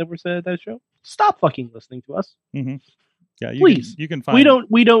comments that were said at that show, stop fucking listening to us. Mm-hmm. Yeah, please. You can find.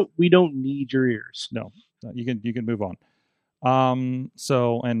 We don't need your ears. No, you can move on.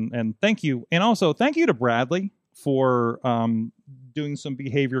 So thank you, and also thank you to Bradley for doing some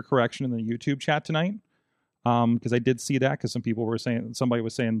behavior correction in the YouTube chat tonight. Because I did see that because somebody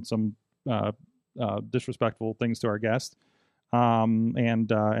was saying some disrespectful things to our guest, and him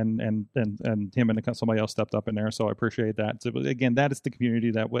and somebody else stepped up in there, so I appreciate that. So again, that is the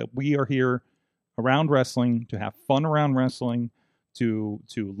community that we are here around wrestling, to have fun around wrestling, to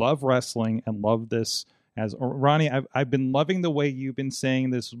love wrestling and love this. As Ronnie, I've been loving the way you've been saying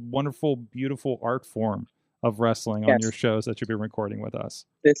this wonderful, beautiful art form of wrestling on your shows that you've been recording with us.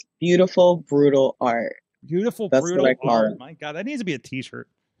 This beautiful, brutal art. Beautiful, That's brutal what I call art. it. My God, that needs to be a T-shirt.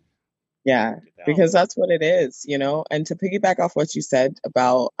 Yeah, because that's what it is, you know. And to piggyback off what you said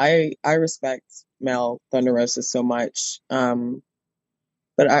about, I respect Mel Thunder Rosa so much,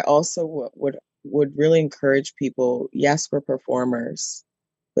 but I also would really encourage people. Yes, we're performers,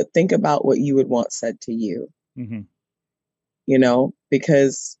 but think about what you would want said to you. Mm-hmm. You know,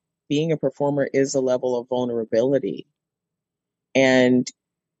 because being a performer is a level of vulnerability, and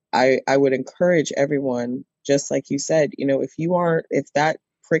I would encourage everyone, just like you said, you know, if that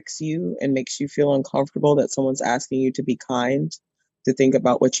pricks you and makes you feel uncomfortable that someone's asking you to be kind, to think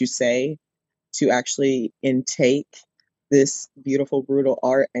about what you say, to actually intake this beautiful, brutal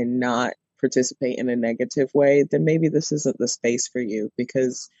art and not participate in a negative way, then maybe this isn't the space for you,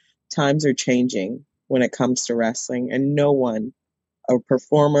 because times are changing when it comes to wrestling, and no one, a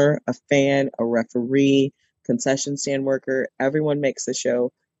performer, a fan, a referee, concession stand worker, everyone makes the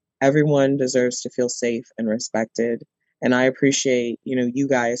show. Everyone deserves to feel safe and respected. And I appreciate, you know, you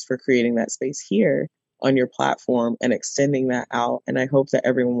guys for creating that space here on your platform and extending that out. And I hope that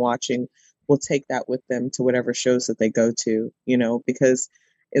everyone watching will take that with them to whatever shows that they go to, you know, because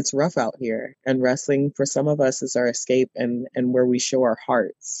it's rough out here. And wrestling for some of us is our escape and where we show our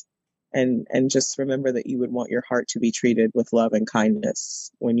hearts. And just remember that you would want your heart to be treated with love and kindness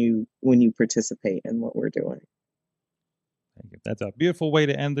when you participate in what we're doing. Thank you. That's a beautiful way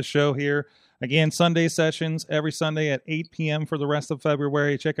to end the show here. Again, Sunday sessions every Sunday at 8 p.m. for the rest of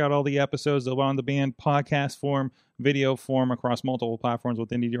February. Check out all the episodes that are on the band podcast form, video form across multiple platforms with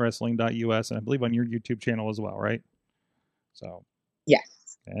IndieWrestling.us, and I believe on your YouTube channel as well, right? So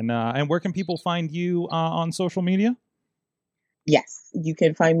yes. And where can people find you on social media? Yes, you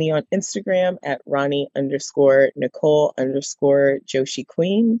can find me on Instagram at Ronnie_Nicole_Joshi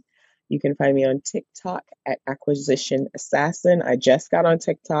Queen. You can find me on TikTok at Acquisition Assassin. I just got on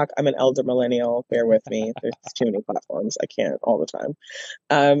TikTok. I'm an elder millennial. Bear with me. There's too many platforms. I can't all the time.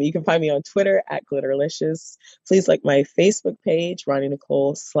 You can find me on Twitter at Glitterlicious. Please like my Facebook page, Ronnie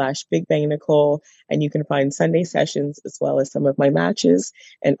Nicole /Big Bang Nicole. And you can find Sunday sessions as well as some of my matches.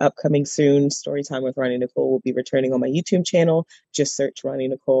 And upcoming soon, Storytime with Ronnie Nicole will be returning on my YouTube channel. Just search Ronnie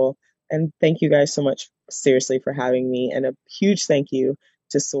Nicole. And thank you guys so much, seriously, for having me. And a huge thank you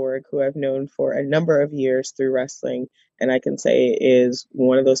to Sorg, who I've known for a number of years through wrestling, and I can say is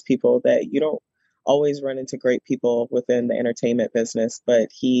one of those people that you don't always run into great people within the entertainment business, but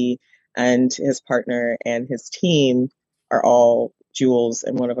he and his partner and his team are all jewels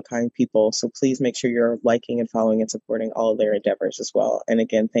and one-of-a-kind people. So please make sure you're liking and following and supporting all of their endeavors as well. And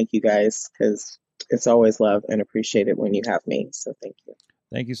again, thank you guys, because it's always love and appreciated when you have me. So thank you.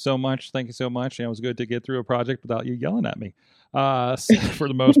 Thank you so much. Thank you so much. And it was good to get through a project without you yelling at me for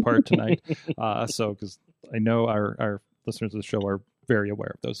the most part tonight. So, because I know our listeners of the show are very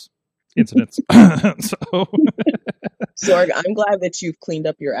aware of those incidents. Sorg, I'm glad that you've cleaned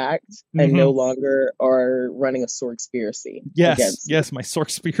up your act and no longer are running a Sorgspiracy. Yes, yes, my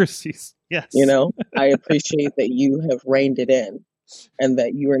Sorgspiracies. Yes. You know, I appreciate that you have reined it in and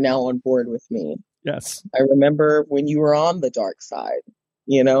that you are now on board with me. Yes. I remember when you were on the dark side,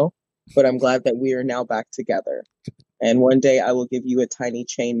 you know, but I'm glad that we are now back together. And one day I will give you a tiny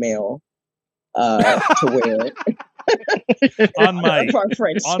chainmail to wear. on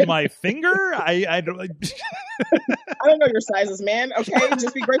my finger? I don't I don't know your sizes, man. Okay,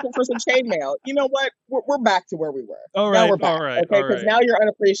 just be grateful for some chainmail. You know what? We're back to where we were. All right, now we're back. All right, okay, because now you're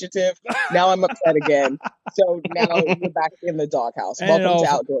unappreciative. Now I'm upset again. So now you're back in the doghouse. Welcome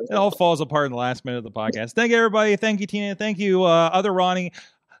to Outdoors. It all falls apart in the last minute of the podcast. Thank you, everybody. Thank you, Tina. Thank you, other Ronnie,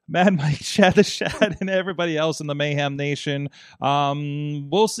 Mad Mike, Chad the Shad, and everybody else in the Mayhem Nation.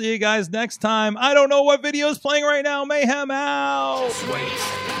 We'll see you guys next time. I don't know what video is playing right now. Mayhem out. Just wait,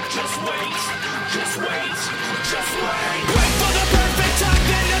 just wait, just wait, just wait. Wait for the perfect time,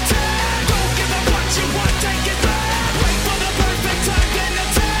 then attack. Don't give up what you want, take it back. Wait for the perfect time, then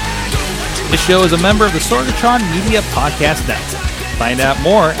attack. Do what you This show is a member of the Sorgatron Media Podcast Network. Find out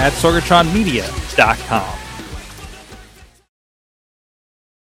more at sorgatronmedia.com.